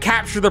again and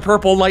capture the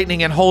purple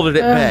lightning and hold it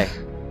at bay.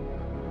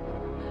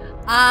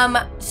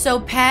 So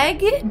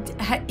Peg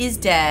is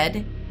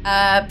dead.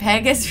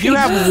 Peg is. You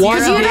have one.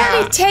 You'd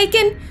already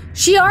taken.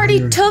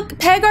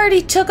 Peg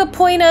already took a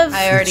point of.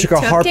 I already took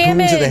a harpoon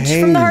damage to the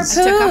haze. from the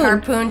harpoon. Took a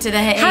harpoon to the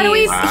haze. How do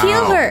we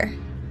heal her?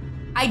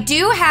 I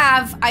do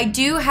have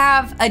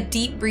a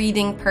deep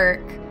breathing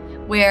perk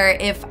where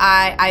if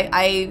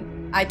I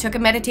took a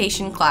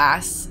meditation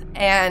class,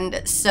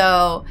 and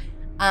so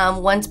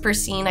once per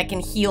scene I can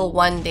heal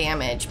 1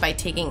 damage by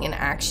taking an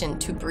action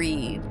to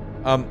breathe.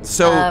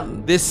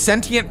 This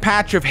sentient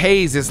patch of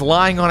haze is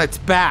lying on its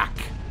back.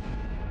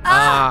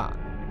 And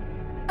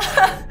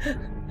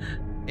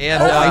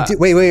I did,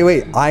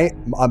 wait.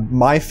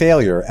 My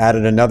failure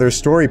added another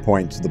story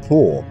point to the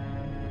pool.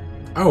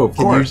 Oh, of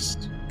course.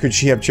 Could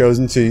she have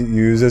chosen to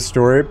use a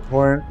story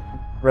point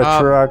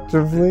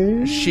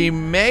retroactively? She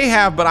may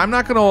have, but I'm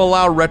not going to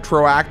allow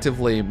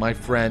retroactively, my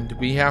friend.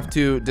 We have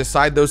to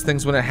decide those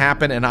things when it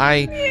happen, and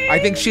I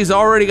think she's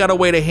already got a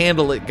way to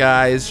handle it,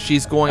 guys.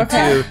 She's going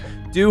to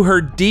do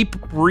her deep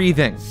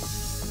breathing.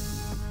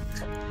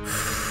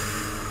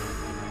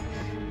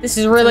 This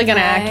is really going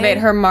to activate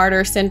her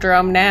martyr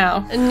syndrome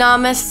now.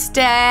 Namaste.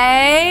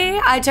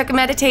 I took a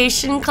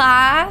meditation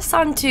class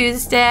on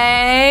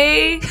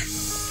Tuesday.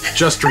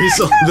 Just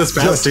recently, this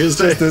past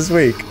Tuesday? Just this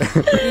week.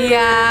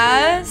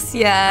 Yes.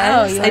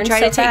 Oh, I try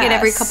so to take it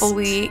every fast. couple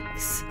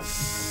weeks.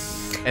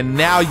 And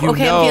now you know.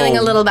 Okay, I'm feeling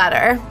a little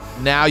better.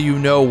 Now you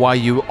know why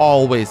you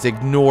always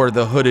ignore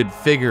the hooded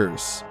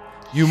figures.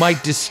 You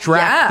might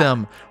distract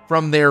them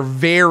from their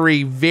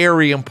very,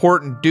 very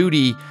important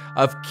duty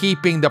of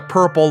keeping the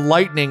purple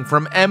lightning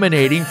from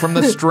emanating from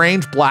the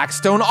strange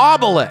Blackstone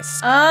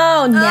obelisk.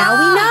 Oh, now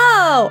we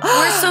know.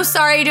 We're so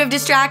sorry to have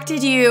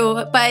distracted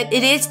you, but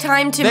it is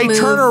time to move. They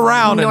turn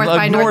around and north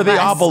by ignore the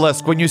northwest.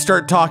 obelisk when you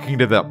start talking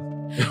to them.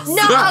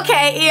 No,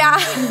 okay, yeah.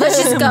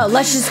 Let's just go.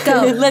 Let's It's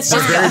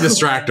very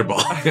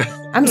distractible.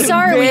 I'm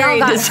sorry we all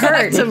got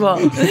hurt.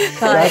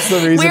 That's the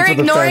reason We're for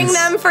the ignoring fence.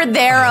 them for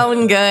their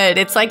own good.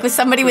 It's like with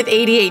somebody with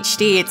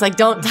ADHD. It's like,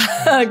 don't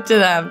talk to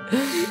them.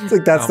 It's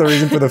like that's the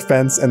reason for the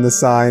fence and the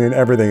sign and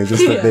everything. It's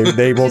just that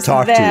they will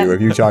talk to them. you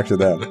if you talk to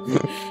them.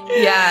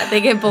 Yeah,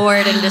 they get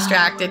bored and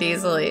distracted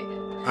easily.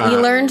 We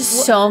learned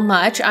so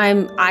much.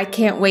 I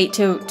can't wait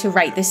to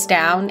write this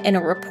down in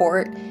a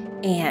report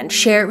and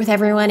share it with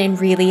everyone and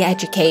really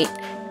educate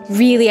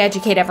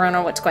everyone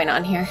on what's going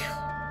on here.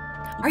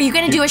 Are you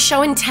going to do a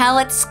show and tell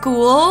at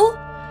school?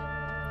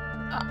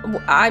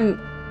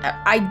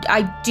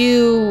 I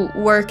do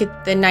work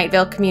at the Night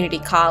Vale Community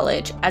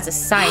College as a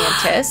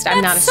scientist.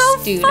 I'm not a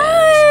student.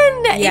 Fun.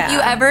 Yeah. If you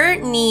ever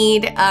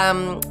need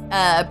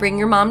bring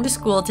your mom to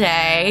school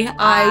day,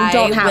 I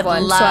don't have would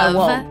one, so love I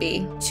won't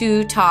be.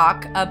 to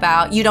talk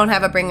about. You don't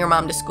have a bring your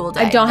mom to school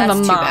day. I don't have That's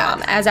a too mom,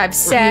 bad. as I've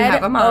said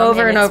have a mom,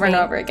 over and and it's over and me.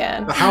 over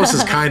again. The house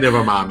is kind of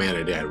a mom and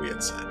a dad, we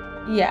had said.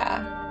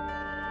 Yeah.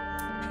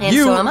 And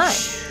so am I.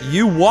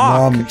 You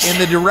walk Mom. in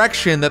the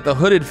direction that the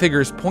hooded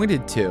figures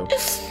pointed to,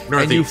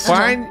 and you Northeast.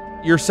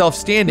 find yourself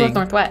standing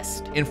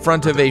Northwest. in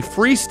front of a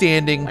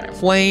freestanding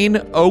plain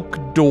oak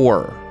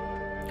door.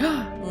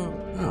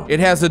 It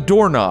has a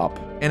doorknob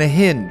and a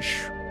hinge,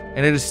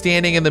 and it is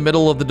standing in the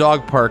middle of the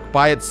dog park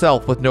by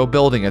itself with no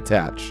building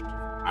attached.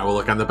 I will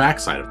look on the back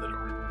side of the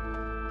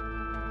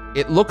door.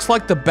 It looks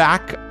like the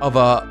back of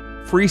a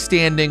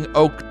freestanding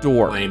oak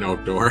door. Plain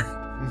oak door.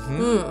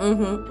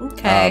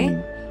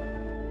 Okay.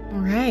 All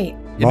right.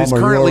 It is Mom, are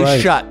you currently all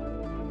right? shut.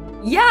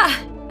 Yeah,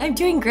 I'm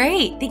doing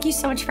great. Thank you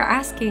so much for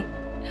asking.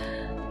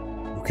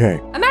 Okay.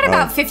 I'm at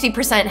about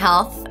 50%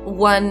 health,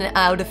 1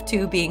 out of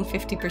 2 being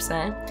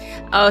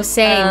 50%. Oh,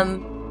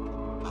 same.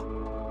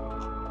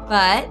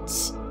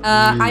 But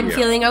I'm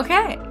feeling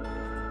okay.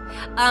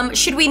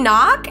 Should we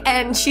knock?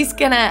 And she's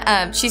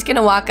gonna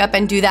walk up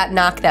and do that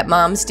knock that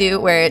moms do,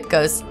 where it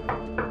goes.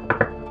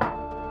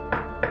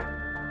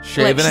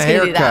 Shave and a she's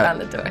gonna do that on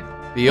haircut. the door.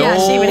 The Yeah,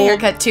 old shave and a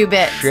haircut, 2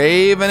 bits.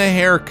 shave and a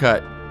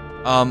haircut.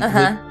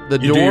 The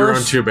You do your own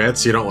doors. 2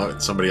 bits. You don't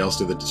let somebody else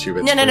do the 2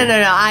 bits. No. for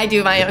you? I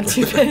do my own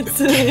 2 bits.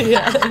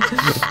 Yeah.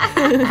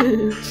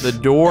 The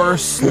door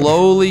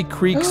slowly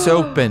creaks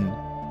open,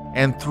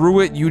 and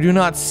through it you do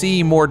not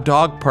see more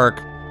dog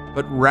park,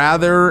 but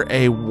rather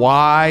a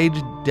wide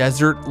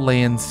desert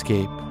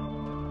landscape.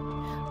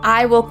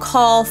 I will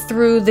call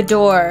through the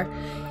door.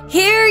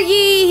 Hear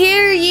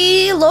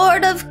ye,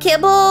 Lord of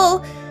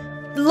Kibble,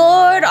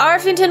 Lord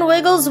Arfington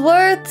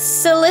Wigglesworth,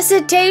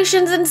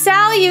 solicitations and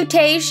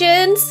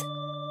salutations.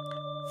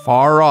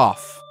 Far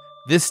off,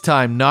 this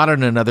time not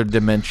in another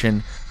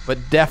dimension, but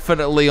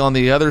definitely on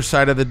the other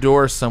side of the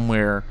door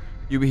somewhere,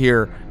 you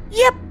hear,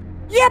 yep.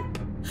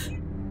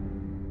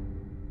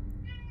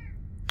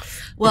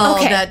 Well,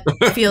 Okay. that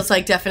feels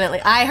like definitely.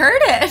 I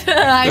heard it.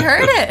 I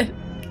heard it.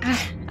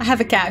 I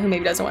have a cat who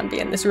maybe doesn't want to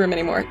be in this room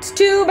anymore. It's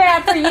too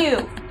bad for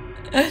you.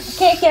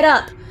 Can't get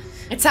up.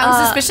 It sounds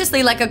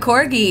suspiciously like a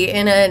corgi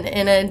in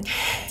a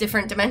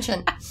different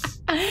dimension.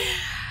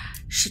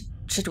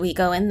 Should we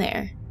go in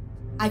there?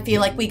 I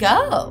feel like we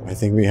go. I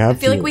think we have I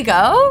feel to. like we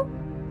go.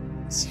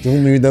 Still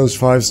need those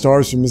 5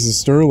 stars from Mrs.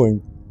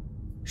 Sterling.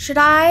 Should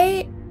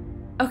I?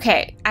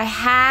 Okay, I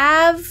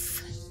have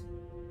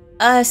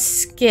a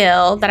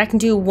skill that I can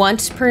do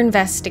once per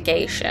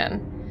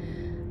investigation.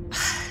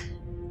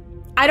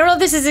 I don't know if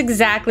this is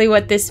exactly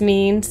what this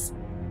means.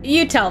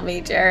 You tell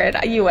me, Jared.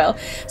 You will.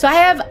 So I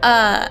have,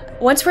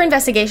 once per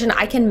investigation,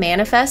 I can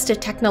manifest a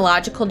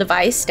technological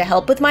device to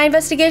help with my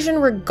investigation,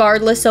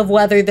 regardless of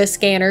whether the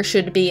scanner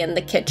should be in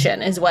the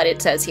kitchen, is what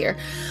it says here.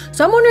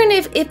 So I'm wondering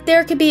if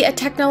there could be a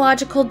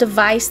technological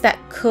device that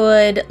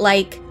could,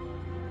 like,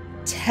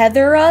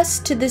 tether us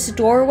to this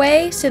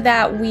doorway so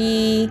that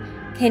we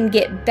can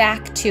get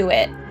back to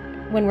it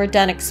when we're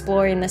done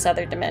exploring this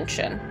other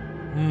dimension.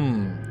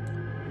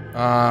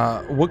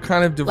 What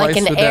kind of device?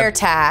 Like an air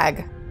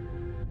tag.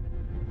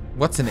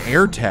 What's an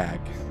air tag?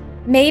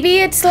 Maybe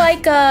it's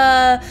like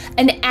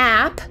an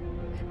app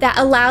that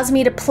allows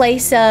me to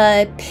place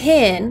a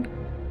pin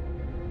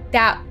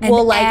that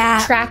will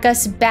track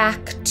us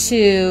back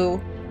to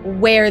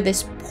where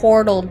this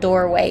portal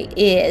doorway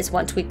is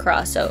once we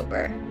cross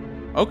over.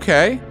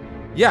 Okay.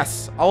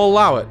 Yes, I'll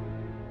allow it.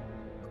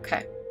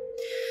 Okay.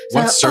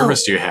 What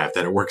service do you have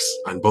that it works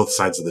on both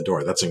sides of the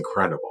door? That's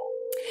incredible.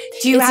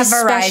 Do you have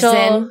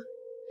Verizon?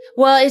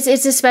 Well, it's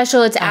a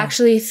special. It's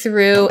actually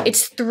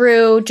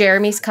through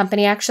Jeremy's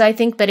company, actually, I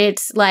think, but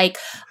it's like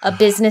a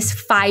business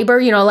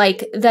fiber,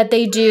 like that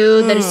they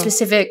do that is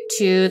specific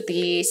to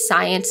the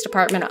science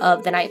department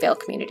of the Night Vale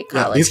Community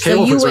College. Yeah, these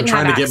cable folks have been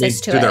trying to get me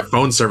to their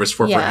phone service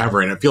for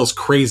forever, and it feels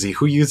crazy.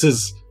 Who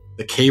uses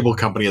the cable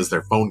company as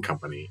their phone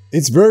company?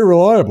 It's very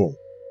reliable.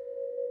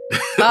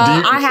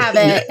 I have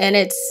it, and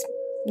it's,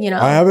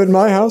 I have it in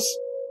my house.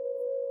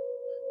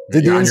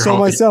 Did the install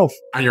myself.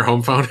 On your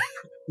home phone?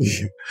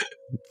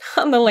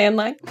 On the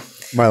landline.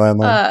 My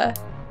landline.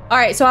 All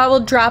right, so I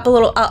will drop a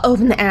little, I'll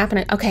open the app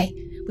and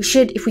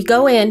if we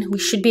go in, we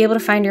should be able to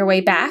find our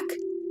way back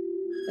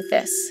with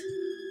this.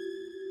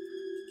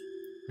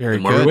 Very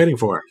good. What are we waiting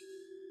for?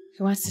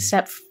 Who wants to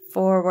step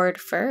forward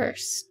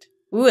first?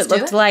 Ooh, it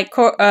looked like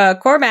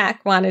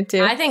Cormac wanted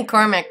to. I think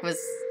Cormac was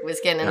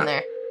getting in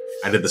there.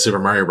 I did the Super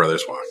Mario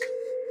Brothers walk.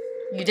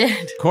 You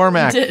did.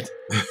 Cormac, you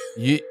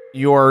did.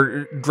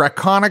 Your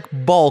draconic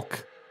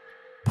bulk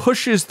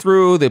pushes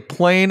through the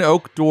plain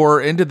oak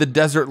door into the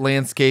desert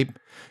landscape.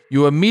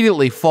 You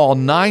immediately fall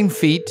 9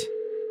 feet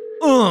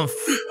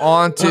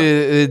onto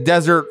the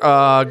desert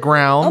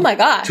ground. Oh my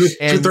gosh.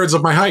 Two-thirds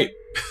of my height.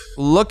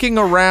 Looking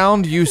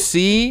around, you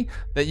see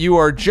that you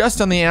are just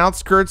on the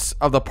outskirts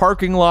of the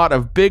parking lot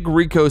of Big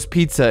Rico's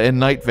Pizza in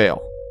Night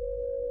Vale.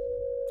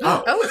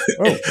 So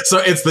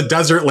it's the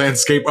desert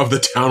landscape of the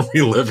town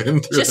we live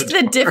in. Just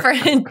the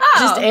different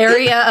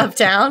area of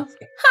town.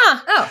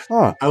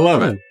 I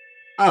love it.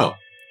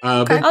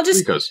 Okay. I'll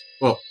just Rico's.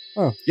 Well,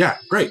 yeah,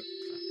 great.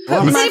 Is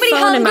anybody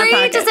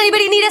hungry? Does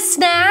anybody need a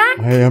snack?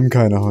 I am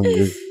kind of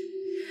hungry.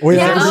 Wait,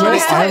 I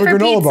have a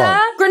granola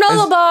bar.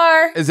 Granola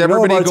bar. Is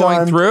everybody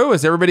going through?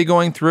 Is everybody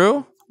going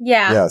through?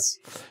 Yeah. Yes.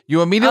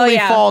 You immediately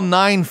fall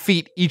 9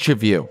 feet, each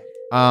of you.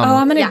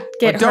 I'm going to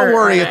get hurt. Don't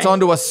worry, it's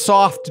onto a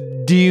soft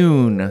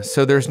dune,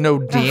 so there's no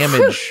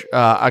damage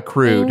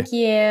accrued. Thank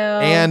you.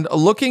 And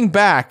looking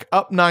back,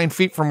 up 9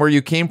 feet from where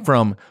you came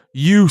from,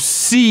 you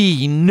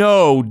see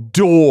no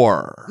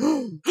door.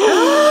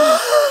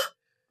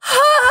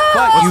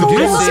 But you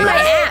do see...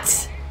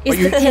 Is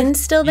the pin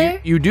still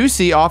there? You do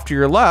see off to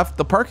your left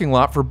the parking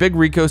lot for Big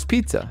Rico's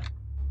Pizza.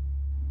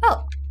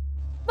 Oh.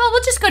 Well,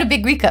 we'll just go to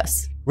Big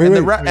Rico's. And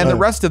the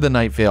rest of the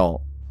Night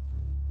Vale.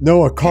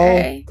 Noah,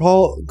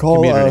 call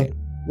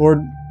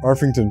Lord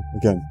Arfington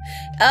again.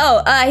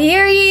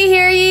 Hear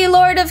ye,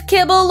 Lord of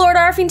Kibble, Lord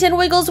Arfington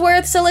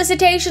Wigglesworth,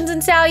 solicitations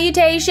and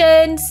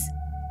salutations.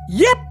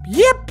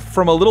 Yep.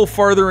 From a little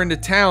farther into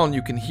town,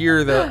 you can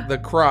hear the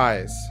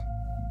cries.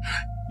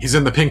 He's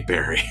in the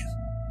Pinkberry.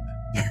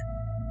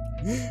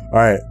 All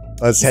right,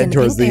 let's head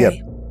towards the yip.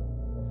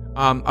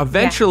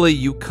 Eventually,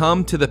 you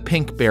come to the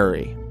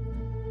Pinkberry.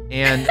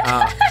 And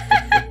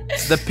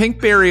the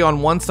Pinkberry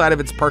on one side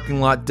of its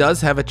parking lot does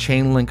have a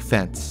chain link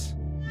fence.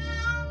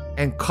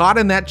 And caught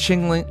in that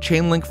chain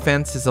link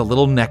fence is a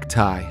little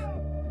necktie.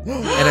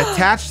 And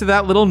attached to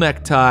that little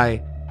necktie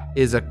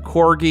is a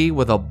corgi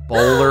with a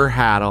bowler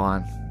hat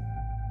on.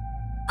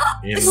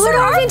 Lord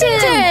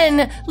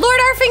Arfington! Lord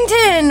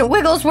Arfington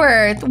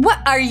Wigglesworth, what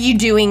are you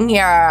doing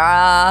here?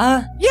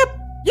 Yep.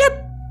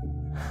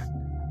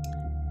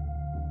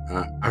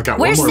 I've got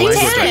Where's one more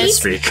language I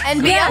Naish can speak.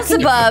 and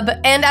Beelzebub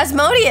and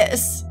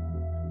Asmodeus?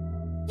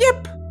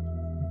 Yep.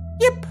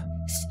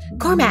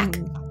 Cormac,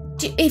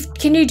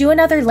 can you do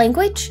another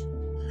language?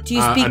 Do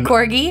you speak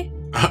Corgi?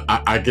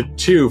 I get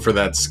 2 for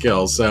that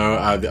skill, so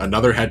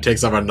another head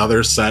takes up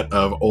another set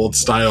of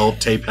old-style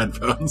tape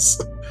headphones.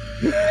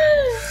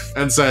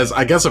 And says,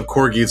 I guess if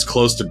Corgi's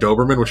close to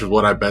Doberman, which is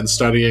what I've been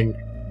studying,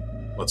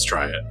 let's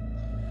try it.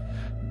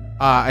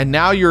 And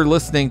now you're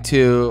listening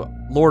to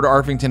Lord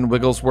Arfington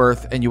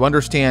Wigglesworth, and you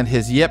understand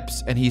his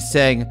yips, and he's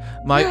saying,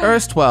 my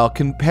erstwhile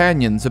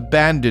companions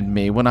abandoned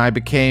me when I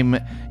became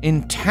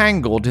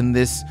entangled in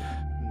this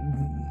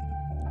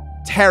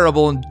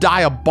terrible and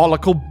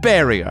diabolical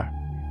barrier.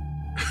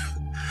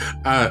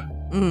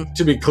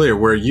 To be clear,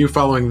 were you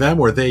following them,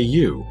 or they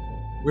you?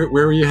 Where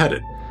were you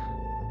headed?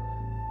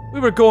 We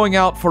were going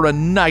out for a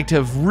night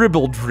of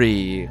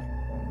ribaldry,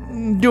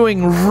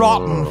 doing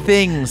rotten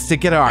things to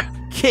get our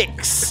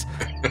kicks.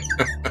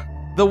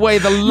 The way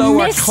the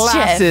lower Mischief.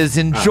 classes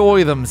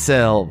enjoy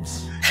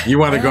themselves. You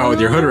want to go out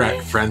with your hood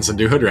rat friends and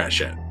do hood rat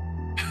shit.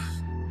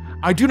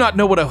 I do not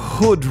know what a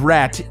hood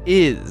rat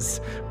is,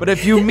 but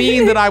if you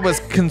mean that I was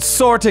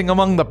consorting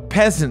among the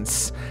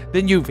peasants,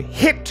 then you've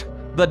hit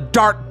the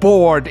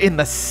dartboard in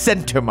the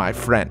center, my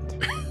friend.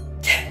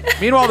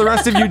 Meanwhile, the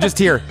rest of you just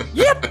hear,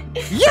 yep,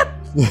 yep,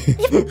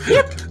 yep,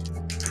 yep.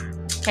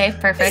 Okay,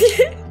 perfect.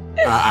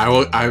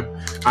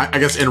 I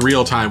guess in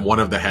real time, one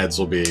of the heads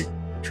will be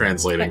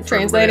translating for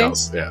everybody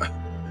else. Yeah.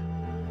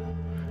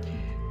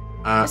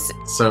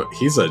 So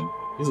he's a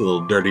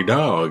little dirty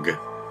dog.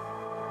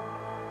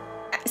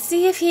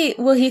 See if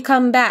he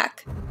come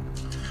back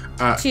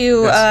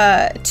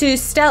to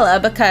Stella,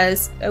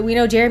 because we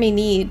know Jeremy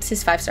needs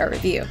his 5-star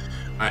review.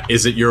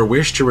 Is it your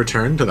wish to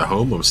return to the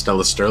home of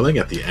Stella Sterling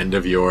at the end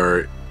of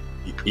your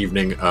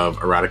evening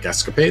of erotic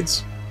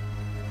escapades?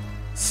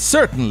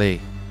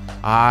 Certainly.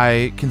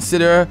 I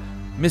consider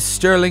Miss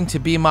Sterling to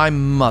be my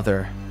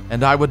mother,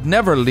 and I would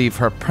never leave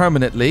her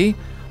permanently.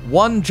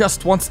 One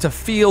just wants to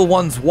feel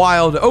one's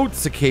wild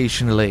oats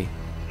occasionally.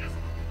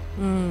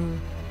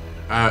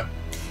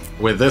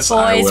 With this,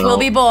 Boys will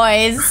be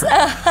boys.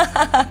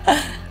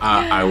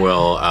 I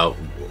will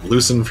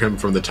loosen him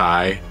from the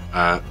tie,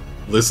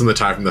 loosen the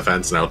tie from the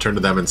fence, and I'll turn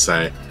to them and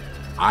say,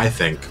 I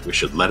think we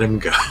should let him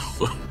go.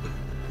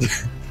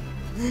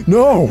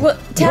 No! Well,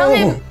 tell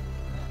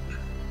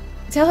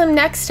him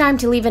next time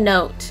to leave a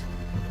note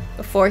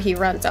before he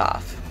runs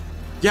off.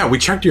 Yeah, we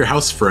checked your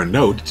house for a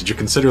note. Did you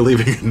consider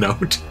leaving a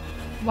note?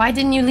 Why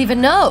didn't you leave a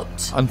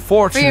note?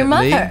 Unfortunately, For your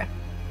mother.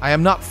 I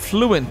am not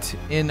fluent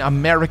in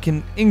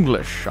American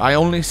English. I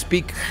only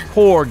speak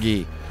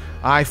Porgy.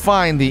 I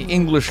find the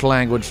English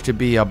language to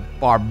be a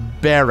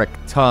barbaric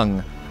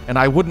tongue, and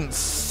I wouldn't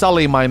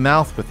sully my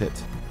mouth with it.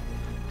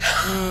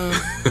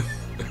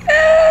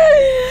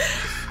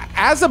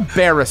 As a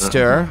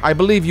barrister, I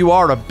believe you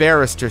are a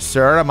barrister,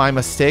 sir. Am I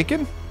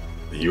mistaken?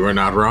 You are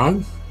not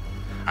wrong.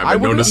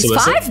 I've been known to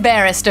solicit. 5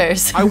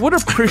 barristers. I would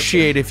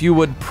appreciate if you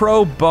would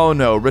pro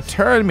bono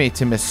return me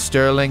to Miss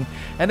Sterling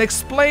and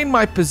explain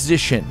my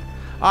position.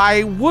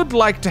 I would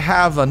like to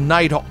have a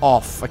night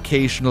off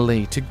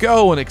occasionally to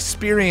go and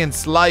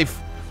experience life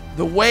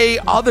the way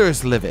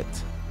others live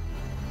it.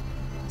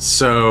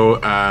 So,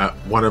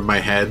 one of my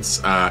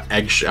heads,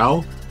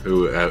 Eggshell,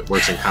 who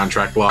works in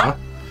contract law,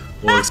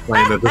 will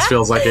explain that this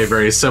feels like a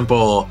very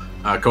simple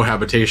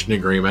cohabitation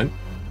agreement.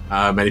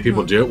 Many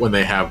people do it when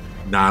they have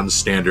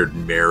non-standard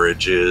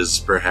marriages,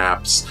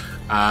 perhaps.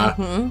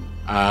 Then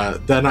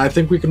I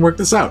think we can work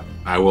this out.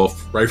 I will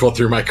rifle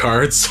through my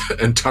cards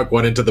and tuck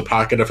one into the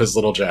pocket of his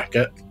little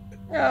jacket.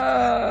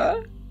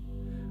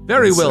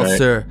 Very well,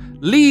 sir.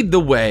 Lead the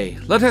way.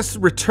 Let us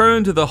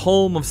return to the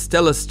home of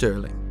Stella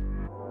Sterling.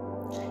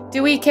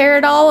 Do we care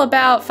at all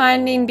about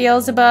finding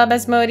Beelzebub,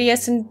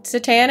 Asmodeus, and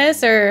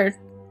Satanus, or...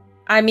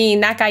 I mean,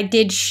 that guy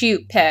did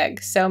shoot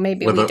Peg, so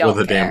maybe we don't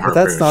with a damn care.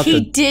 harpoon. That's not He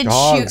the did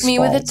dog's shoot me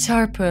fault. with a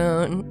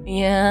harpoon.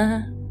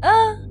 Yeah.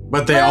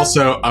 But they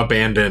also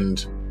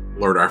abandoned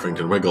Lord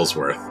Arfington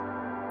Wigglesworth.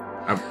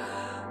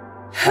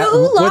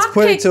 Who Let's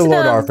put it to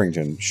Lord lockpicked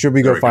Arfington. Should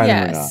we go find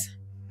him or not?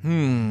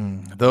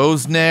 Yes.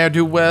 Those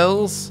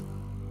ne'er-do-wells?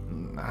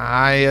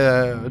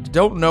 I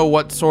don't know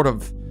what sort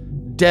of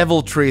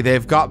deviltry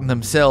they've gotten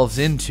themselves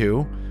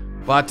into,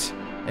 but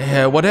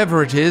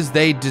whatever it is,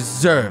 they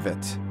deserve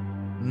it.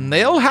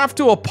 They'll have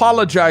to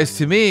apologize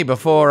to me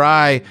before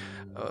I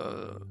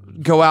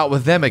go out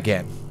with them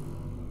again.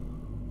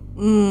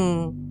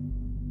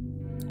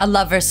 A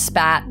lover's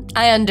spat.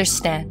 I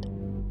understand.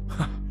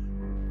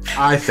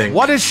 I think.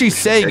 What is she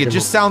saying? It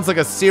just sounds like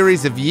a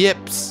series of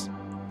yips.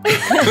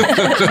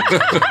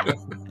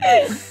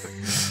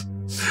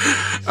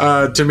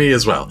 To me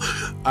as well.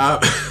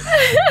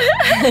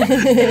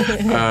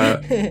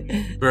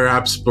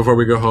 Perhaps before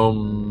we go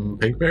home,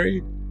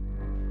 Pinkberry?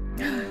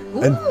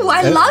 Ooh,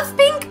 I love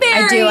Pinkberry.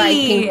 I do like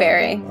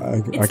Pinkberry.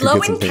 I It's could low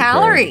get some in Pinkberry.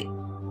 calorie.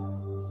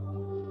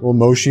 Little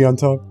mochi on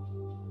top.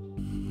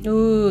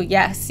 Ooh,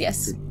 yes,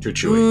 yes. Too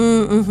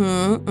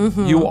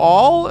chewy. You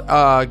all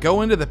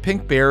go into the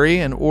Pinkberry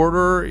and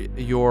order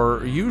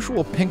your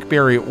usual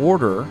Pinkberry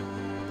order.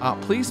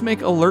 Please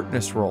make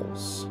alertness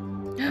rolls.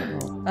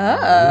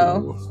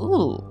 Oh.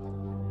 Ooh.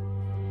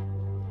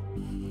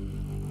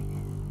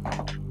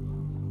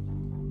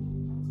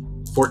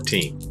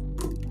 14.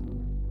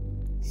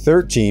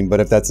 13,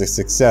 but if that's a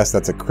success,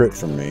 that's a crit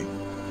from me.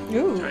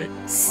 Ooh. Right.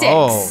 6.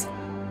 Oh.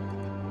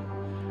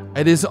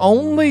 It is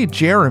only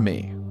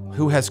Jeremy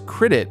who has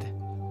critted,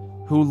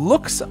 who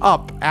looks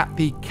up at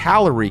the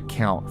calorie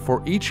count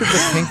for each of the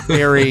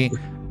Pinkberry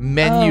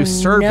menu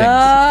servings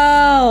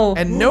No.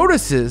 and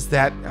notices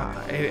that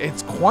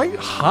it's quite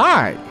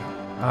high.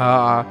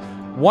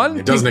 One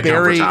It doesn't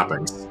account for Pinkberry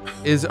toppings.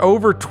 is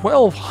over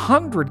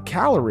 1,200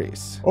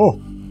 calories. Oh,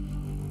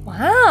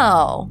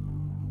 Wow.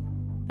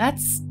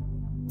 That's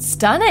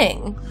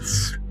Stunning.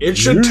 It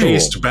should Usual.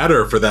 taste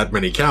better for that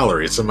many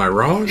calories. Am I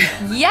wrong?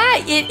 Yeah,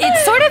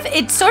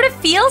 it sort of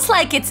feels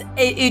like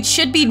it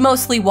should be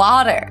mostly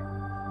water,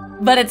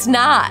 but it's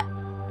not.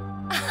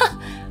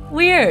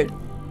 Weird.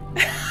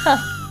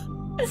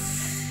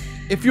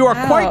 If you are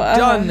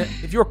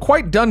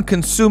quite done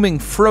consuming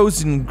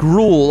frozen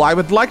gruel, I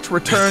would like to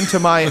return to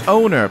my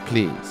owner,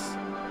 please.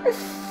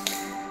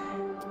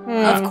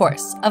 Of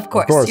course,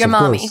 your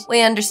mommy. Course.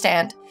 We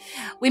understand.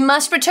 We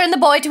must return the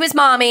boy to his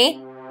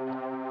mommy.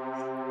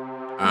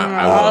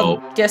 I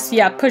will. I'll just,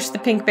 push the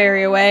pink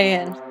berry away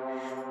and,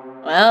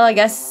 well, I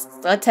guess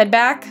let's head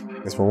back.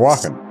 Guess we're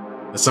walking.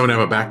 Does someone have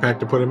a backpack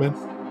to put him in?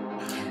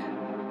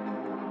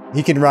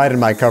 He can ride in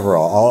my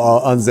coverall.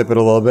 I'll unzip it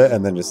a little bit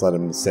and then just let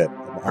him sit. on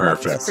my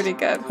Perfect. chest. Pretty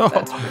good.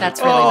 That's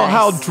really Oh, nice.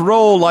 how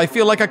droll. I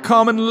feel like a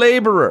common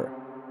laborer.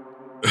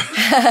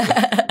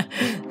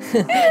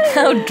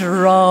 How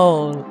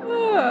droll.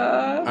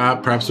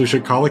 Perhaps we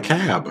should call a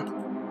cab.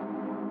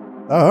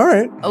 Oh, all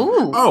right.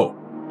 Ooh. Oh,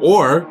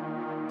 or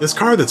this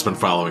car that's been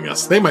following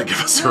us. They might give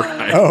us a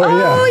ride. Oh,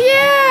 Oh, yeah.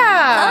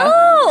 yeah.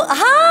 Oh,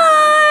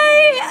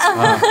 hi.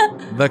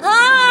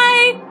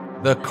 Hi.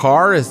 The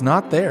car is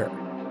not there.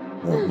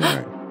 Oh, all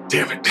right.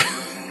 Damn it.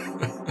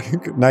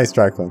 Nice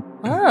try, Clint.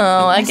 Oh,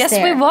 I It's guess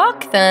there. we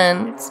walk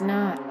then. It's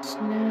not.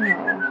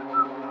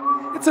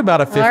 No. It's about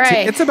a 15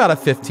 right. It's about a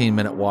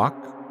 15-minute walk.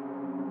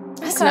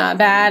 That's not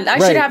bad. I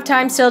Right. should have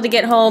time still to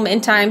get home in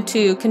time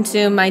to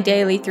consume my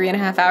daily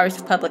 3.5 hours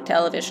of public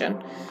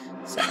television.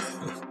 So.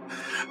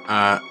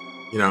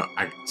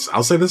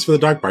 I'll say this for the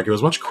dog park. It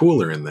was much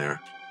cooler in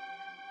there.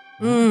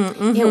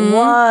 Mm-hmm. It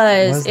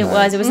was. Was It nice.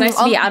 was. It was nice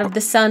to be out of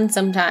the sun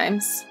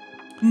sometimes.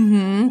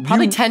 Mm-hmm.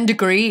 Probably 10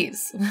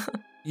 degrees.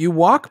 You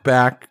walk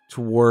back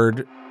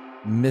toward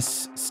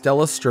Miss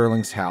Stella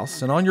Sterling's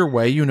house, and on your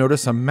way, you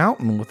notice a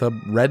mountain with a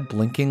red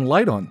blinking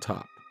light on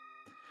top.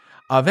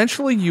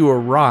 Eventually, you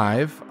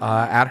arrive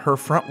at her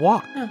front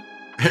walk.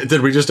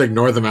 Did we just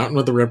ignore the mountain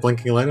with the red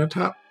blinking light on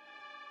top?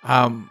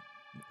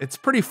 It's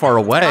pretty far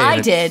away. I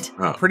and did.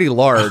 it's pretty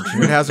large.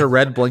 It has a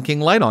red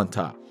blinking light on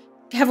top.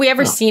 Have we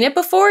ever seen it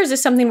before? Is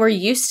this something we're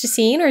used to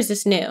seeing, or is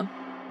this new?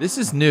 This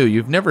is new.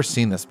 You've never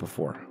seen this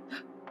before.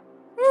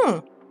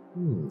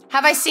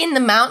 Have I seen the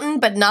mountain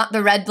but not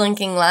the red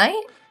blinking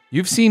light?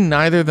 You've seen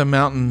neither the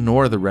mountain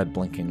nor the red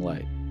blinking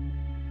light.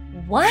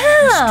 Wow.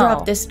 Let's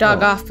drop this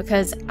dog off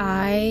because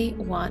I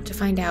want to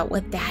find out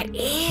what that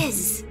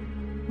is.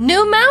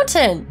 New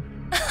mountain.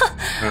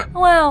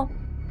 Wow.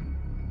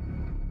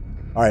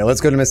 All right,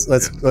 let's go to Miss.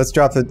 Let's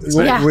drop the.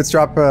 Yeah. Let's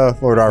drop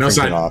Lord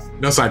Arfington off.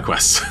 No side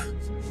quests.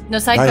 No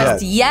side Not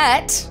quest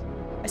yet.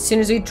 As soon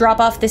as we drop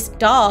off this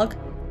dog.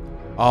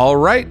 All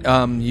right.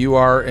 You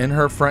are in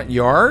her front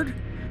yard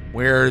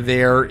where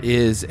there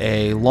is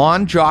a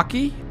lawn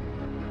jockey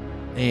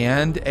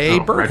and a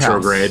birdhouse.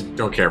 Retrograde.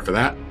 Don't care for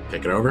that.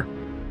 Take it over.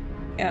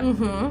 Yeah.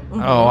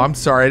 Oh, I'm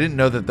sorry. I didn't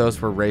know that those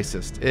were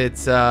racist.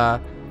 It's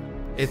a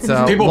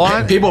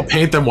lawn. People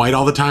paint them white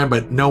all the time,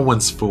 but no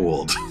one's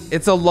fooled.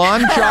 It's a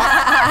lawn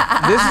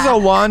jockey. This is a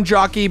lawn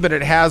jockey, but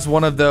it has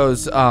one of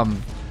those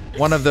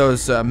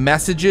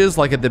messages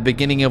like at the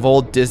beginning of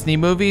old Disney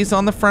movies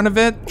on the front of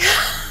it.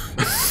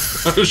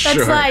 Oh, That's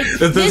sure. like,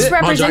 this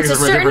represents a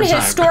certain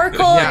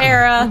historical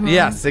era.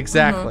 Yes,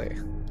 exactly.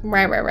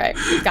 Right.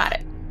 Got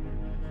it.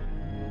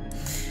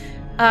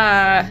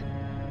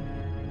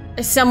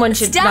 Someone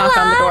should knock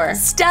on the door.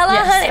 Stella,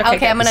 Yes, honey.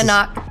 Okay, I'm good. gonna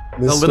knock.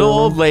 The little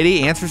old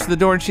lady answers the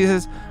door and she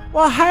says,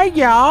 "Well, hey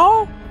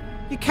y'all,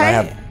 you I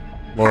can't. have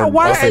Lord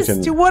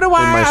Arfington What do in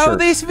my I owe shirt.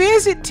 this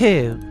visit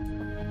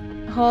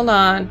to?" Hold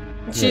on.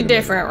 She's minute.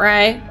 different,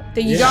 right?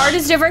 The yard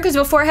is different because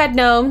before it had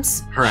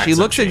gnomes, Her She accent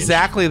looks changed.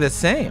 exactly the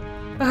same.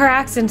 but her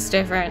accent's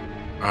different.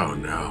 Oh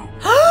no.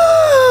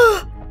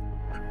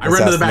 I ran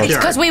to the It's backyard.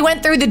 Because we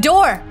went through the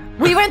door.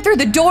 We went through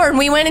the door and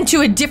we went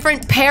into a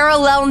different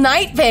parallel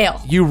night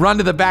veil. You run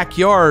to the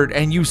backyard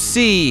and you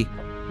see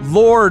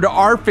Lord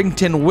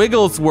Arfington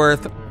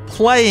Wigglesworth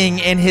playing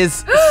in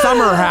his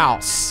summer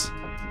house.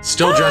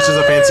 Still dressed as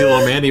a fancy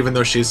little man, even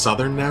though she's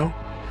southern now.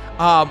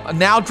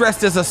 Now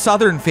dressed as a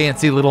southern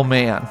fancy little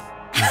man.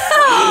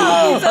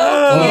 Like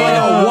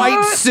a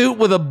white suit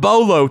with a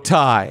bolo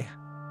tie.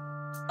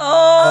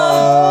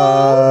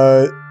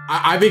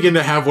 I begin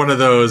to have one of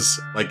those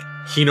like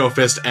Kino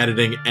Fist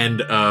editing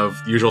end of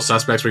Usual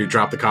Suspects where you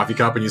drop the coffee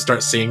cup and you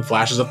start seeing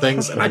flashes of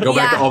things. And I go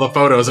back to all the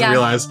photos and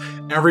realize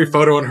every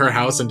photo in her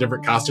house in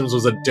different costumes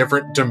was a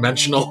different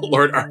dimensional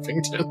Lord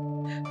Arfington.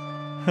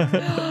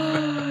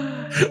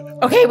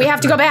 Okay, we have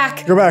to go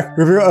back. Go back.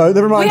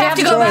 Never mind. We have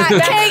to go back.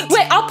 Kate.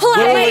 Wait, I'll pull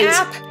out my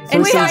app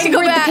and We tell have to you go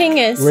where the back. ping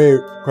is. Wait,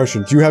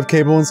 question. Do you have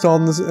cable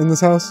installed in this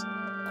house?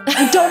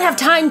 I don't have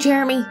time,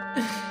 Jeremy.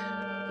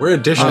 We're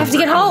additional. I have to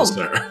get home.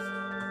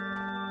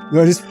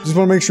 No, I just want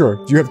to make sure.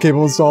 Do you have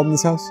cable installed in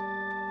this house?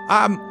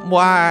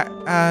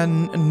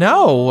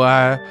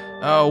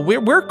 No.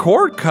 We're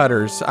cord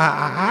cutters.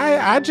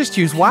 I just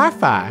use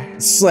Wi-Fi.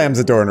 Slams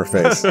the door in her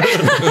face.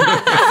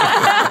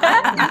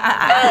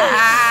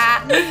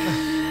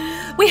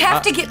 We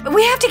have to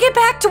get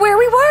back to where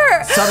we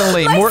were.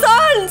 Suddenly, my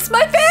sons,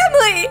 my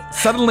family.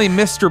 Suddenly,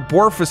 Mr.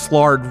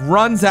 Borfislard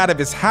runs out of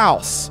his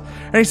house,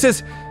 and he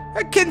says,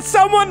 "Can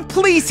someone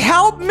please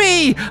help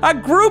me? A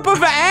group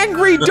of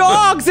angry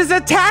dogs is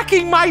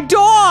attacking my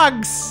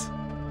dogs!"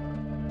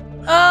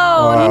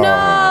 Oh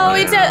no!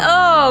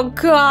 Oh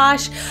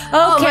gosh! Okay.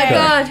 Oh my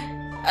god!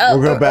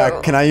 We'll go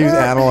back. Can I use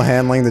animal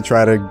handling to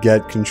try to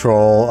get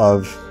control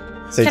of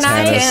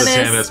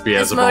Satanus,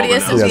 Beelzebub,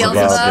 Asmodeus, and and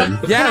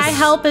Beelzebub. Yes. Can I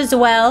help as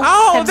well?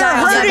 Oh, they're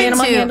Have hurting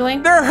animal too.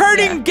 handling. They're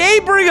hurting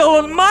Gabriel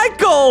and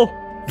Michael!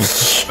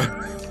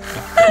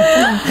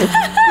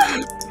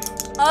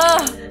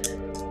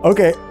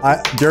 Okay,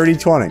 dirty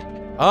 20.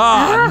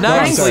 Ah,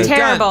 nicely Mine's done.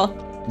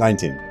 terrible.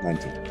 19.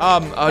 Mine's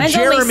only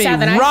Jeremy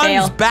 7, I runs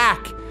fail.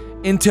 back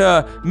into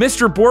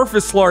Mr.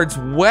 Borfislard's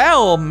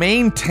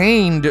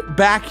well-maintained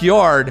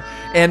backyard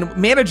and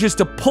manages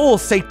to pull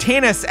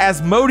Satanus,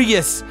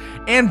 Asmodeus,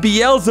 and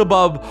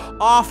Beelzebub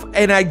off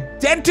an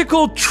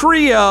identical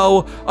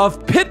trio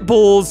of pit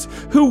bulls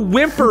who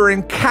whimper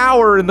and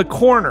cower in the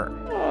corner.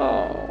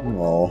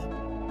 Oh.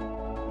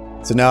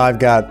 So now I've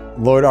got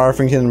Lord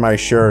Arfington in my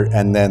shirt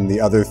and then the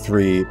other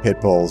 3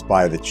 pit bulls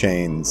by the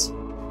chains.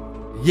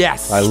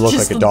 Yes. I look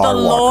Just like a dog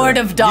the walker. Lord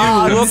of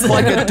Dogs. You look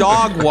like a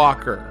dog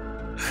walker.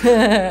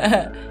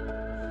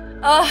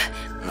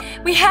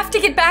 We have to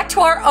get back to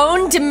our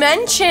own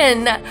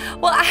dimension.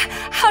 Well,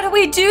 how do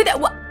we do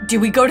that? Do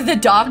we go to the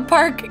dog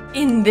park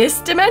in this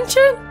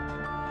dimension?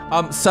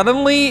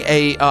 Suddenly,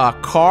 a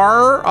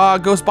car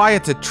goes by.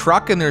 It's a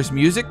truck, and there's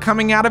music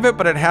coming out of it,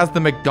 but it has the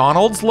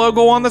McDonald's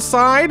logo on the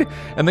side.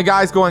 And the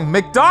guy's going,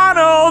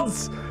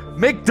 "McDonald's!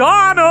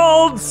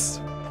 McDonald's!"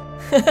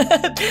 This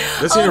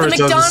Oh, the universe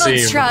doesn't McDonald's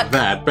seem truck.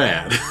 that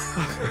bad.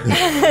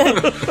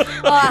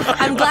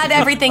 I'm glad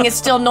everything is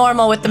still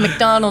normal with the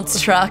McDonald's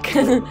truck.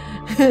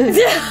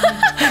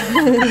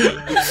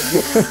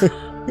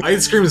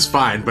 Ice cream is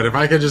fine, but if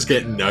I could just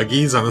get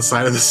nuggies on the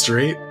side of the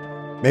street.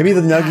 Maybe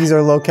the nuggies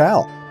are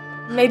locale.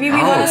 Maybe we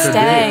Oh, want to could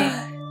stay.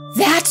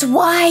 That's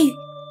why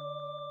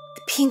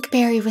the pink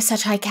berry was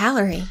such high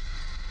calorie.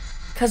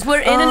 Because we're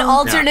in an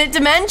alternate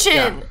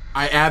dimension.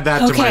 I add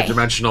that to my Okay.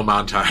 dimensional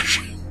montage.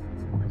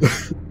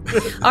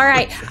 All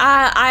right,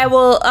 I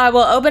will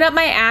open up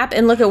my app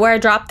and look at where I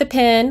dropped the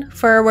pin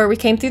for where we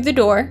came through the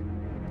door.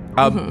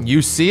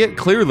 You see it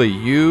clearly.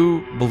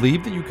 You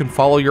believe that you can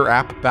follow your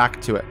app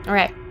back to it. All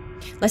right,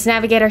 let's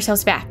navigate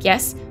ourselves back.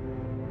 Yes.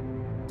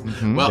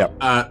 Well, Yep.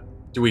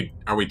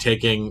 are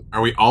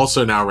we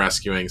also now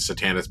rescuing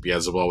Satanus,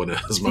 Beelzebub, and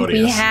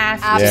Asmodeus? We have.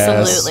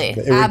 Absolutely. Yes.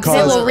 It would cause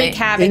Absolutely. Wreak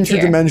havoc here.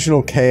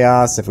 interdimensional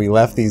chaos if we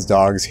left these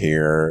dogs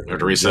here. We have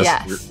to reset,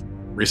 Yes.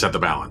 reset the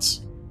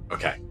balance.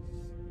 Okay.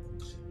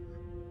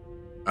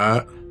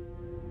 I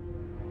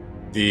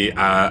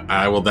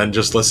will then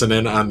just listen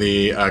in on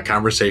the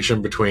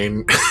conversation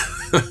between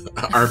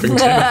Arfington.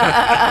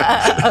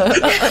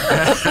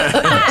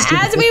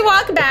 As we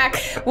walk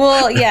back,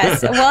 we'll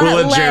We'll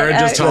let Jared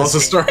just tell us a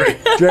story.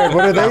 Jared,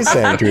 what are they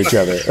saying to each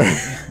other?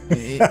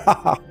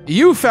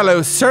 You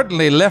fellows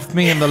certainly left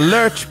me in the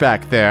lurch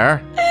back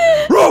there.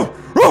 Because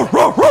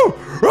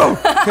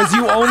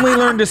you only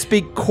learned to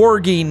speak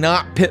Corgi,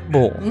 not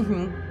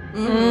Pitbull.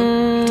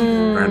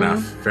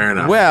 Fair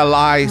enough. Well,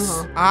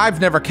 I've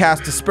never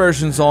cast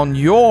aspersions on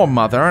your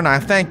mother, and I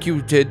thank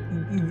you to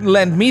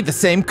lend me the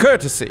same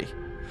courtesy.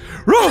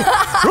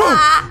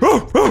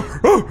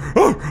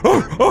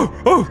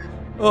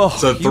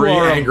 So you 3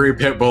 are a- angry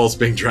pit bulls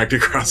being dragged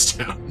across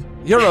town.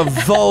 You're a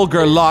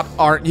vulgar lot,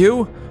 aren't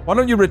you? Why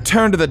don't you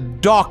return to the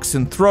docks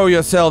and throw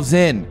yourselves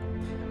in?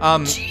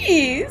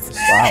 Jeez.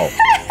 Wow.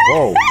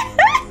 Whoa.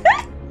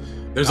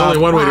 There's only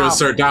one way to wow.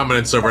 assert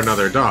dominance over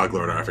another dog,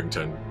 Lord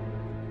Arfington.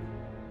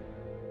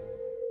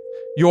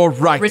 You're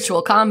right.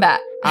 Ritual combat.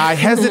 I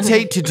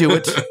hesitate to do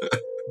it,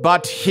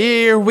 but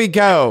here we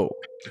go.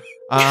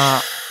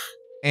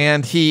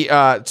 And he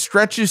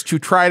stretches to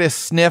try to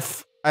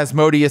sniff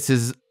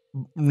Asmodeus's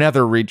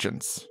nether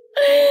regions.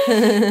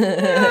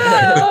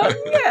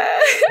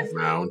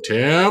 Mount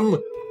him!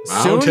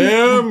 Mount Soon-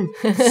 him!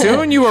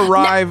 Soon you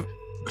arrive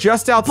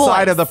just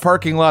outside of the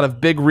parking lot of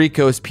Big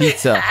Rico's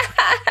Pizza.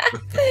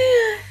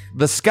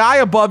 The sky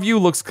above you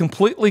looks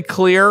completely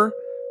clear,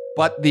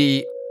 but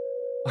the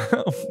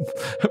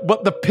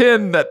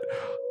pin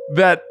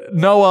that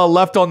Noah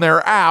left on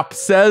their app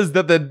says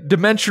that the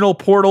dimensional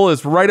portal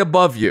is right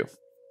above you.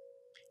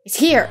 It's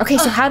here. Okay,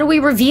 so how do we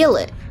reveal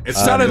it?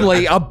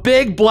 Suddenly, a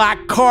big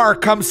black car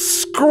comes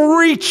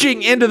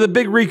screeching into the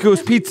Big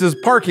Rico's Pizza's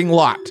parking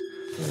lot.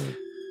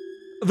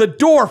 The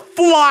door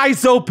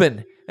flies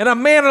open, and a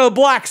man in a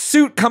black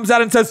suit comes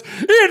out and says,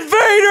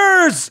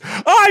 "Invaders!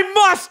 I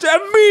must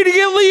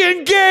immediately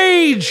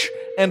engage!"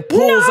 And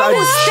pulls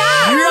We're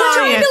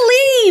trying to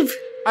leave.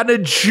 a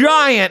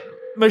giant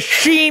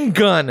machine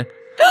gun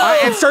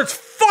and starts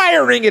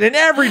firing it in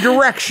every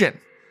direction.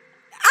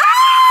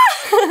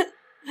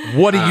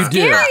 What do you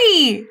do?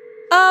 Scary.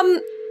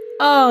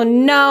 Oh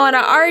no, and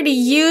I already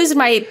used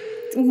my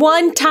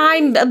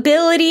one-time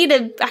ability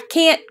I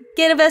can't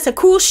give us a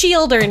cool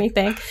shield or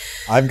anything.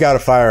 I've got a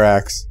fire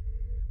axe.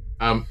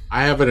 I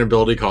have an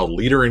ability called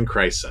Leader in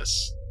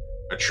Crisis.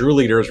 A true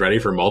leader is ready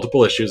for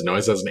multiple issues and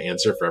always has an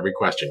answer for every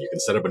question. You can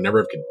set up a number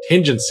of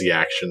contingency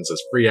actions as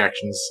free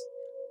actions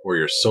for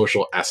your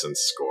social essence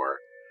score.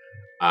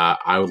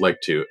 I would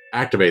like to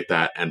activate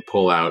that and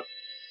pull out.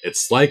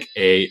 It's like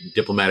a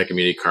diplomatic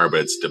immunity card, but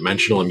it's a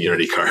dimensional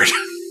immunity card,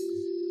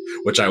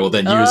 which I will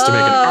then use to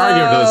make an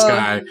argument to this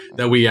guy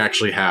that we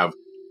actually have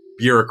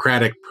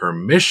bureaucratic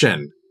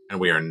permission and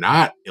we are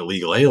not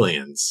illegal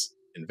aliens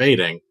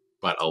invading,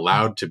 but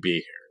allowed to be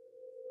here.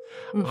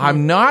 Mm-hmm.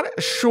 I'm not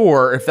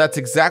sure if that's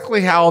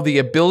exactly how the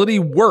ability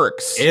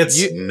works.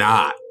 It's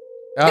not.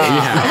 We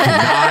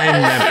have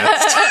 9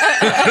 minutes.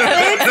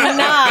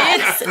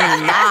 It's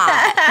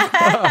not.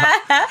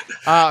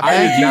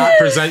 I did not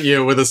present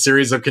you with a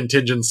series of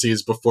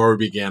contingencies before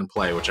we began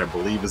play, which I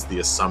believe is the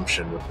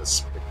assumption with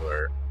this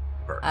particular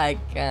perk.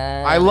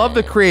 I love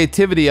the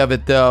creativity of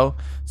it, though.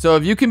 So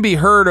if you can be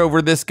heard over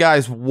this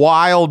guy's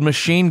wild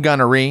machine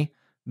gunnery,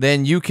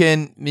 then you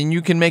can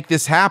make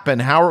this happen.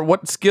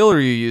 What skill are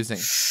you using?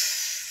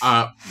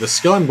 The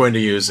skill I'm going to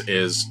use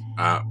is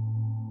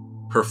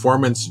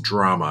performance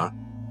drama,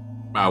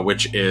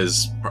 which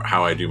is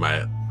how I do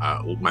my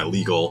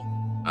legal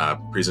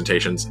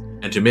presentations.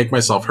 And to make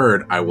myself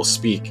heard, I will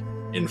speak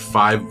in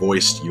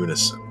 5-voiced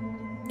unison.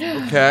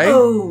 Okay.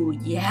 Oh,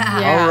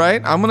 yeah. All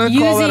right. I'm going to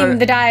call that using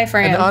the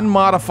diaphragm. an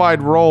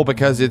unmodified roll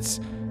because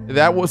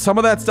some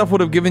of that stuff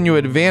would have given you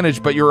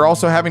advantage, but you're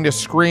also having to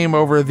scream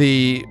over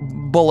the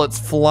bullets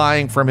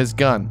flying from his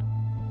gun.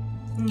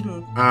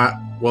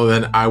 Mm-hmm. Well,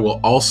 then I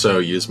will also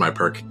use my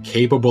perk,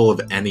 Capable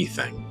of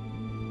Anything.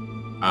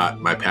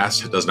 My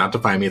past does not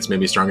define me. It's made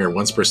me stronger. And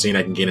once per scene,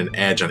 I can gain an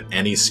edge on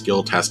any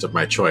skill test of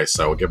my choice.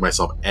 So I will give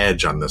myself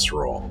edge on this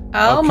roll.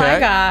 Oh my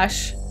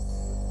gosh.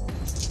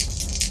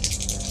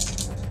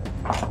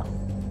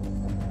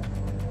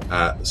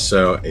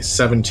 So a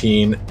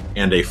 17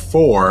 and a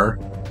 4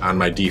 on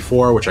my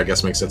D4, which I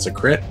guess makes it a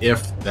crit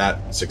if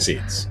that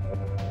succeeds.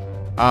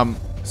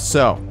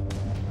 So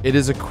it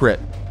is a crit,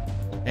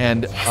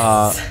 and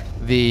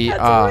the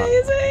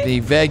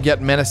vague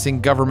yet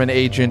menacing government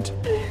agent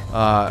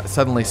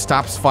suddenly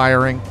stops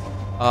firing.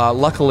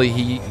 Luckily,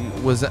 he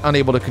was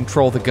unable to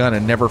control the gun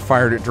and never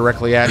fired it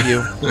directly at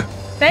you.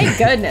 Thank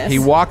goodness. He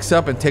walks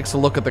up and takes a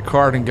look at the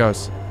card and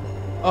goes,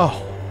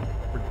 "Oh,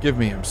 forgive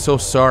me. I'm so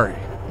sorry."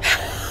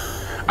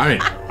 I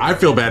mean, I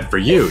feel bad for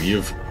you.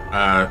 You've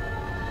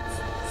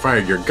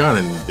fired your gun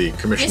in the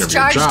commission of your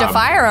job. Discharged a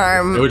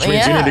firearm. Which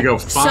means you need to go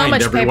find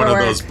every paperwork. one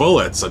of those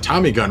bullets. A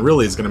Tommy gun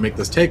really is going to make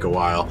this take a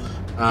while.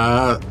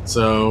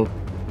 So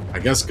I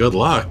guess good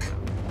luck.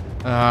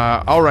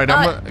 All right,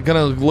 I'm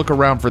going to look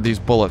around for these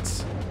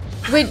bullets.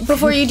 Wait,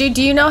 before you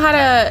do you know how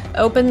to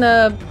open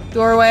the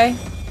doorway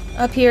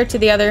up here to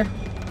the other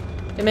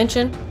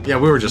dimension? Yeah,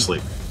 we were just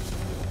leaving.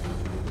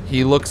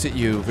 He looks at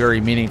you very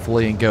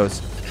meaningfully and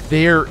goes,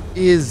 "There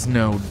is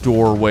no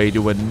doorway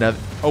to another."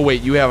 Oh,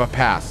 wait, you have a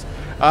pass.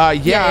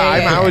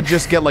 I would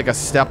just get like a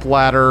step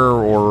ladder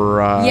or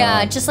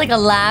just like a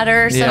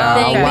ladder or something.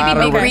 A ladder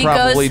Maybe would Rico's.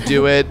 probably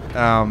do it. Okay.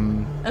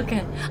 I'm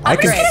I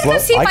just gonna go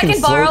see if I can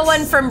borrow float.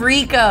 one from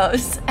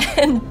Rico's.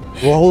 And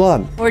Well, hold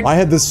on. I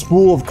had this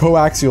spool of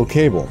coaxial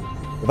cable.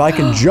 If I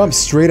can jump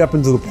straight up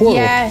into the portal,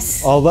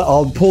 Yes.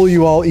 I'll pull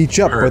you all each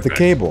up with the Perfect.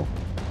 cable.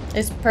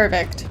 It's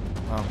perfect.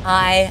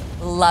 I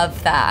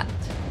love that.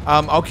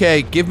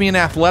 Okay, give me an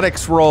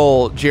athletics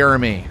roll,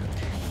 Jeremy.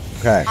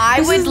 Okay. I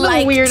This is would the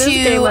like weirdest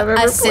game I've to ever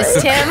assist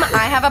played. him.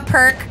 I have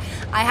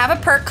a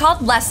perk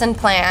called Lesson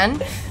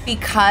Plan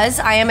because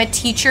I am a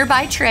teacher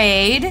by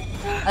trade,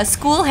 a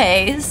school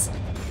haze.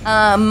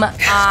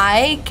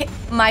 My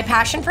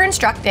passion for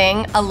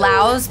instructing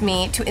allows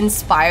me to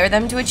inspire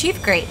them to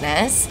achieve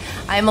greatness.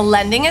 I am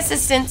lending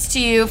assistance to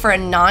you for a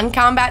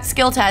non-combat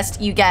skill test.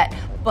 You get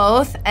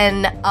both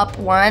an up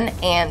 1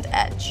 and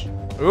edge.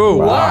 Ooh,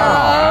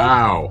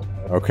 Wow.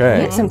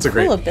 Okay. Some That's a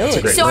cool great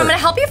abilities. So I'm perk. going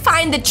to help you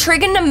find the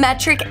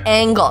trigonometric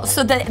angle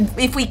so that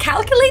if we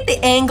calculate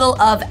the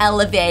angle of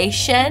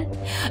elevation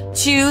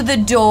to the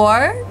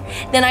door,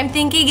 then I'm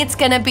thinking it's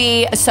going to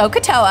be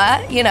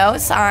SOHCAHTOA,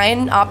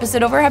 sine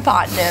opposite over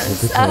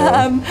hypotenuse.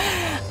 Then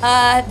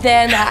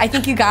I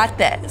think you got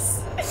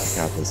this.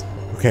 Got this.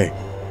 Okay.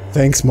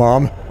 Thanks,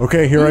 Mom.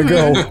 Okay, here I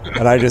go.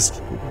 And I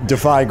just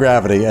defy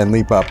gravity and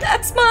leap up.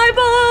 That's my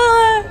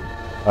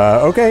boy.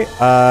 Okay.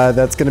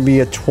 That's going to be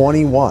a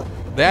 21.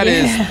 that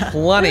is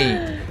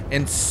plenty.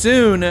 And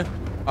soon,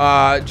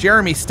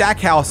 Jeremy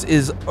Stackhouse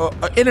is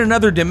in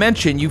another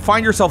dimension. You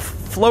find yourself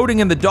floating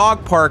in the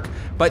dog park,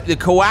 but the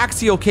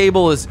coaxial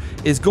cable is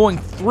going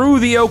through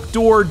the oak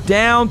door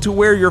down to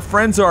where your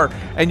friends are,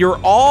 and you're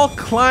all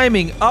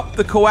climbing up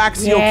the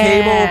coaxial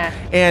cable,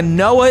 and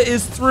Noah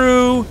is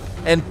through,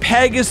 and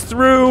Peg is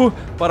through,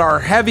 but our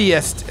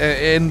heaviest,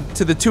 and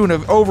to the tune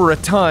of over a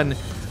ton,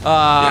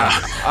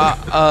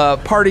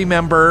 party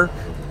member,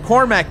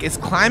 Cormac, is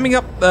climbing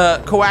up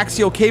the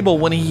coaxial cable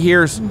when he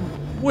hears,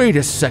 "Wait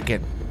a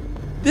second.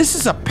 This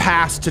is a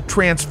pass to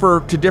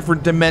transfer to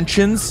different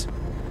dimensions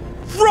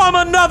from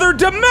another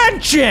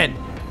dimension!"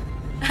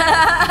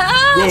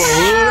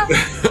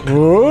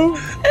 Whoa.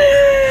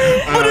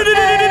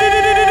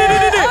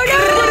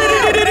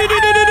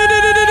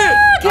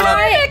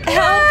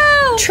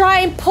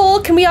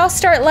 cable? Can we all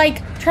start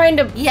like trying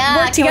to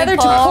work together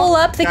to pull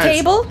up the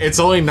cable? It's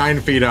only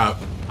 9 feet up.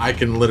 I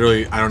can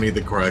literally, I don't need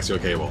the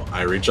coaxial cable.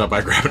 I reach up,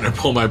 I grab it, and I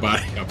pull my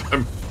body up.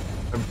 I'm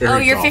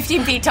very you're tall.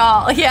 15 feet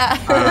tall. Yeah.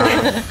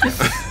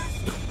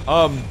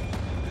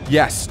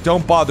 Yes,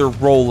 don't bother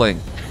rolling.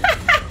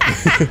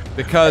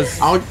 Because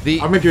the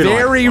I'll make you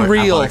very like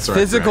real athletics or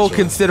physical actually.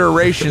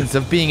 considerations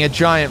of being a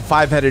giant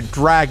 5-headed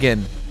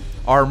dragon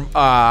are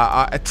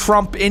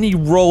trump any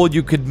roll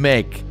you could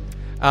make.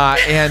 We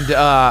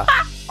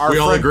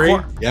all agree?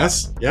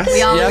 Yes? Yes?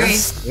 We all agree.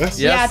 Yes?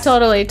 Yeah,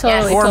 totally.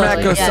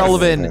 Cormac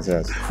O'Sullivan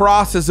Yes.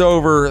 crosses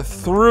over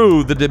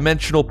through the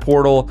dimensional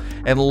portal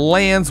and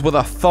lands with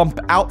a thump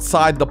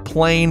outside the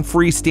plain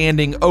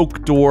freestanding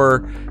oak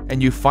door,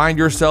 and you find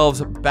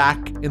yourselves back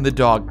in the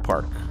dog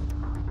park.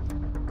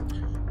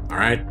 All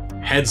right.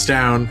 Heads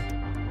down.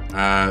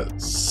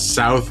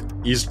 South,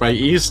 east by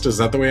east. Is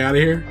that the way out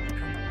of here?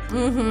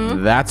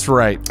 That's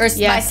right. Or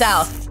by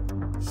south.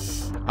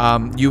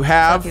 You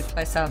have Southeast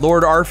by south.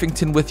 Lord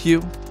Arfington with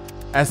you,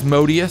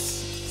 Asmodeus,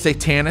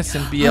 Satanus,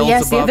 and Beelzebub.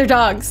 Yes, the other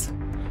dogs.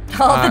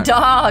 All the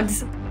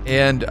dogs.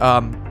 And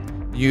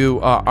you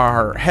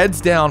are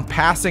heads down,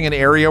 passing an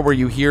area where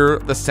you hear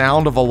the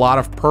sound of a lot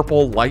of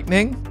purple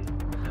lightning.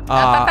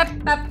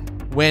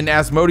 When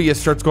Asmodeus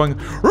starts going,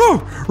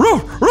 roof,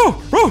 roof,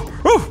 roof,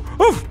 roof, roof,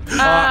 roof.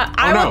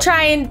 I will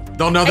try and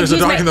They'll know there's use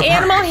a dog my in the park.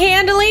 animal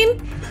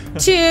handling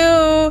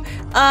to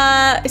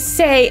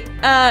say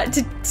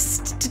to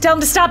tell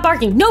them to stop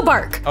barking. No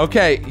bark.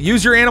 Okay,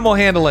 use your animal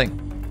handling.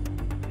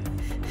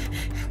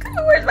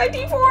 Where's my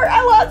D4?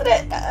 I lost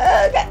it.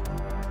 Okay.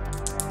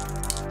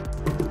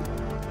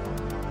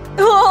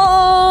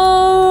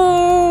 Oh.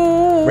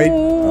 Wait.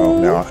 Oh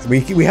no.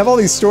 We have all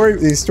these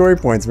story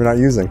points we're not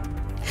using.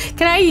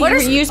 Can I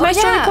use my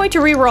story point to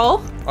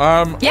re-roll?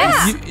 Yeah.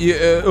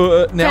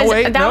 Now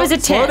wait. That was a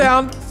 10. Slow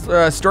down.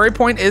 Story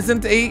point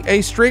isn't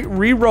a straight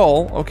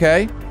re-roll.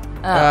 Okay.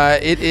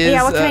 It is.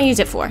 Yeah. What can I use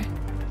it for?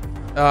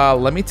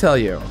 Let me tell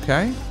you.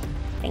 Okay.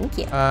 Thank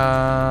you.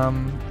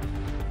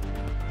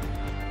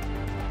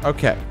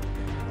 Okay.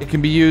 It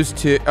can be used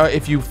to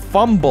if you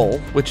fumble,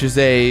 which is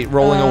a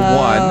rolling a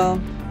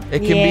 1. It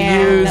can be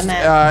used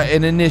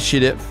in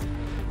initiative.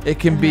 It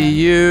can be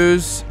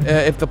used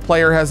if the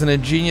player has an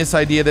ingenious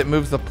idea that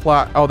moves the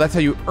plot. Oh, that's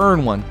how you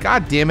earn 1.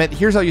 God damn it.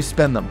 Here's how you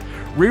spend them.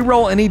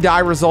 Reroll any die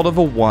result of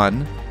a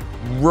 1.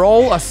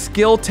 Roll a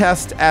skill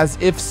test as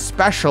if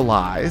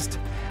specialized.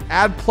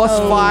 Add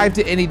 +5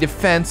 to any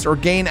defense or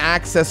gain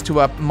access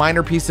to a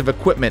minor piece of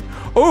equipment.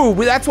 Oh,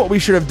 that's what we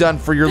should have done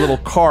for your little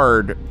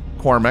card,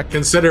 Cormac.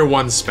 Consider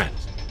 1 spent.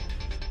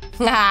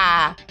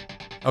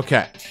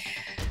 Okay.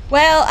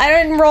 Well, I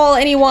didn't roll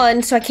any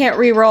 1, so I can't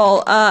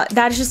re-roll.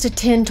 That is just a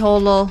 10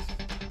 total.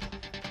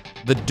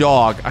 The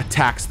dog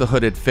attacks the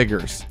hooded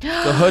figures.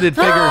 The hooded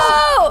figures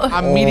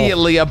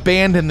immediately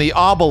abandon the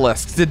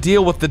obelisk to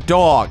deal with the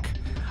dog.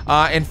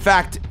 In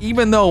fact,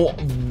 even though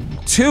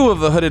 2 of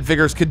the hooded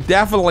figures could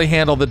definitely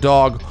handle the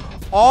dog,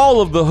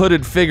 all of the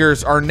hooded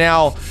figures are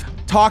now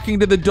talking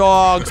to the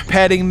dogs,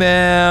 petting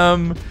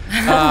them,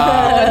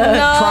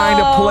 trying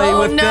to play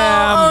with them.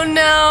 Oh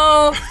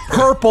no!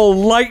 Purple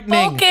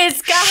lightning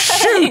Focus, guys.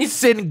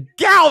 shoots in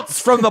gouts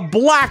from the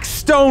black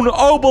stone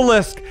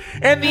obelisk,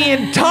 and the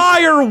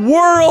entire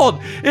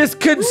world is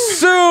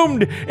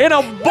consumed in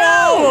a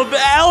ball of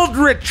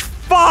eldritch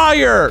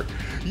fire.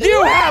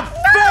 You have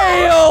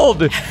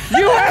failed!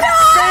 You have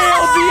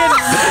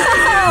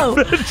failed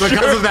the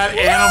Because of that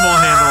animal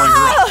handling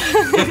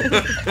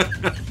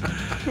roll.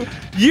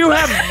 You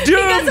have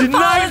doomed of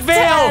Paula's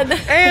Night Vale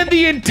 10. and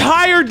the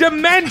entire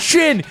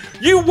dimension!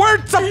 You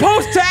weren't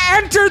supposed to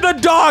enter the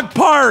dog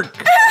park!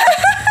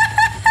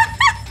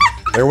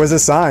 There was a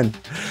sign.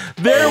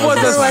 There was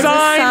a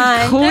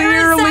sign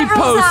clearly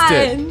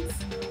posted.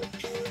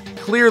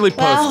 Clearly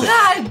posted.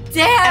 God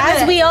damn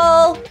it! As we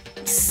all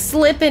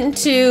slip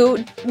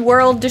into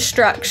world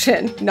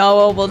destruction,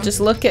 Noah will just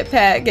look at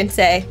Peg and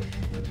say,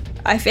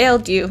 I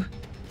failed you,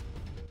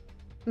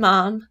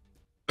 Mom.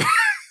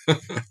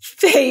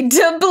 Fade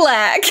to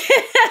black.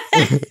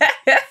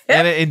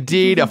 And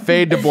indeed, a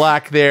fade to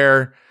black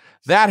there.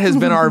 That has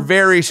been our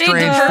very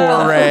strange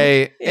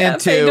foray fade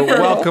into to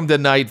purple. Welcome to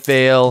Night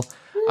Vale.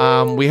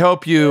 We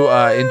hope you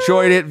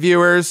enjoyed it,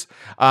 viewers.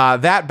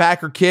 That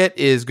backer kit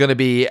is going to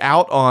be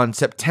out on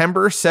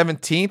September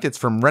 17th. It's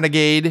from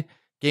Renegade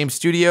Game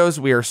Studios.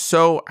 We are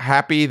so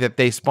happy that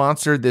they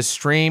sponsored this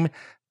stream.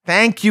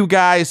 Thank you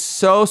guys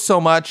so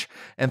much.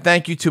 And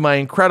thank you to my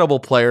incredible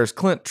players,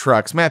 Clint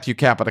Trucks, Matthew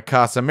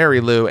Capodicasa, Mary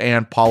Lou,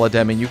 and Paula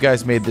Deming. You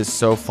guys made this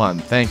so fun.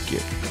 Thank you.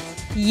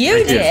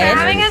 You did.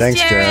 Having us,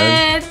 Thanks,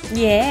 Jared.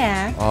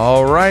 Yeah.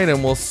 All right,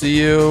 and we'll see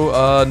you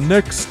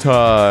next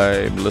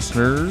time,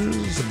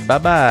 listeners.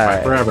 Bye-bye.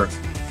 Bye forever.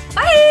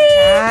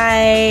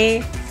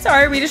 Bye.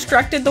 Sorry we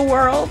destructed the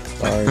world.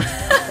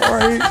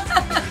 Sorry.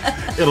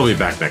 It'll be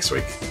back next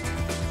week.